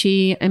 and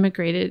she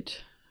immigrated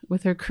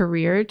with her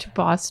career to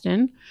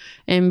Boston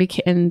and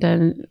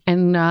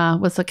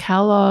was a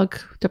catalog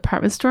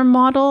department store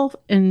model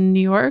in New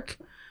York,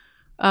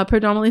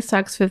 predominantly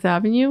Saks Fifth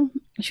Avenue.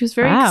 She was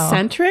very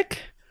eccentric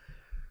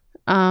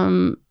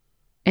in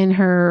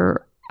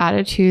her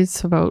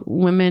attitudes about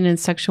women and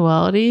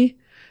sexuality,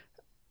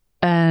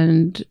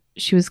 and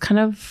she was kind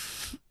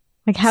of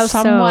like how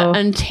somewhat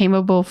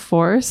untamable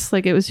force.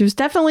 Like it was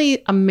definitely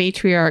a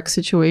matriarch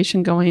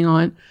situation going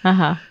on.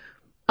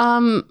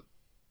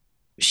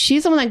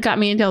 She's the one that got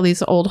me into all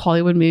these old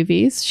Hollywood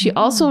movies. She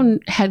also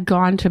had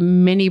gone to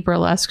many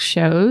burlesque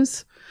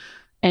shows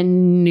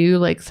and knew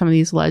like some of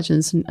these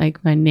legends,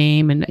 like my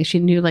name, and she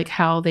knew like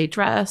how they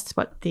dressed,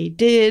 what they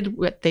did,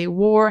 what they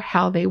wore,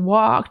 how they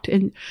walked,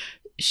 and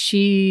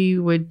she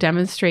would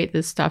demonstrate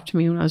this stuff to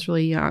me when I was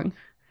really young.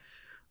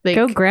 Like,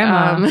 go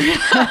grandma.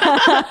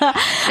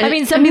 I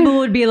mean, some people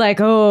would be like,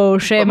 "Oh,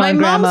 shame on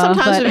grandma." My mom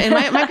sometimes, and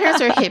my parents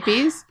are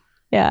hippies.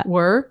 Yeah,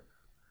 were.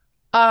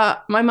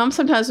 My mom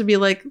sometimes would be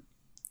like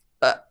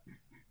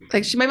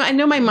I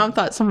know my mom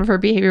thought some of her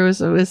behavior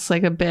was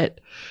like a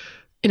bit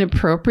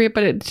inappropriate,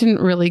 but it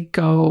didn't really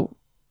go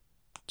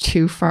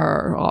too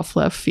far off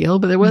left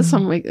field. But there was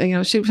some, like, you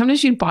know, sometimes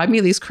she'd buy me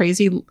these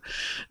crazy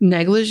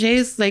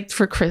negligees like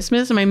for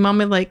Christmas, and my mom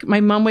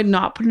would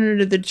not put it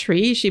under the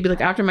tree. She'd be like,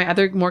 after my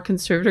other more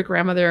conservative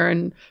grandmother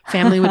and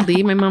family would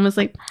leave, my mom was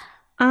like,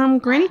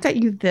 Granny got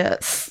you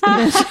this.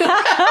 It's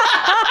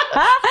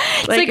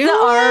like the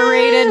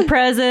R-rated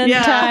present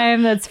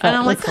time. That's fun. And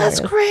I'm like, that's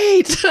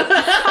great.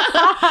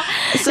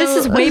 This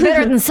is way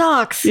better than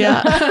socks.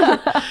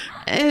 Yeah.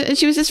 And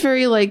she was just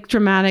very like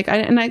dramatic.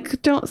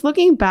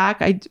 Looking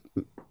back,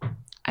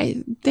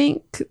 I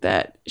think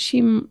that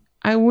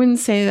I wouldn't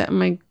say that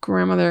my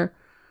grandmother,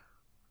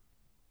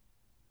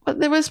 but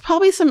there was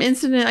probably some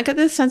incident. I got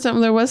this sense that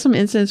there was some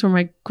incidents where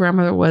my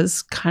grandmother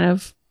was kind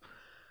of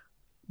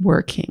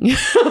working.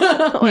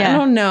 I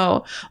don't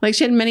know. Like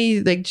she had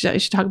many, like she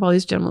talked about all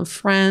these gentlemen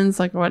friends,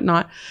 like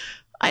whatnot.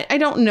 I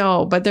don't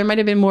know, but there might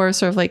have been more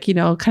sort of like, you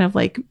know, kind of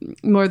like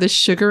more of the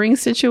sugaring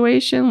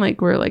situation, like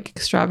where like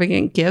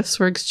extravagant gifts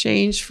were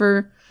exchanged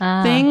for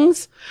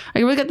things. I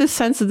really got this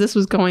sense that this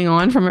was going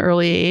on from an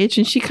early age.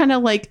 And she kind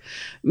of like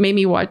made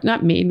me watch,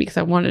 not made me because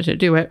I wanted to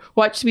do it,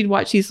 we'd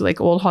watch these like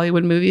old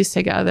Hollywood movies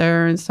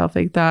together and stuff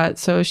like that.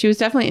 So she was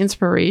definitely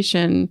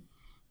inspiration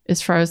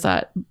as far as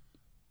that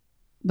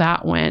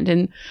went.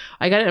 And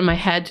I got it in my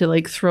head to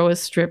like throw a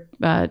strip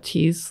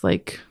tease,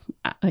 like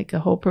a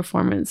whole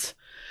performance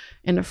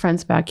in a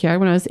friend's backyard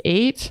when I was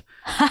 8.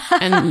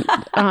 And,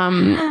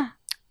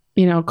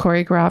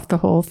 choreographed the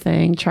whole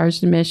thing,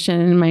 charged admission.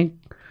 And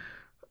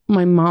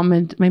my mom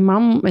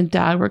and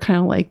dad were kind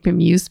of like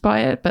bemused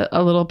by it, but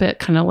a little bit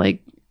kind of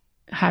like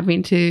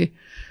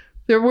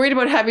they're worried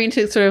about having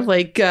to sort of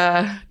like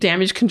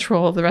damage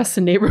control of the rest of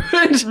the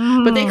neighborhood.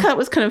 But they thought it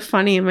was kind of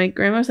funny. And my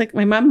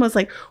mom was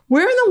like,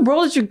 where in the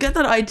world did you get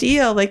that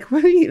idea? Like,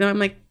 what are you? I'm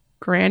like,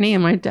 Granny.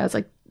 And my dad's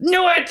like,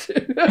 knew it.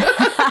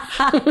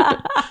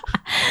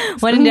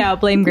 When in doubt,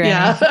 blame Granny.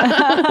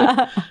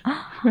 Yeah.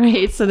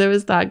 Right. So there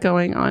was that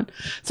going on.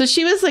 So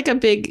she was like a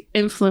big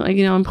influence, like,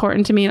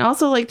 important to me. And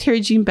also like Terry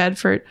Jean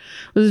Bedford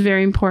was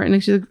very important.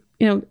 And she's,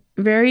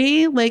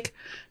 very like,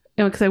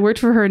 because I worked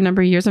for her a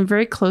number of years. I'm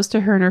very close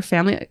to her and her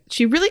family.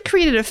 She really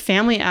created a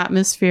family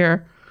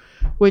atmosphere,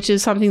 which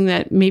is something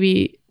that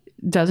maybe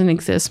doesn't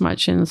exist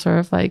much in sort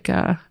of like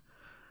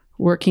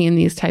working in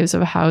these types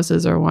of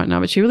houses or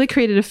whatnot. But she really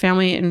created a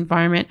family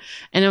environment.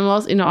 And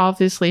also,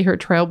 obviously her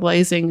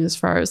trailblazing as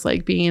far as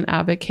like being an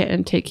advocate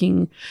and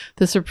taking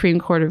the Supreme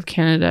Court of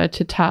Canada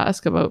to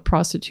task about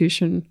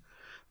prostitution.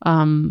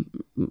 Rules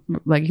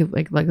and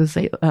regulations.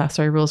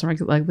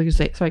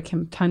 So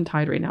I'm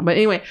tongue-tied right now. But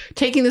anyway,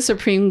 taking the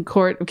Supreme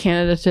Court of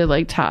Canada to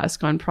like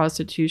task on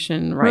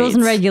prostitution rights. Rules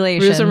and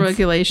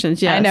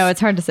regulations. Yes. I know, it's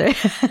hard to say.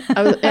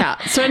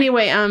 Yeah. So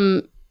anyway,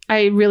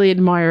 I really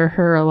admire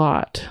her a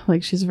lot.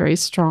 Like, she's a very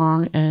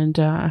strong and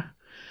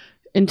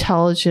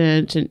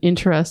intelligent and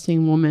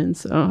interesting woman.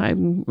 So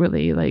I'm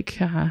really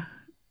like, I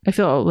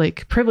feel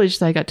like privileged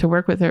that I got to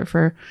work with her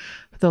for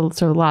the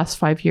sort of last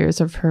 5 years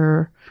of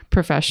her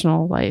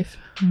professional life.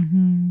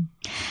 Mm-hmm.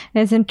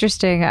 It's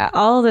interesting.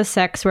 All the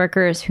sex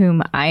workers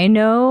whom I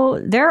know,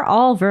 they're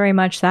all very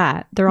much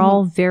that. They're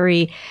all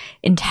very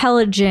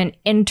intelligent,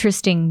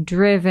 interesting,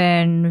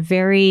 driven,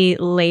 very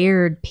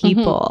layered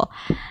people.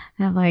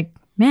 And I'm like,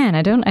 man,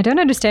 I don't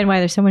understand why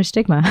there's so much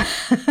stigma.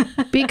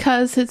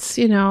 Because it's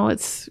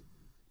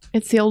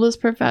the oldest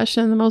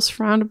profession, the most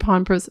frowned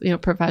upon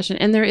profession,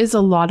 and there is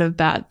a lot of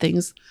bad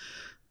things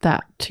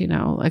that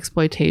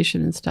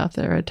exploitation and stuff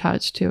that are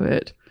attached to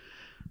it.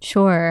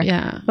 Sure.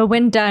 Yeah. But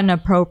when done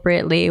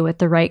appropriately with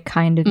the right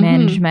kind of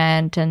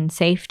management and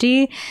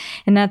safety.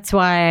 And that's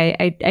why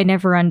I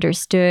never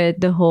understood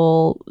the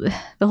whole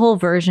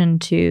version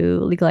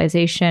to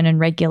legalization and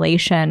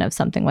regulation of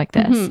something like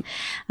this.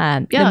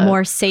 The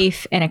more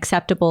safe and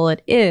acceptable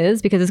it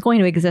is, because it's going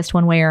to exist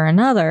one way or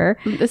another.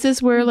 This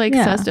is where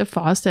SESTA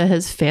FOSTA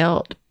has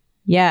failed.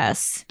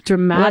 Yes.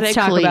 Dramatically. Let's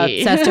talk about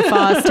SESTA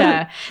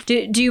FOSTA.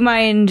 Do you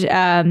mind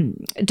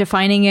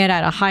defining it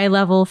at a high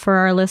level for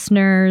our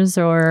listeners,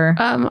 or?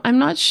 I'm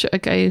not sure.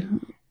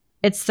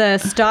 It's the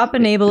Stop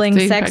Enabling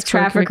Sex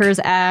Traffickers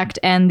Act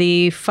and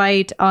the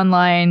Fight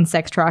Online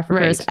Sex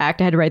Traffickers Act.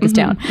 I had to write this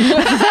down.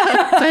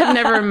 I'd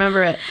never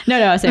remember it.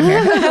 No, same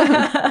here.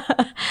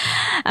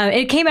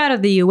 It came out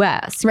of the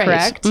U.S.,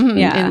 correct?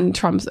 Yeah. In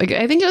Trump's,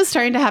 I think it was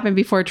starting to happen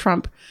before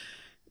Trump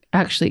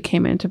actually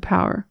came into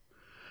power.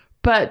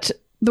 But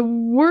the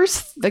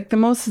worst,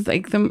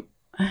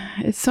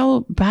 it's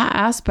so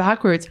ass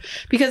backwards,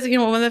 because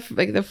one of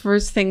the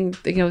first thing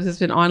has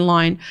been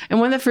online, and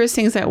one of the first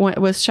things that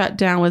was shut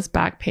down was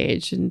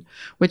Backpage, and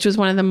which was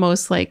one of the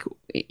most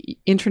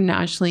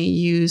internationally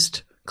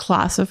used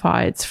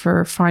classifieds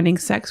for finding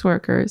sex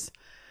workers.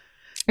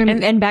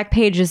 And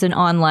Backpage is an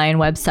online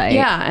website.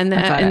 Yeah, and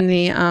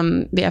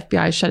the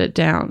FBI shut it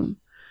down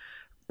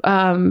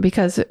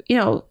because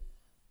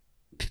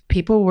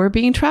people were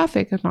being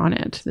trafficked on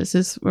it. This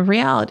is a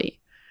reality.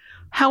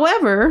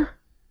 However,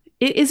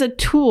 it is a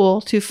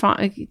tool to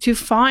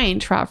find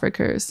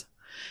traffickers,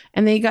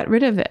 and they got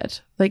rid of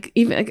it.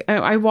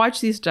 I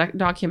watch these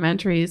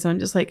documentaries, and I'm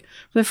just like,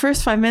 for the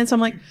first 5 minutes, I'm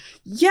like,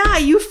 yeah,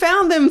 you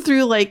found them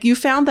through you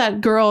found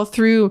that girl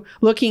through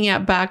looking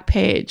at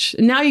Backpage,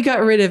 and now you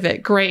got rid of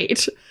it.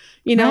 Great,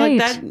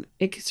 that.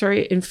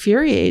 It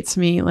infuriates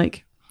me.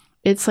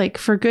 It's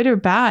for good or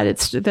bad.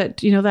 It's that,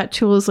 that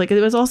tool is it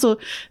was also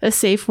a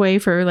safe way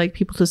for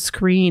people to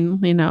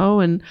screen,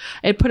 and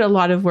it put a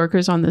lot of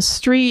workers on the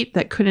street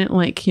that couldn't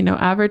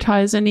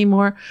advertise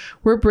anymore.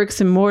 We're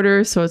bricks and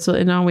mortar. So it's,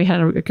 we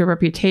had a good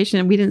reputation,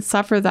 and we didn't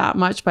suffer that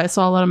much, but I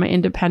saw a lot of my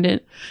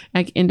independent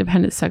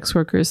sex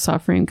workers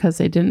suffering because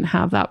they didn't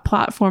have that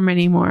platform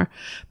anymore.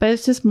 But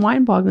it's just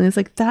mind boggling. It's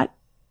that,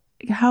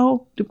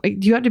 how do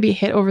you have to be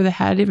hit over the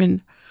head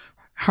even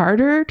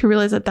harder to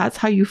realize that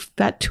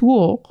that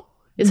tool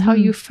is how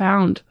you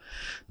found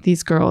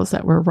these girls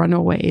that were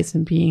runaways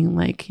and being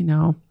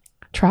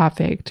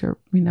trafficked or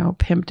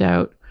pimped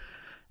out,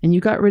 and you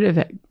got rid of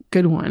it.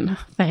 good one.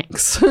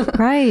 Thanks.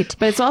 Right.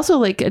 But it's also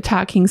like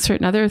attacking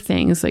certain other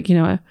things. Like,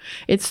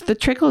 it's the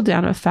trickle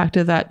down effect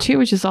of that too,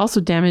 which is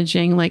also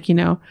damaging. Like,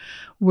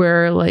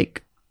 where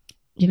like,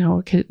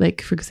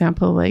 like, for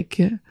example, like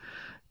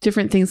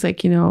different things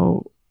like,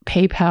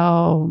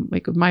 PayPal,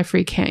 like my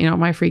free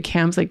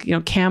cams, like,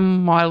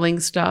 cam modeling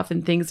stuff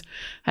and things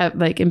have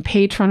like in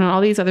Patreon and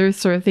all these other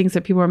sort of things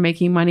that people are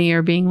making money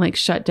are being like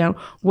shut down,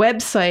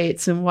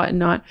 websites and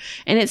whatnot.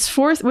 And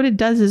what it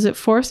does is it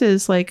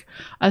forces like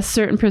a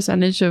certain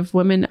percentage of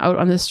women out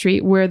on the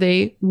street where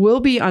they will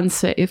be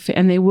unsafe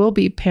and they will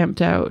be pimped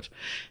out.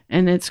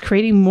 And it's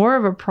creating more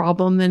of a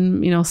problem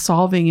than,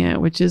 solving it,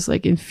 which is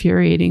like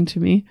infuriating to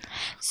me.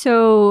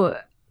 So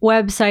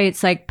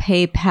websites like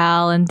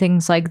PayPal and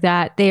things like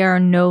that, they are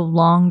no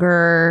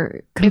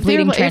longer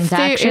completing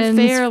transactions.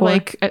 If they're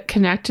like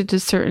connected to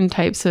certain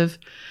types of,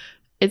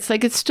 it's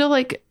still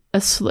like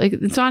it's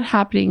not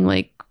happening.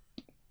 Like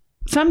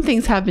some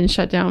things have been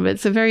shut down,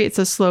 but it's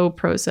a slow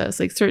process.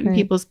 Like certain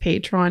people's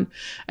Patreon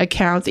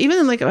accounts,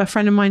 even like a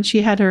friend of mine, she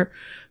was a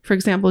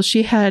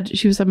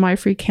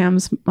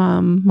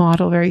MyFreeCams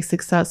model, very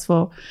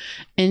successful.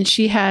 And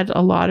she had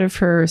a lot of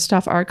her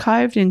stuff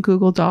archived in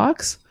Google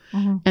Docs.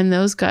 And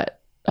those got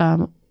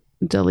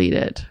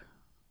deleted.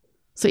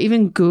 So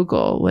even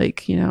Google,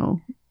 like,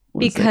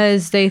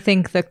 because they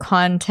think the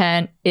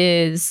content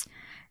is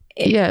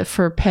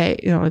for pay.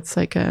 It's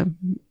like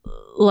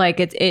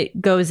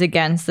it goes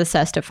against the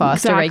SESTA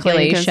FOSTA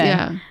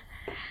regulation.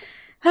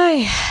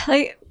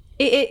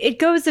 It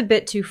goes a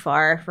bit too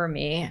far for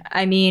me.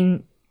 I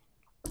mean,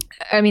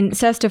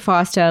 SESTA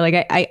FOSTA,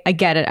 like I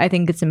get it. I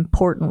think it's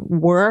important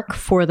work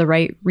for the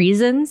right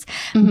reasons,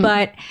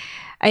 but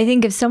I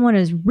think if someone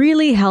is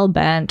really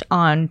hell-bent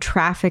on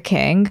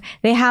trafficking,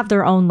 they have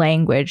their own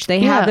language. They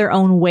have their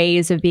own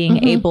ways of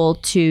being able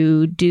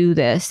to do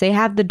this. They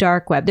have the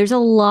dark web. There's a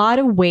lot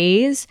of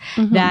ways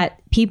that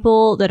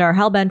people that are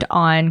hell-bent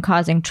on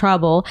causing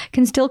trouble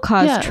can still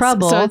cause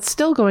trouble. So it's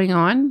still going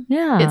on.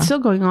 Yeah. It's still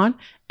going on.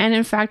 And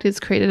in fact, it's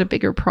created a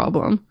bigger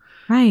problem.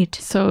 Right.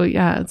 So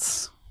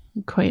it's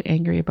quite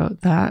angry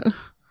about that.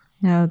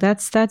 No,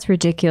 that's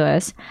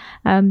ridiculous.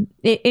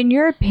 In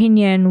your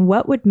opinion,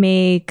 what would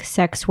make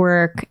sex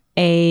work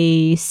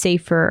a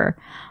safer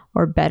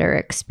or better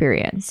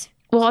experience?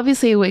 Well,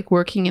 obviously, like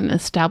working in an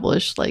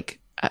established like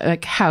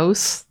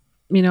house,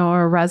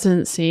 or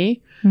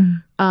residency,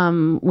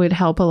 would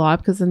help a lot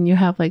because then you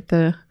have like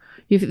the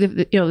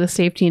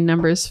safety in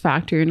numbers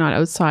factor. You're not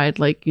outside,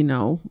 like,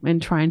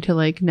 and trying to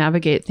like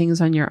navigate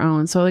things on your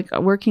own. So like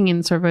working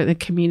in sort of a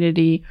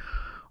community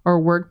or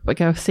work,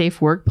 like a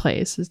safe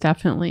workplace is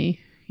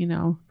definitely,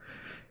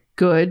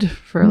 good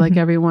for like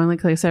everyone.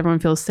 Like I said, everyone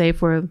feels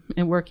safe and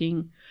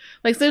working.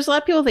 Like there's a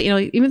lot of people that,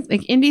 even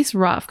like indie's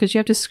rough because you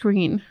have to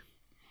screen.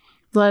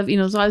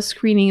 There's a lot of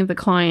screening of the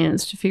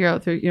clients to figure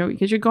out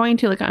because you're going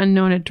to like an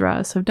unknown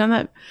address. I've done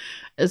that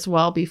as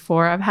well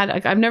before.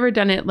 I've never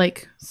done it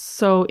like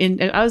so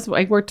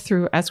I worked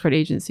through escort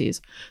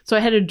agencies. So I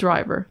had a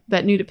driver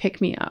that knew to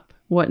pick me up.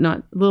 Whatnot,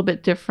 a little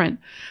bit different.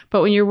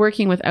 But when you're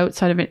working with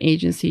outside of an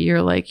agency,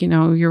 you're like,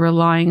 you're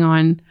relying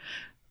on,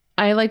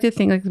 I like to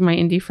think like my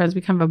indie friends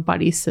become a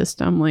buddy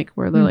system, like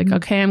where they're like,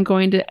 okay, I'm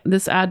going to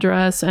this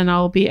address and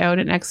I'll be out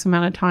in X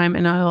amount of time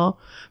and I'll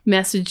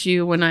message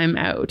you when I'm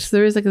out. So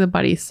there is like the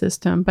buddy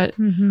system, but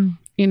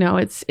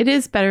it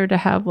is better to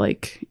have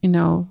like,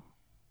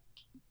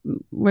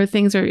 where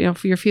things are,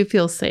 if you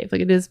feel safe,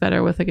 like it is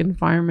better with like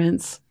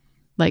environments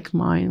like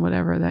mine,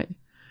 whatever that.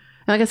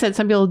 And like I said,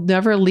 some people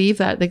never leave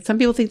that. Like some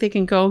people think they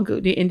can go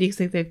to indies,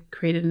 think they've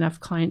created enough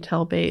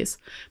clientele base.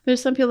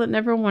 There's some people that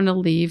never want to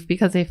leave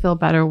because they feel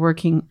better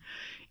working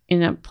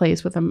in a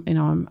place with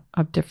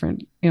a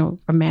different,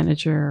 a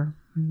manager,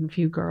 a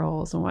few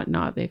girls and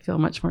whatnot. They feel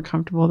much more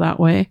comfortable that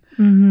way.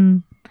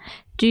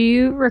 Do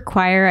you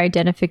require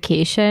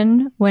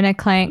identification when a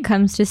client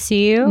comes to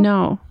see you?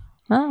 No.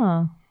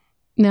 Oh.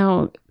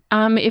 No.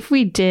 If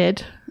we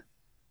did,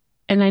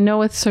 and I know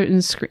with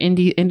certain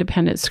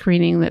independent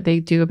screening that they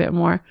do a bit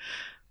more,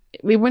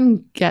 we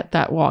wouldn't get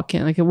that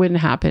walk-in. Like it wouldn't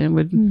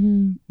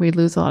happen. We'd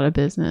lose a lot of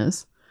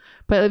business.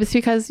 But it's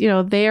because,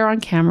 they are on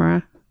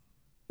camera.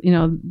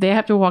 They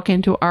have to walk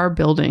into our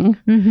building.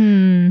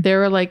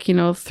 There are like,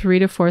 3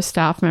 to 4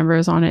 staff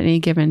members on at any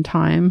given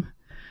time.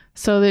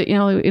 So that, you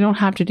don't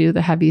have to do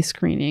the heavy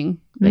screening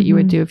that you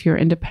would do if you're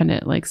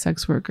independent, like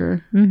sex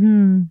worker. I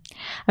mean,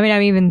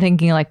 I'm even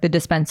thinking like the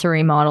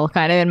dispensary model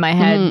kind of in my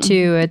head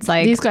too. It's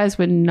like these guys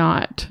would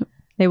not.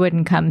 They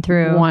wouldn't come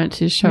through. Want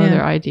to show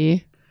their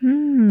ID.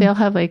 They'll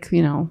have like,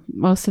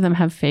 most of them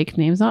have fake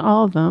names. Not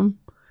all of them,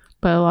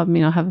 but a lot of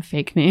them, have a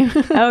fake name.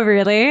 Oh,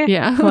 really?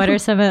 Yeah. What are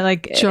some of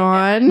like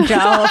John?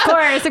 John, of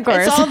course.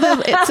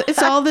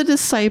 It's all the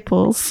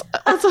disciples.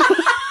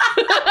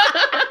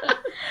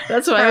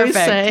 That's what I always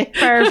say.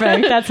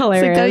 Perfect. That's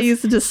hilarious. I gotta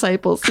use the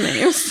disciples'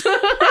 names.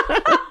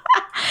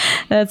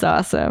 That's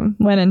awesome.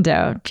 When in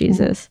doubt,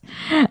 Jesus.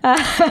 All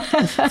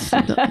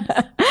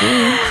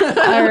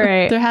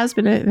right. There has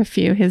been a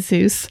few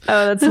Jesus.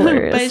 Oh, that's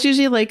hilarious. But it's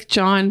usually like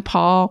John,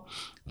 Paul,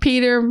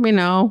 Peter,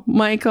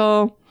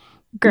 Michael,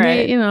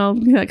 Great. You know,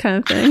 that kind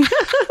of thing.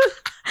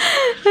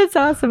 That's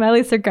awesome. At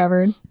least they're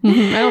covered. I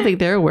don't think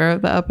they're aware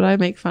of that, but I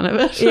make fun of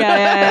it.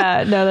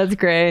 Yeah. No, that's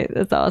great.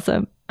 That's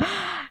awesome.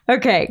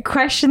 Okay,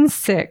 question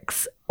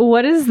 6.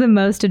 What is the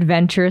most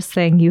adventurous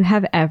thing you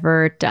have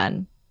ever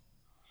done?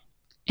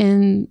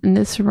 In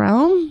this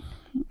realm?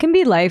 Can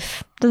be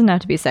life. Doesn't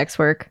have to be sex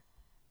work.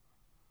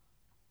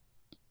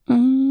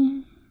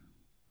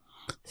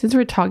 Since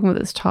we're talking about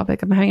this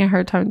topic, I'm having a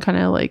hard time kind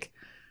of like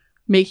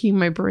making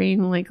my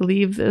brain like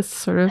leave this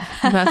sort of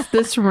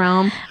this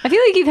realm. I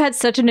feel like you've had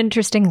such an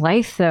interesting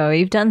life, though.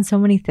 You've done so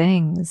many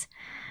things.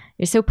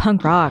 You're so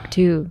punk rock,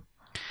 too.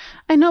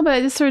 I know, but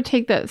I just sort of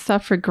take that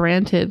stuff for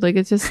granted. Like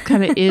it just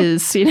kind of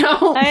is, you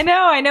know. I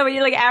know, but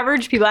you're like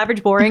average people,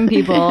 average boring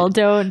people.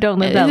 Don't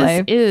live that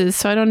life. It is.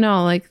 So I don't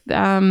know. Like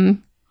I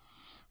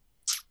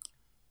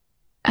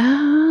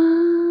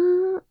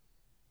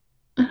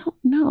don't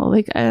know.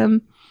 Like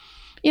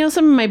you know,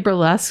 some of my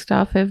burlesque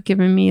stuff have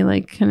given me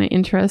like kind of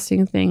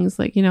interesting things,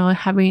 like, you know,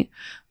 having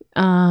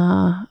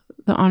the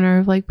honor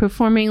of like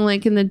performing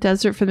like in the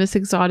desert for this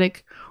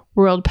exotic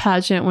world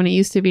pageant when it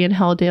used to be in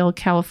Helldale,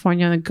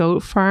 California on a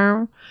goat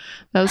farm.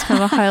 That was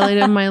kind of a highlight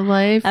of my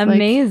life.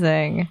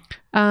 Amazing.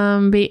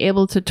 Like, be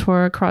able to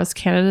tour across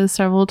Canada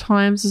several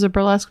times as a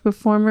burlesque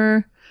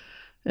performer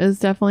is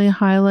definitely a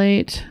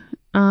highlight.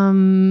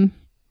 And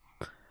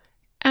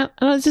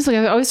it's just like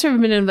I've always sort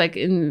of been like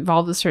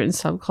involved with certain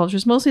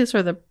subcultures, mostly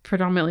sort of the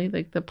predominantly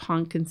like the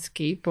punk and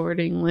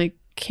skateboarding like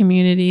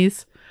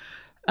communities.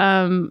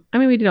 I mean,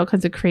 we did all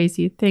kinds of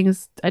crazy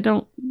things. I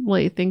don't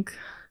really think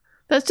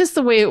that's just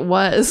the way it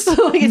was.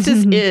 Like it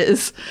just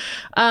is.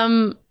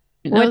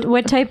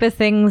 What type of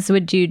things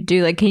would you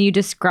do? Like, can you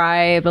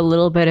describe a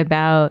little bit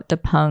about the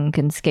punk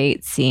and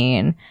skate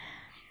scene?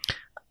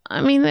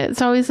 I mean,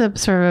 it's always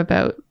sort of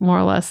about more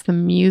or less the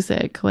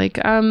music. Like,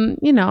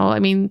 you know, I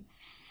mean,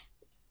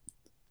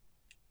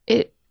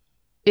 it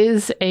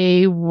is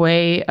a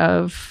way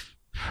of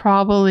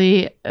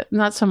probably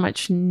not so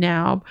much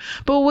now,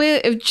 but a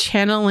way of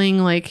channeling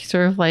like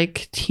sort of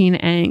like teen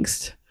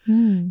angst,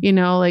 you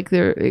know, like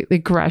the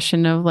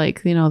aggression of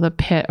like, you know, the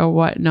pit or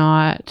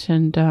whatnot.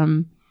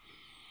 And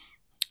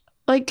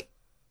like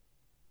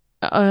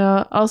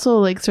also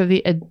like sort of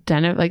the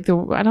like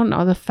I don't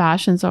know, the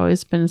fashion's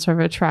always been sort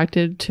of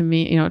attractive to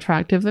me, you know,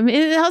 attractive. I mean,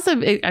 it has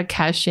a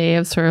cachet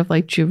of sort of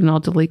like juvenile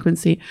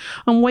delinquency.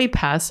 I'm way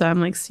past that.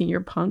 I'm like senior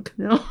punk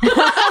now.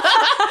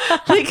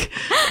 Like,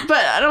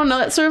 but I don't know,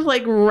 that sort of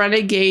like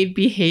renegade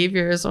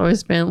behavior has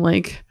always been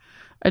like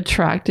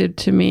attractive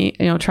to me.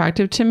 I don't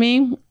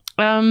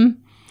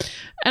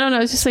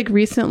know, it's just like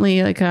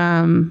recently, like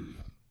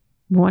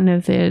one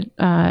of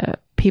the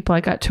people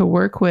I got to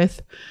work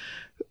with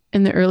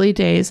in the early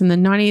days in the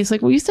 90s,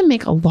 like we used to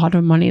make a lot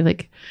of money.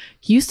 Like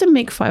you used to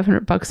make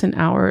 $500 an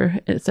hour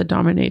as a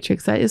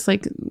dominatrix. That is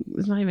like,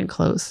 it's not even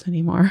close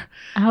anymore.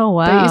 Oh,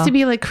 wow. But it used to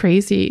be like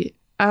crazy.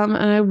 And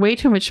I had way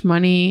too much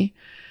money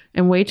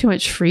and way too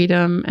much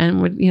freedom,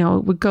 and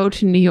would go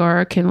to New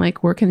York and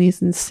like work in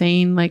these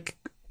insane, like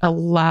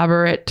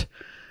elaborate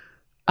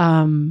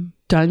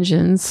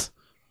dungeons,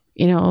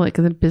 you know, like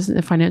in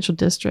the financial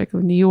district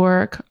of New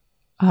York.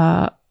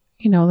 You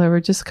know, they were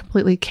just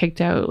completely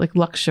kicked out, like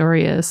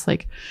luxurious,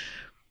 like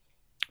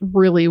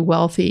really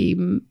wealthy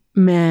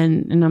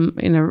men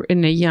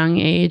in a young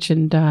age.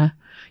 And yeah,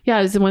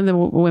 it was one of the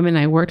women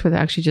I worked with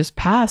actually just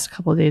passed a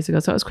couple of days ago.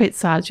 So it was quite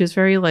sad. She was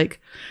very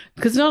like,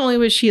 because not only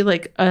was she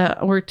like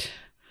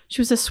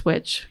she was a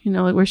switch, you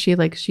know, like where she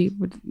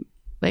would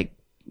like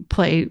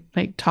play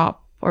like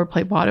top or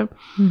play bottom,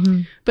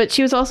 but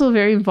she was also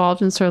very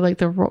involved in sort of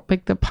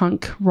like the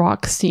punk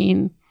rock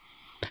scene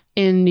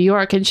in New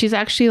York. And she's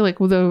actually like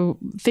the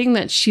thing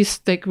that she's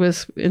like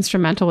was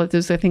instrumental with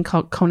is a thing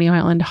called Coney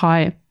Island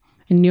High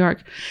in New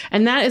York,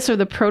 and that is sort of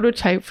the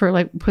prototype for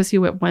like Pussy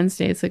Whip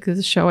Wednesdays. Like this is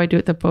a show I do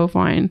at the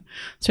Bovine.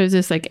 So it's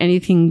this like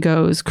anything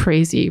goes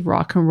crazy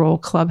rock and roll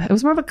club. It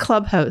was more of a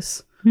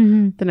clubhouse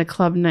than a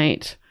club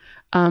night.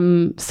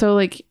 So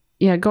like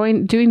yeah,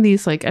 doing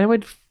these like, I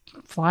would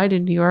fly to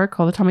New York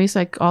all the time. I used to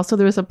like, also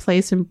there was a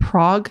place in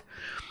Prague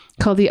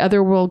called the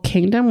Otherworld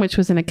Kingdom, which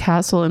was in a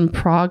castle in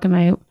Prague, and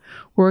I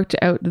worked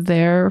out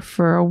there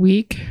for a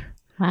week.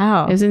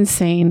 Wow. It was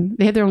insane.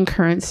 They had their own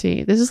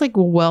currency. This is like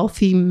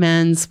wealthy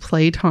men's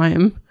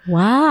playtime.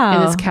 Wow.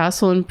 In this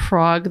castle in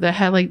Prague that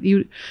had like,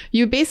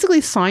 you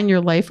basically sign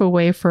your life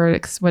away for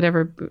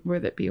whatever,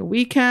 whether it be a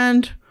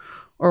weekend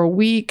or a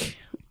week,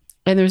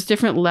 and there's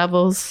different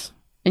levels,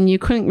 and you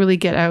couldn't really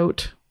get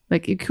out.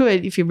 Like you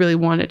could if you really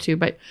wanted to,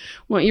 but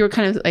when you were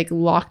kind of like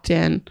locked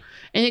in,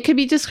 and it could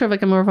be just kind of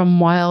like a more of a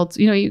mild,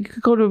 you know, you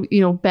could go to,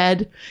 you know,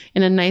 bed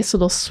in a nice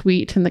little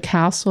suite in the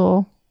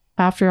castle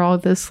after all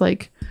this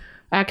like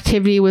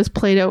activity was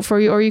played out for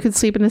you, or you could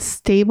sleep in a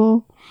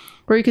stable,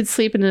 or you could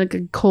sleep in like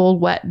a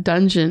cold, wet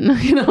dungeon,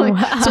 you know, like,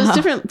 wow. So there's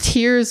different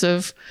tiers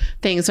of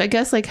things. So I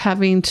guess like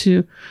having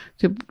to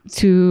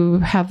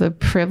have the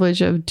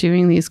privilege of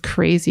doing these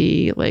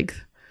crazy like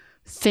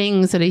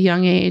things at a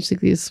young age,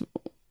 like these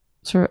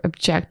sort of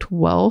object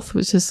wealth,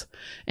 which is,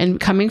 and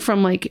coming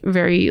from like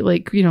very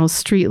like, you know,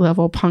 street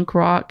level punk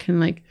rock, and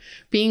like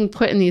being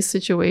put in these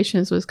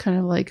situations was kind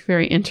of like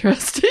very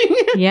interesting.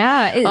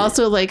 Yeah.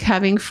 Also like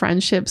having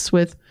friendships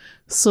with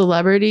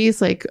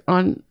celebrities like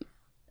on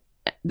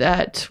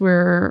that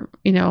were,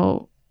 you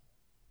know,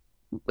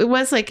 it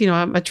was like, you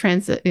know, a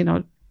transit, you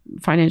know,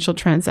 financial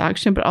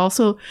transaction, but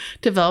also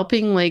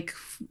developing like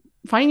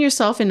finding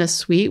yourself in a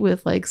suite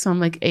with like some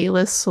like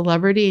A-list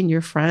celebrity and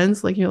your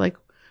friends, like you're like,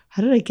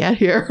 how did I get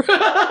here?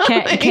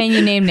 Can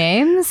you name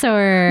names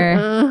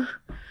or?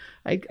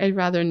 I'd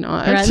rather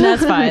not.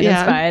 That's fine.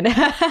 Yeah.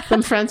 That's fine.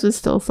 I'm friends with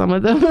still some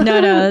of them.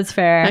 No, that's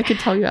fair. I could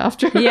tell you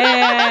after.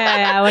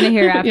 Yeah. I want to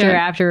hear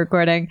after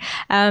recording.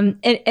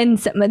 In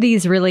some of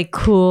these really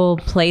cool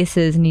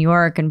places, New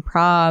York and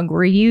Prague,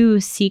 were you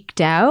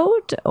seeked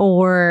out,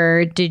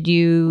 or did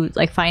you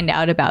like find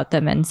out about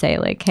them and say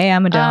like, hey,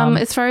 I'm a dom?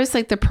 As far as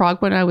like the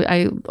Prague one,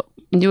 I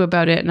knew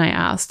about it, and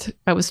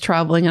I was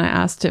traveling and I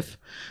asked if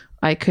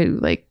I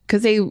could like,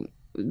 because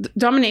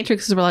dominatrix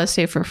is allowed to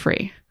stay for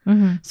free.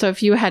 Mm-hmm. So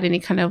if you had any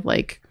kind of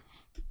like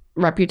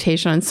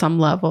reputation on some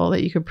level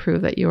that you could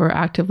prove that you were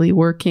actively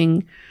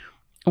working,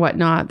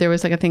 whatnot, there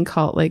was like a thing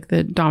called like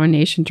the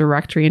Domination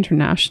Directory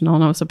International,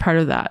 and I was a part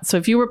of that. So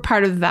if you were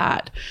part of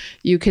that,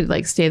 you could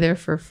like stay there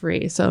for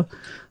free. So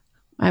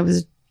I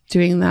was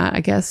doing that,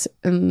 I guess,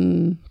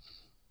 and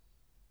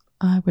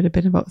I would have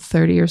been about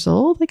 30 years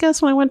old, I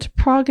guess, when I went to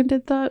Prague and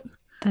did that.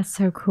 That's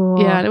so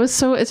cool. Yeah, and it was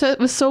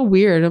so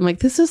weird. I'm like,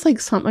 this is like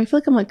something. I feel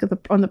like I'm like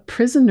on the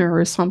Prisoner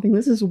or something.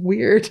 This is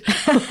weird.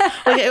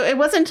 Like it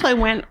wasn't until I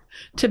went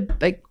to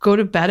like go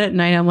to bed at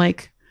night, I'm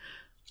like,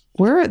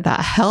 where the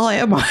hell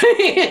am I?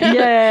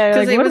 Yeah,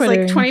 because like, it was like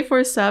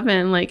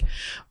 24/7, like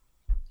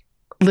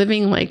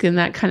living like in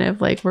that kind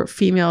of like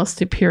female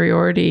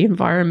superiority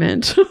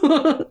environment.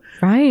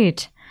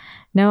 Right.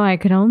 No, I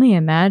could only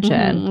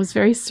imagine. It was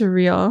very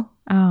surreal.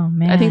 Oh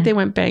man! I think they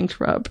went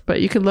bankrupt,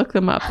 but you can look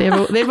them up. They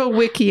have a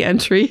wiki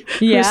entry.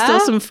 Yeah. There's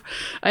still some.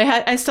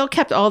 I still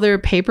kept all their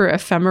paper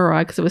ephemera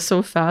because it was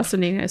so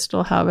fascinating. I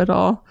still have it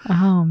all.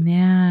 Oh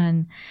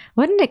man,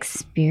 what an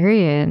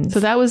experience!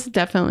 So that was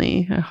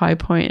definitely a high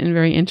point and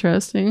very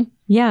interesting.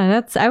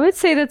 Yeah, I would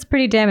say that's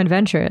pretty damn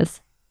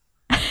adventurous.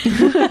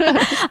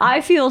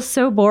 I feel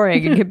so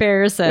boring in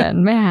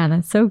comparison. Man,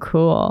 that's so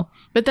cool.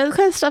 But that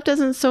kind of stuff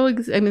doesn't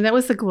I mean, that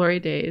was the glory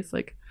days.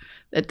 Like,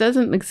 it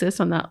doesn't exist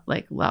on that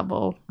like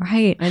level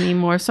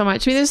anymore so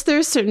much. I mean,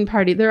 there's certain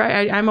party there.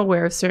 I'm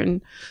aware of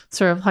certain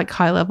sort of like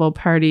high level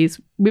parties.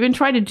 We've been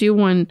trying to do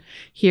one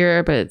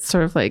here, but it's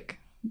sort of like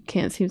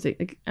can't seem to.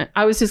 Like,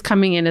 I was just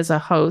coming in as a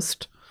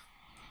host,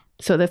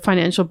 so the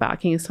financial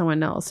backing is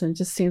someone else, and it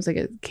just seems like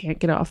it can't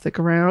get off the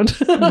ground.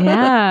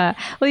 Yeah.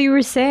 Well, you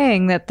were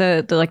saying that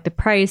the like the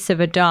price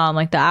of a dom,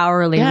 like the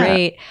hourly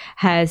rate,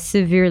 has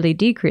severely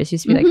decreased. It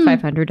used to be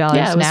like $500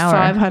 an hour.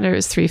 $500, it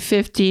was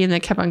 $350, and they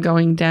kept on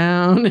going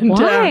down. And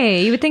why?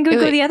 You would think it would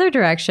go the other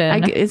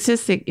direction. It's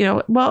just like, you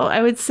know. Well,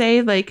 I would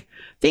say like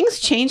things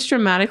changed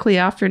dramatically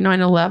after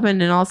 9/11,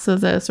 and also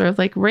the sort of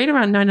like right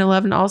around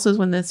 9/11 also is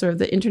when the sort of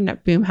the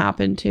internet boom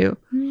happened too.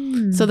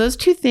 So those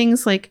two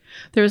things, like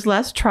there was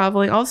less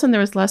traveling. All of a sudden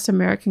there was less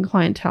American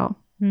clientele.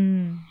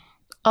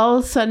 All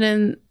of a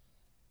sudden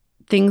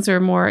things are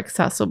more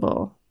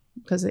accessible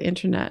because of the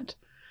internet,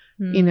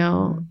 you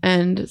know,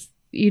 and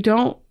you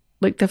don't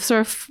like the sort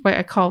of what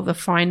I call the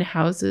fine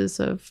houses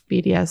of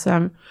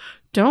BDSM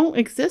don't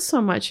exist so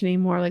much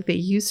anymore like they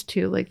used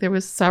to. Like there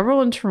was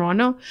several in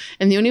Toronto,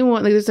 and the only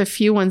one, like there's a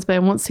few ones, but I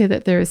won't say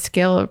that they're a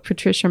scale of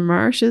Patricia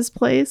Marsh's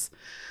place.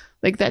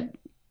 Like that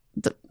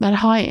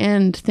high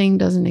end thing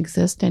doesn't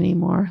exist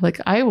anymore.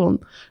 Like I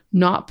will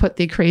not put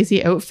the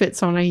crazy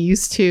outfits on I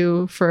used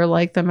to for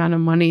like the amount of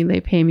money they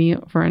pay me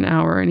for an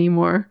hour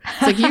anymore.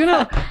 It's like, you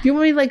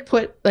want me to like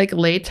put like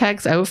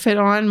latex outfit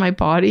on my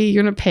body,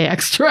 you're gonna pay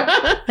extra.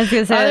 I was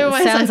gonna say,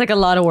 it sounds like a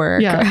lot of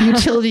work. Yeah,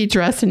 utility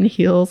dress and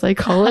heels, I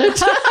call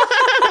it.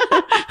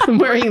 I'm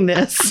wearing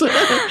this.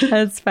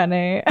 That's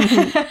funny.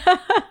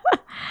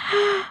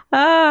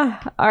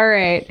 All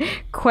right.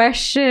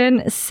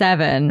 Question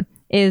 7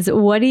 is,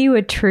 what do you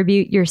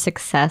attribute your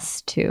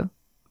success to?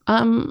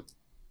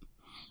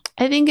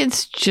 I think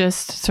it's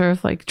just sort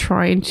of like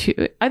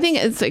I think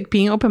it's like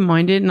being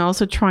open-minded, and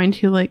also trying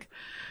to like,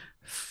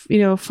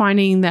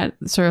 finding that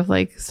sort of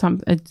like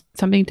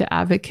something to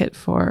advocate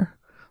for.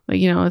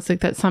 Like, it's like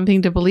that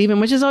something to believe in,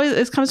 which is always,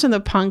 it comes from the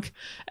punk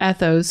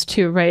ethos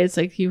too, right? It's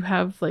like you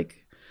have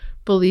like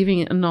believing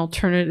in an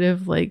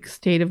alternative like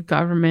state of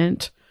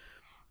government,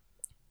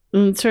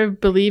 and sort of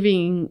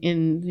believing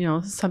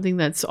in, something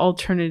that's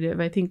alternative.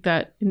 I think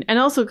that, and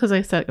also because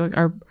I said like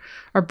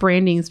our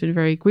branding has been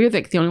very, we're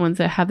like the only ones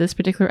that have this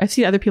particular, I've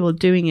seen other people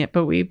doing it,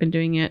 but we've been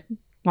doing it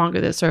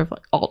longer, this sort of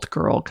like alt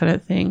girl kind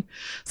of thing.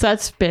 So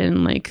that's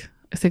been like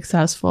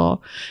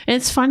successful. And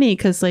it's funny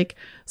because like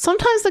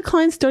sometimes the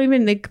clients don't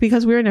even, like,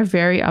 because we're in a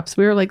very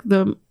we're like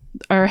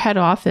our head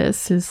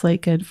office is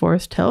like in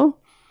Forest Hill.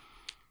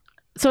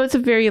 So it's a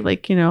very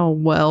like,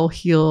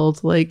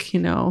 well-heeled, like,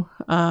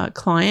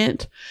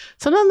 client,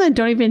 sometimes I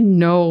don't even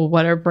know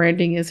what our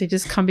branding is. They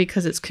just come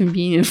because it's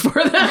convenient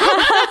for them.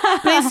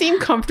 They seem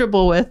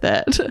comfortable with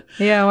it.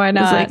 Yeah, why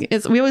not?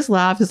 It's like we always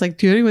laugh. It's like,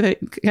 do you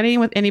getting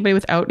with anybody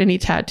without any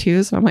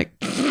tattoos? And I'm like,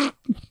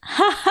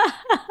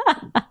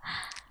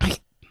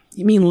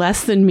 you mean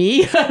less than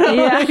me?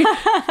 Yeah.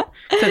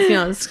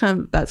 Because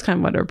that's kind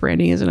of what our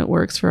branding is, and it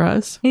works for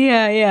us.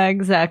 Yeah,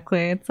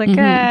 exactly. It's like,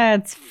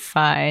 it's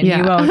fine.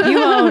 Yeah. You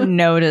won't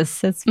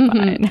notice. It's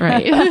fine.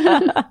 Right.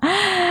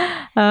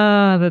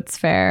 Oh, that's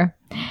fair.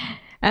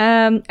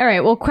 All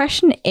right. Well,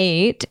 question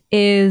 8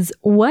 is,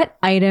 what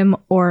item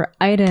or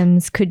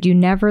items could you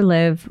never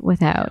live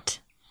without?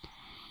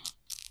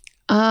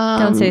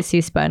 Don't say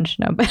sea sponge.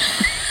 No, but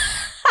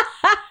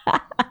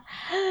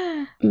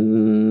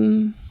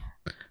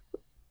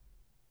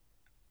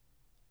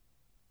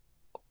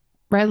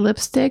red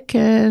lipstick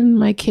and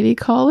my kitty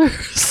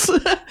collars.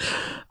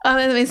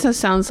 It makes it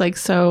sounds like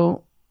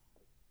so.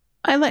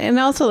 I like, and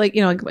also like,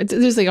 you know,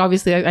 there's like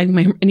obviously I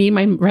need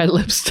my red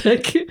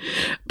lipstick,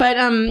 but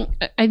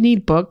I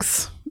need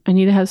books. I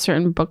need to have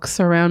certain books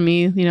around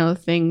me. You know,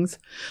 things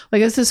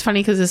like this is funny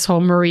because this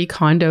whole Marie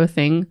Kondo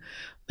thing.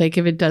 Like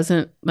if it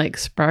doesn't like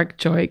spark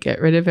joy, get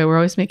rid of it. We're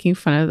always making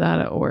fun of that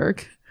at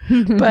work,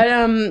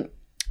 but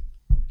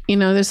you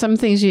know, there's some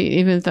things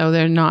even though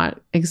they're not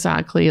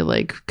exactly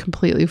like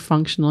completely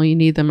functional, you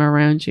need them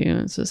around you.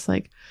 It's just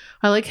like,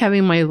 I like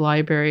having my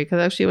library because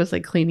actually I was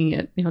like cleaning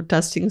it, you know,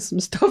 dusting some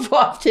stuff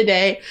off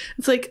today.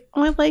 It's like,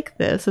 oh, I like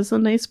this. It's a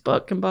nice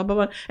book and blah, blah,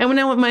 blah. And when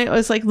I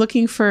was like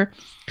looking for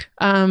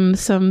some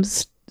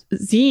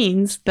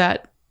zines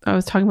that I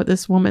was talking about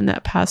this woman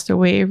that passed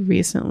away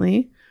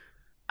recently.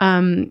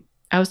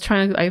 I was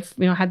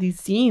had these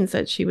zines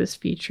that she was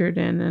featured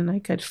in, and I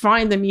could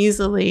find them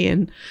easily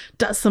and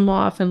dust them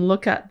off and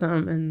look at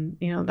them. And,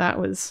 you know, that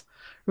was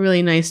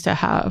really nice to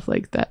have,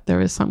 like that there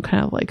was some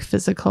kind of like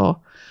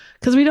physical,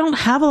 because we don't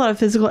have a lot of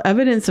physical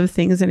evidence of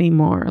things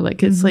anymore.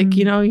 Like it's like,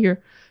 you know,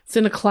 it's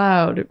in a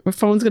cloud, your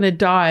phone's going to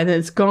die, then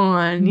it's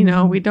gone. You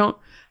know, we don't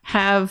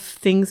have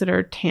things that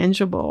are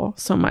tangible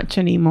so much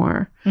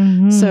anymore.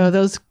 So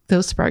those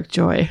spark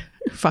joy.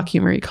 Fuck you,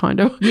 Marie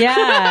Kondo.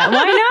 Yeah,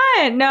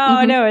 why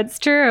not? No, it's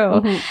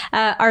true.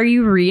 Are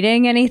you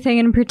reading anything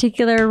in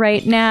particular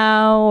right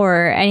now,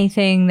 or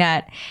anything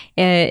that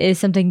is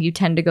something you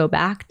tend to go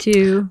back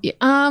to?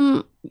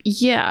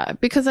 Yeah,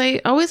 because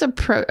I always I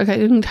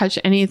didn't touch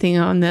anything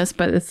on this,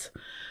 but it's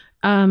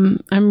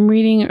I'm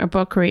reading a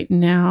book right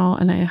now,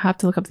 and I have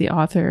to look up the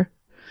author,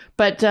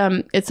 but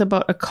it's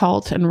about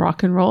occult and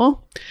rock and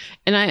roll,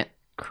 and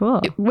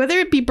Cool. Whether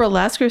it be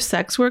burlesque or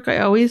sex work, I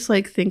always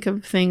like think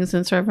of things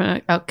in sort of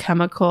an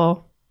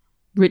alchemical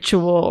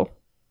ritual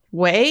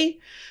way.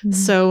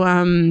 So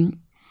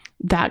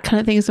that kind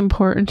of thing is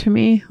important to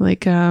me.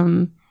 Like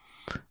I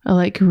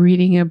like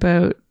reading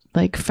about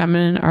like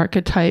feminine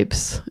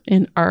archetypes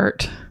in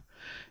art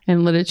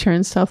and literature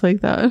and stuff like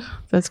that.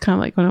 That's kind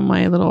of like one of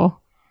my little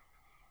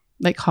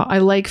I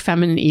like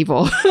feminine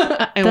evil.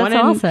 I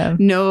want to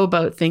know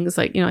about things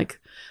like, you know, like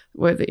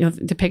where the, you know,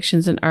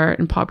 depictions in art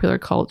and popular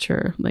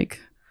culture,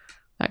 like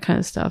that kind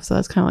of stuff. So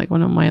that's kind of like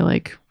one of my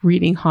like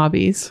reading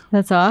hobbies.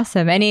 That's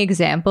awesome. Any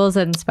examples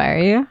that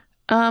inspire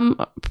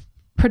you?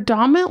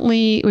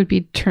 Predominantly it would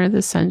be turn of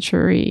the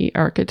century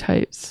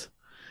archetypes,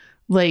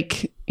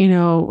 like, you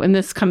know, and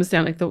this comes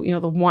down like the, you know,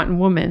 the wanton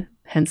woman,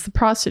 hence the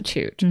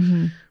prostitute,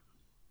 you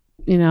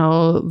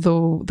know,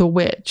 the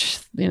witch,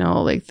 you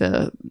know, like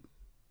the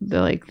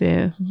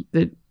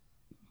you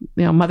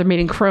know, mother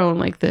maiden crone,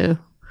 like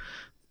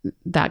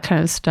that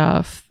kind of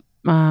stuff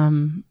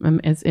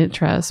is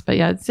interest. But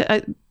yeah,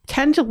 I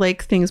tend to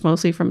like things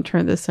mostly from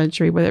turn of the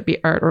century, whether it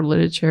be art or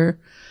literature.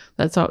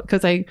 That's all,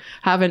 because I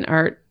have an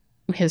art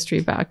history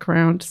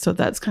background, so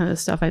that's kind of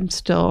stuff I'm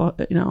still,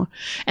 you know,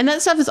 and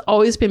that stuff has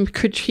always been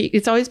critiqued.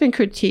 It's always been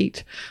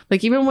critiqued.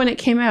 Like even when it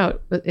came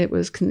out, it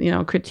was, you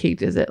know,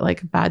 critiqued. Is it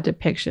like bad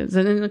depictions?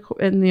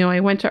 And you know,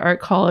 I went to art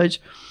college,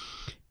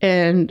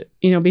 and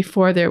you know,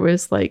 before there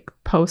was like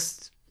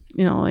post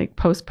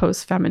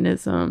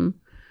feminism.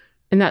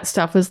 And that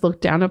stuff was looked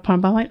down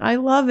upon, but I'm like, I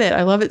love it.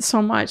 I love it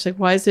so much. Like,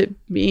 why is it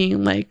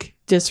being like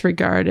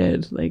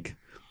disregarded? Like,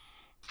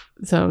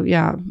 so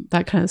yeah,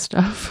 that kind of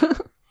stuff.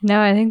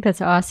 No, I think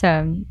that's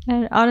awesome.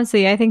 And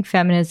honestly, I think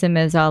feminism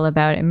is all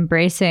about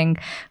embracing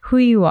who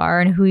you are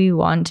and who you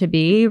want to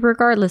be,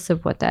 regardless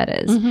of what that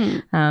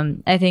is.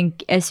 I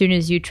think as soon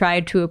as you try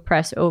to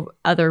oppress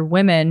other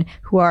women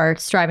who are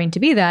striving to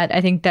be that,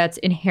 I think that's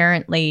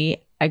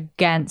inherently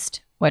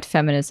against what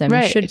feminism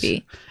should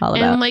be all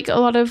about. And like a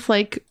lot of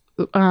like,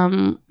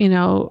 you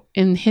know,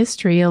 in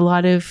history, a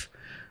lot of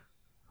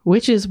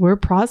witches were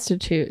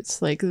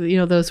prostitutes. Like, you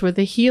know, those were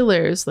the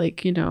healers,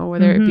 like, you know,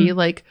 whether it be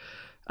like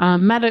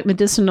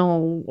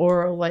medicinal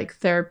or like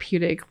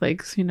therapeutic,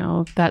 like, you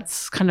know,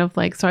 that's kind of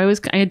like, so I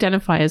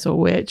identify as a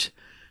witch.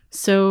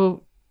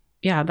 So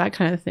yeah, that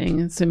kind of thing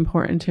is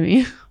important to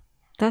me.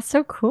 That's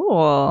so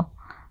cool.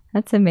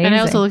 That's amazing. And I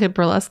also look at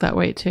burlesque that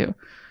way too.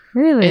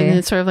 Really? And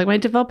it's sort of like when I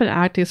develop an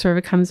act, it sort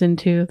of comes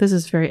into, this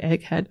is very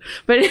egghead,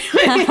 but anyway,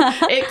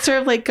 it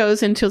sort of like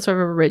goes into sort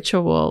of a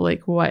ritual,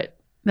 like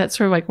that's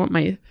sort of like what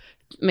my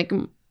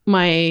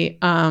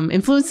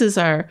influences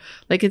are.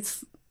 Like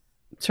it's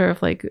sort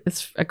of like,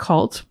 it's a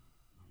cult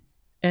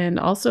and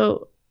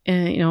also,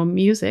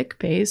 music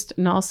based,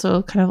 and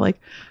also kind of like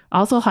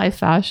also high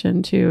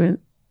fashion too.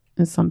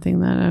 Is something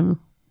that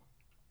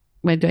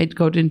I'd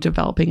go to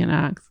developing an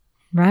act.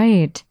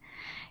 Right.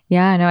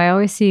 Yeah, no, I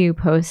always see you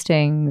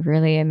posting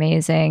really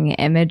amazing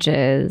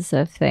images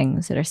of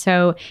things that are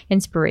so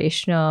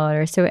inspirational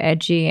or so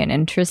edgy and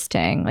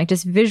interesting, like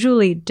just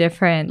visually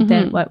different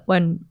than what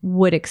one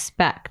would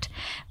expect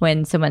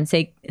when someone,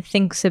 say,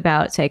 thinks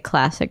about, say,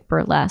 classic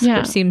burlesque,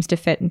 which seems to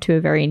fit into a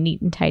very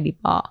neat and tidy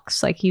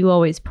box. Like you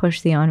always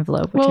push the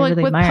envelope, which I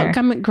really admire.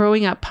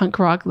 Growing up punk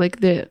rock, like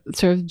the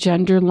sort of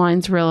gender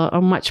lines were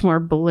much more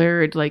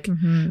blurred. Like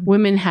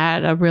women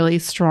had a really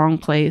strong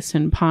place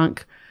in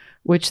punk,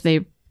 which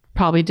they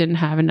probably didn't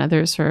have in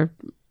other sort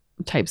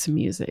of types of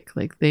music.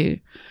 Like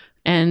the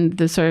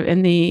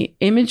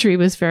imagery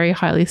was very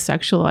highly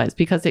sexualized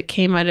because it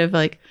came out of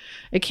like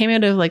a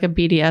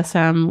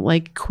BDSM,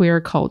 like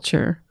queer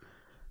culture.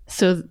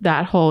 So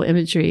that whole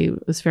imagery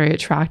was very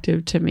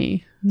attractive to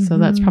me. So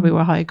that's probably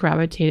why I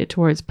gravitated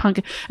towards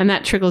punk, and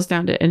that trickles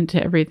down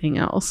into everything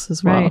else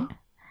as well. Right.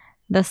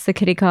 Thus the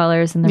kitty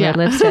collars and the red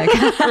lipstick.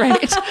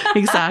 Right.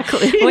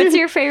 Exactly. What's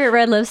your favorite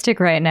red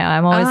lipstick right now?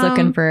 I'm always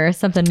looking for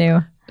something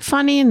new.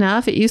 Funny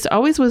enough, it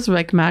always was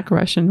like MAC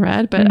Russian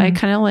red, but I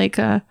kind of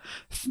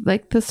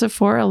like the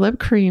Sephora lip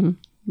cream.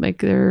 Like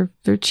they're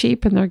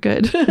cheap and they're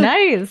good.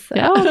 Nice.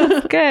 Yeah. Oh,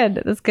 that's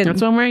good. That's good.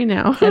 That's what I'm wearing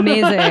now.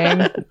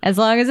 Amazing. As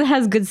long as it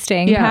has good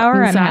staying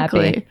power,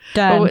 exactly. I'm happy.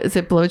 Done. Oh, is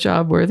it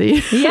blowjob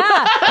worthy?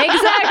 Yeah,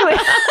 exactly.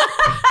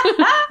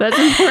 That's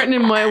important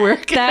in my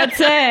work. That's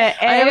it. And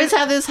I always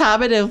have this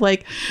habit of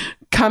like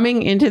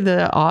coming into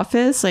the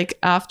office like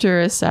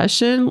after a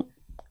session,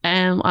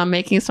 and I'm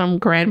making some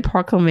grand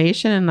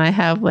proclamation, and I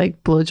have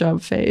like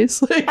blowjob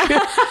face. Like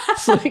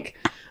it's like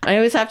I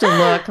always have to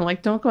look. I'm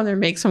like, don't go in there and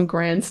make some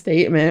grand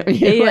statement when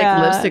you have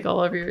like lipstick all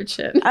over your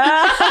chin.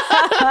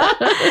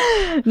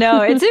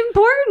 No, it's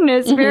important.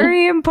 It's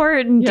very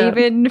important,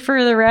 even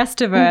for the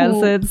rest of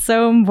us. It's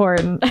so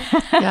important.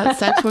 Yeah,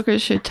 sex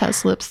workers should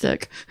test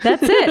lipstick.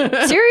 That's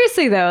it.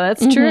 Seriously, though,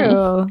 that's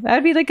true.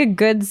 That'd be like a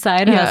good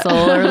side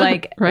hustle or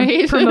like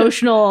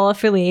promotional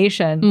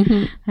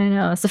affiliation. I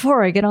know.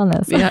 Sephora, get on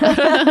this. Yeah.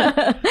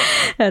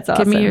 That's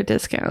awesome. Give me your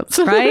discounts.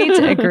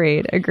 Right?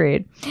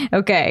 Agreed.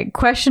 Okay,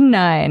 question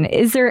 9.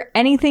 Is there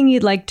anything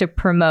you'd like to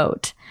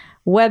promote?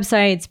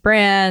 Websites,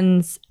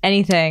 brands,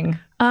 anything?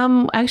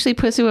 Actually,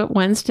 Pussyfoot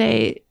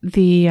Wednesday,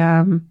 the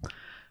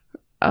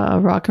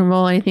Rock and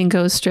Roll Anything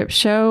Goes strip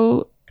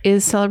show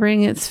is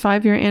celebrating its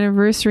 5-year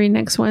anniversary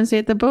next Wednesday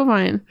at the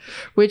Bovine,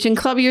 which in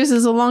club years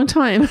is a long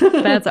time.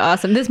 That's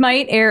awesome. This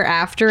might air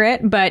after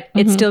it, but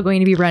it's still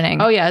going to be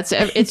running. Oh yeah,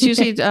 it's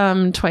usually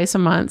twice a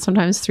month,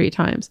 sometimes 3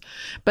 times,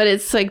 but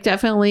it's like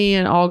definitely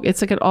an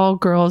all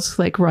girls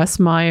like Russ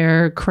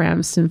Meyer,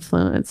 Cramps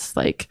influence.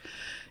 Like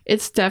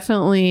it's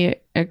definitely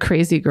a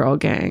crazy girl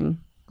gang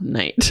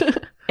night.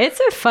 It's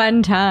a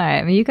fun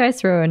time. You guys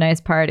throw a nice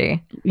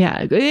party.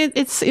 Yeah,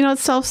 it's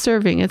it's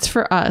self-serving. It's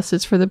for us.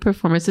 It's for the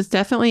performers. It's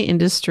definitely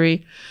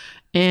industry,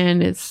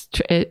 and it's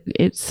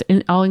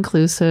all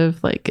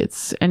inclusive. Like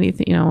it's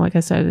anything. Like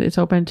I said, it's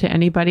open to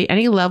anybody,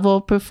 any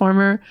level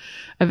performer,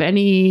 of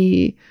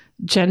any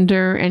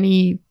gender,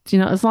 any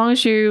as long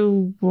as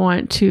you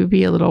want to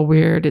be a little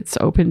weird, it's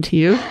open to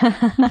you.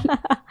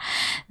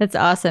 That's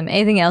awesome.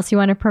 Anything else you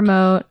want to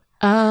promote?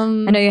 I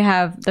know you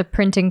have the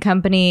printing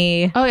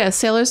company. Oh yeah,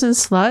 Sailors and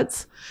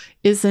Sluts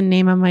is the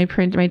name of my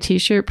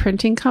t-shirt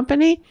printing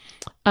company.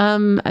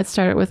 I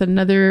started with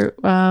another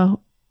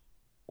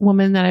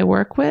woman that I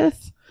work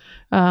with,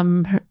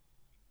 her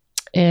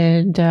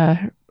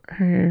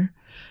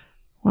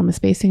I'm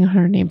spacing on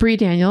her name, Bree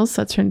Daniels.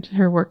 That's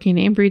her working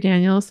name, Bree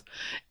Daniels.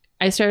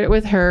 I started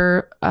with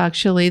her.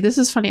 Actually, this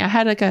is funny. I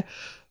had like a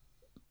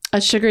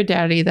sugar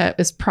daddy that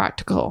was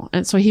practical,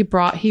 and so he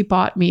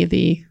bought me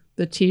the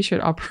t-shirt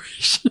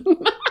operation.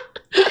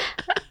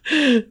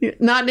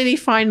 Not any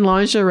fine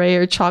lingerie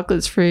or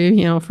chocolates for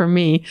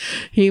me.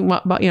 He's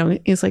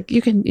like,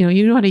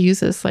 you know how to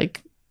use this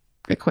like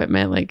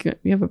equipment, like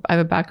I have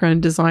a background in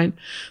design.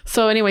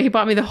 So anyway, he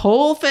bought me the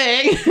whole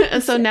thing.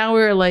 And so now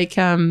we're like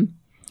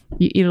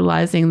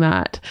utilizing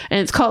that, and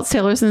it's called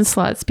Sailors and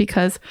Sluts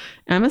because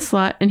I'm a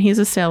slut and he's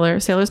a sailor.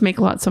 Sailors make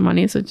lots of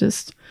money, so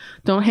just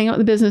don't hang out in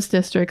the business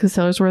district because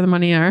sailors where the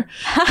money are.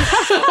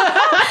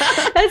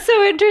 That's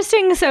so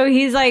interesting. So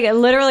he's like,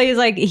 literally, he's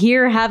like,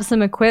 here, have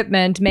some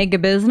equipment, make a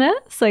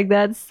business. Like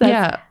that's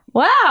yeah.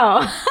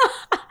 Wow.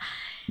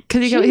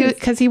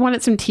 Because he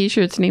wanted some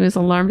t-shirts and he was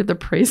alarmed at the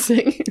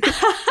pricing.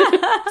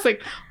 It's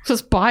like,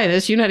 just buy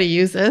this. You know how to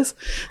use this.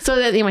 So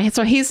that anyway,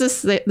 so he's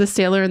the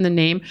sailor in the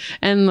name,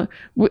 and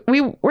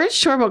we weren't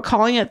sure about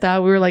calling it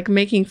that. We were like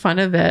making fun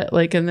of it,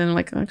 like, and then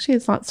like actually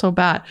it's not so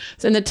bad.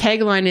 So, and the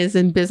tagline is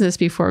 "In business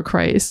before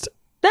Christ."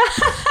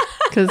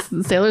 because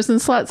sailors and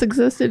sluts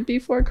existed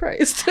before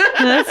Christ.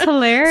 That's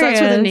hilarious. So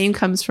that's where the name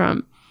comes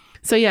from.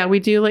 So yeah, we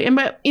do like,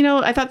 but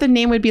I thought the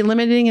name would be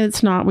limiting, and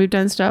it's not. We've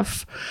done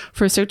stuff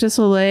for Cirque du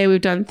Soleil.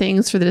 We've done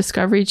things for the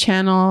Discovery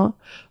Channel.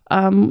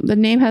 The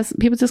name has,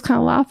 people just kind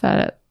of laugh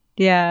at it.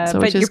 Yeah, so,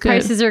 but your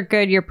prices are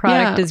good. Your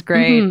product is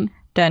great. Mm-hmm.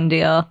 Done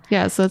deal.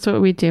 Yeah, so that's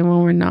what we do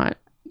when we're not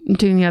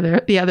doing the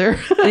other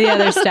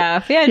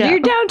stuff. Yeah, your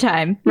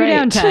downtime. Your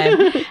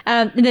downtime.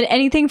 And then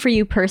anything for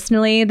you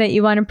personally that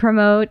you want to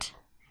promote?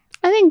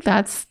 I think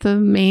that's the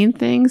main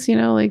things,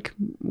 like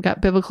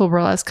got Biblical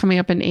Burlesque coming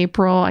up in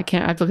April. I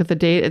have to look at the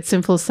date. It's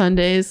Sinful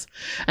Sundays.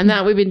 And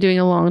that we've been doing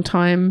a long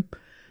time.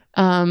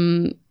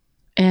 And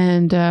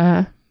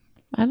I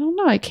don't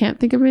know. I can't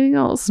think of anything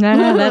else.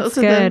 No, that's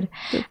good.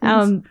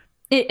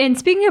 And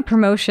speaking of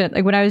promotion,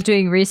 like when I was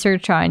doing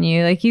research on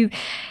you, like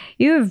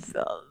you've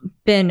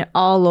been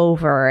all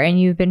over and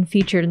you've been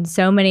featured in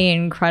so many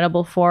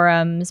incredible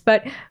forums.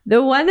 But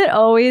the one that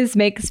always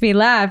makes me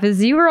laugh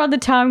is you were on the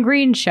Tom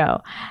Green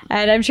show.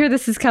 And I'm sure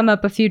this has come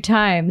up a few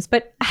times.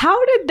 But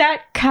how did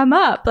that come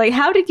up? Like,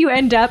 how did you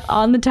end up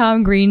on the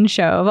Tom Green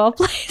show of all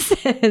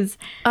places?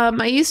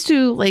 I used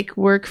to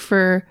work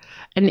for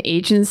an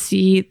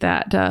agency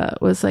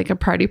that was like a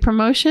party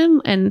promotion.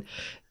 And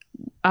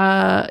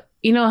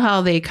you know how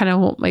they kind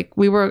of I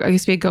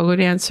used to be a go-go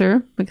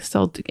dancer,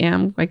 still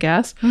am, I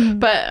guess. Mm-hmm.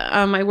 But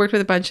I worked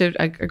with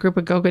a group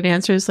of go-go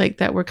dancers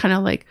that were kind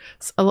of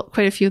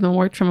quite a few of them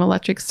worked from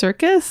Electric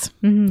Circus.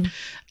 Mm-hmm.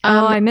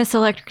 I miss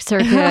Electric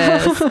Circus.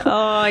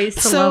 I used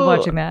to love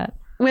watching that.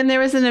 When there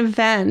was an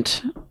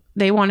event,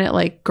 they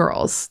wanted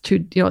girls to,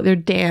 their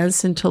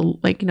dance and to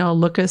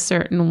look a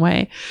certain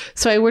way.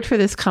 So I worked for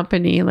this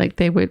company, and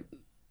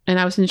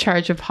I was in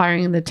charge of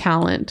hiring the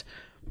talent,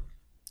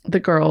 the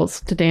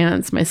girls to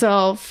dance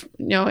myself,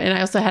 and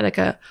I also had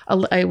I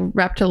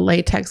repped a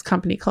latex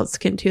company called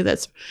Skin 2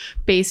 that's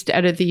based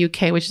out of the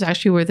UK, which is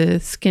actually where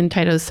the Skin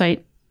Tight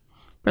Sight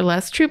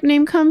burlesque troupe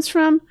name comes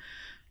from.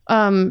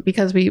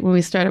 Because when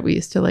we started, we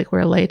used to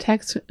wear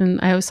latex, and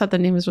I always thought the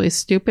name was really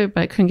stupid,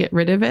 but I couldn't get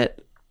rid of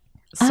it.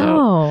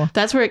 So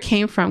that's where it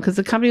came from, because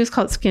the company was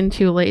called Skin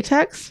 2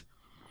 Latex.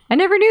 I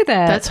never knew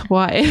that. That's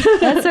why.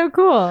 That's so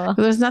cool.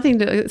 There's nothing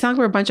to, it's not like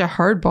we're a bunch of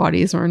hard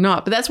bodies or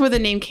not, but that's where the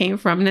name came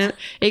from. And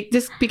it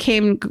just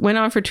went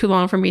on for too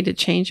long for me to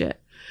change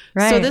it.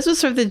 Right. So this was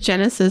sort of the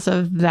genesis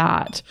of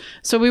that.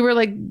 So we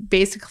were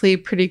basically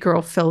pretty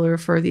girl filler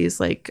for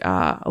these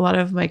a lot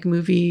of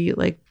movie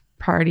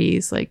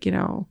parties,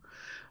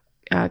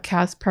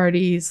 cast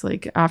parties,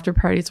 after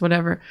parties,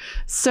 whatever.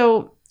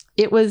 So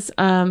it was,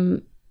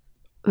 the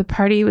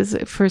party was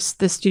for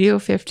the Studio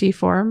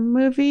 54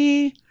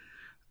 movie.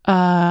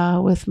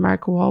 With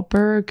Mark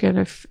Wahlberg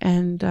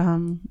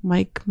and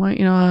Mike,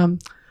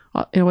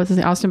 it was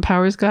the Austin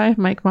Powers guy,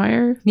 Mike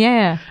Meyer.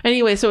 Yeah.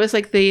 Anyway, so it was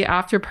the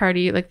after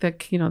party,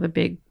 the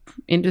big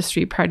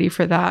industry party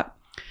for that.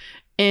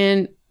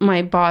 And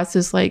my boss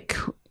is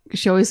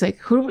she always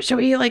who should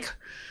we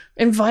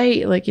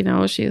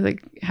invite? She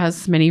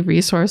has many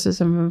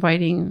resources of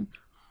inviting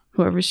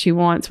whoever she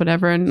wants,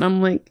 whatever. And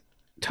I'm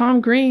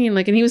Tom Green,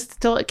 and he was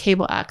still at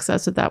Cable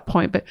Access at that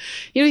point, but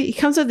he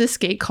comes out of this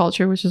skate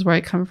culture, which is where I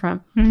come from.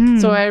 Mm-hmm.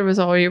 So I was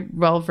already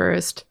well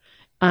versed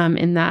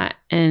in that.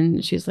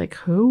 And she's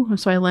who?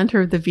 So I lent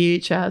her the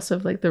VHS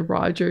of the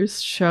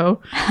Rogers show,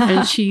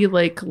 and she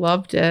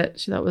loved it.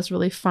 She thought it was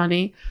really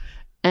funny.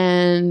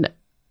 And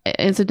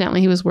incidentally,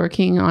 he was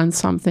working on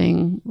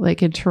something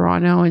in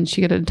Toronto, and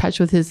she got in touch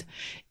with his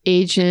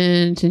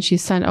agent, and she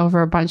sent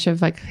over a bunch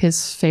of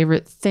his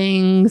favorite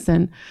things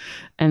and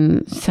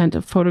sent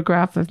a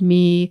photograph of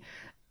me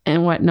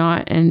and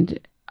whatnot. And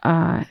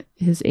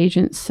his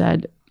agent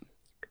said,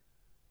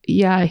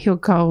 yeah, he'll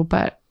go,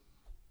 but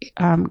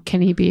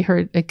can he be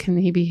her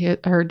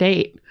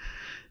date?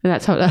 And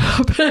that's how that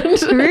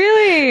happened.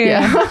 Really?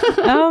 Yeah.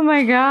 Oh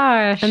my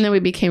gosh. And then we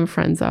became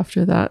friends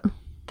after that.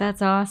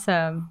 That's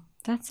awesome.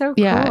 That's so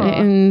cool. Yeah.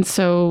 And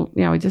so,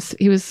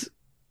 he was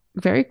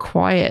very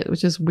quiet,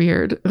 which is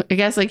weird. I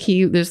guess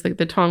there's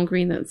the Tom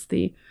Green, that's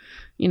the,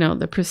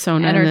 the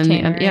persona.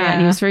 Entertainer,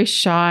 and he was very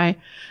shy,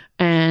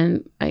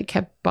 and I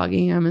kept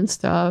bugging him and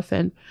stuff.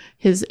 And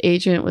his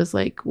agent was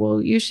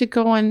well, you should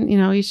go on,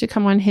 you should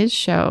come on his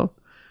show.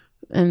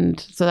 And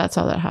so that's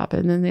how that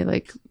happened. And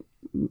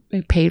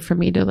they paid for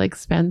me to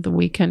spend the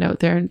weekend out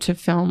there and to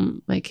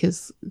film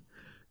his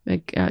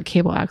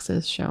Cable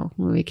Access show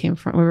when we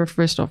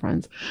were still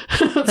friends.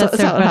 That's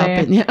so how it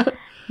happened. Yeah.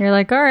 You're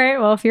all right,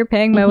 well, if you're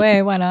paying my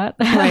way, why not?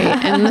 Right.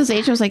 And this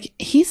agent was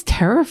he's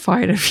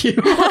terrified of you.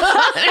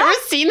 I've never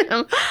seen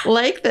him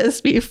like this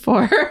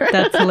before.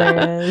 That's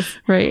hilarious.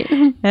 Right.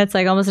 That's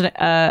almost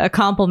a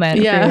compliment.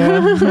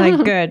 Yeah. For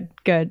you.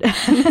 Good.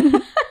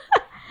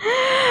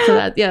 So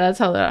that's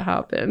how that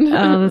happened.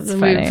 Oh, that's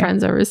funny. We've been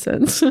friends ever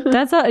since.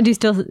 That's all. Do you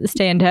still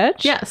stay in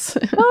touch? Yes.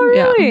 Oh,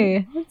 really?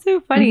 Yeah. That's so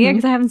funny. Mm-hmm. Yeah,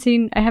 because I haven't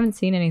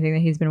seen anything that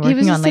he's been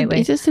working on lately.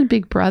 He just did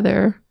Big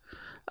Brother.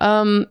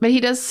 But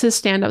he does his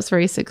stand-up's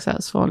very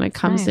successful, and it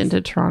comes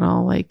into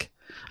Toronto.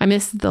 I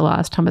missed the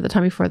last time, but the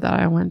time before that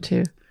I went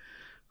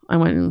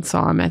and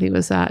saw him. I think it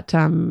was at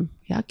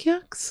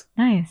yucks.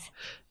 Nice.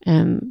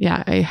 And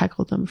yeah, I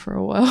heckled them for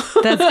a while.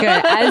 That's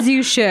good. As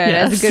you should,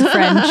 as a good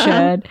friend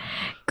should.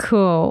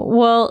 Cool.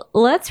 Well,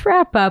 let's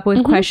wrap up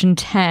with question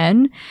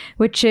 10,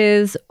 which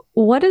is,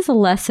 what is a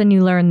lesson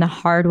you learned the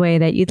hard way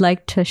that you'd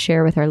like to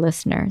share with our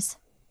listeners?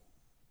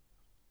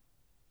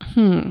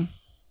 I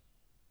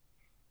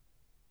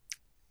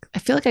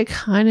feel like I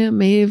kind of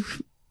may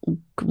have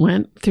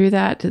went through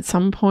that at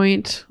some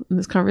point in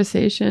this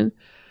conversation.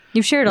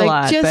 You've shared a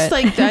lot.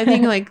 I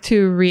think like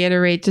to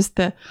reiterate just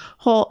the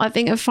whole, I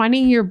think of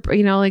finding your,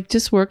 like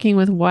just working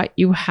with what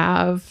you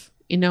have,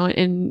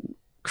 and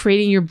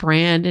creating your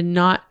brand, and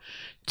not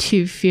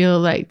to feel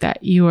like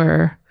that you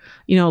are,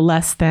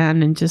 less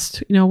than, and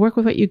just, work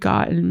with what you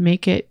got and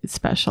make it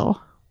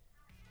special.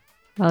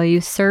 Well,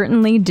 you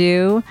certainly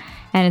do.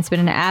 And it's been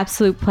an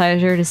absolute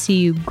pleasure to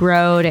see you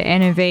grow, to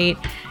innovate,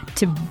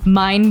 to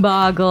mind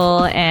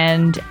boggle,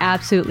 and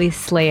absolutely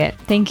slay it.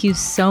 Thank you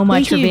so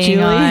much for being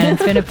Julie. on.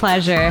 It's been a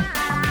pleasure.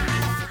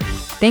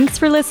 Thanks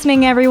for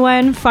listening,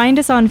 everyone. Find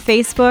us on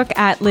Facebook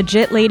at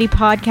Legit Lady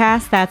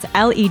Podcast. That's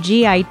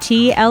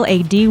LEGITLADY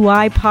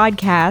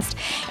Podcast.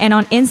 And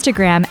on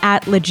Instagram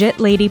at Legit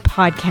Lady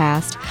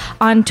Podcast.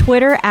 On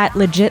Twitter at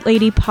Legit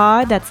Lady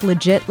Pod. That's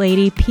Legit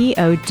Lady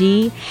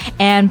POD.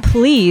 And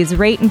please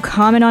rate and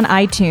comment on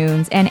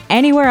iTunes and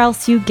anywhere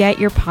else you get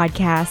your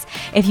podcasts.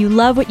 If you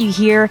love what you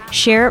hear,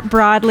 share it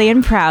broadly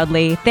and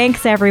proudly.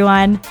 Thanks,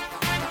 everyone.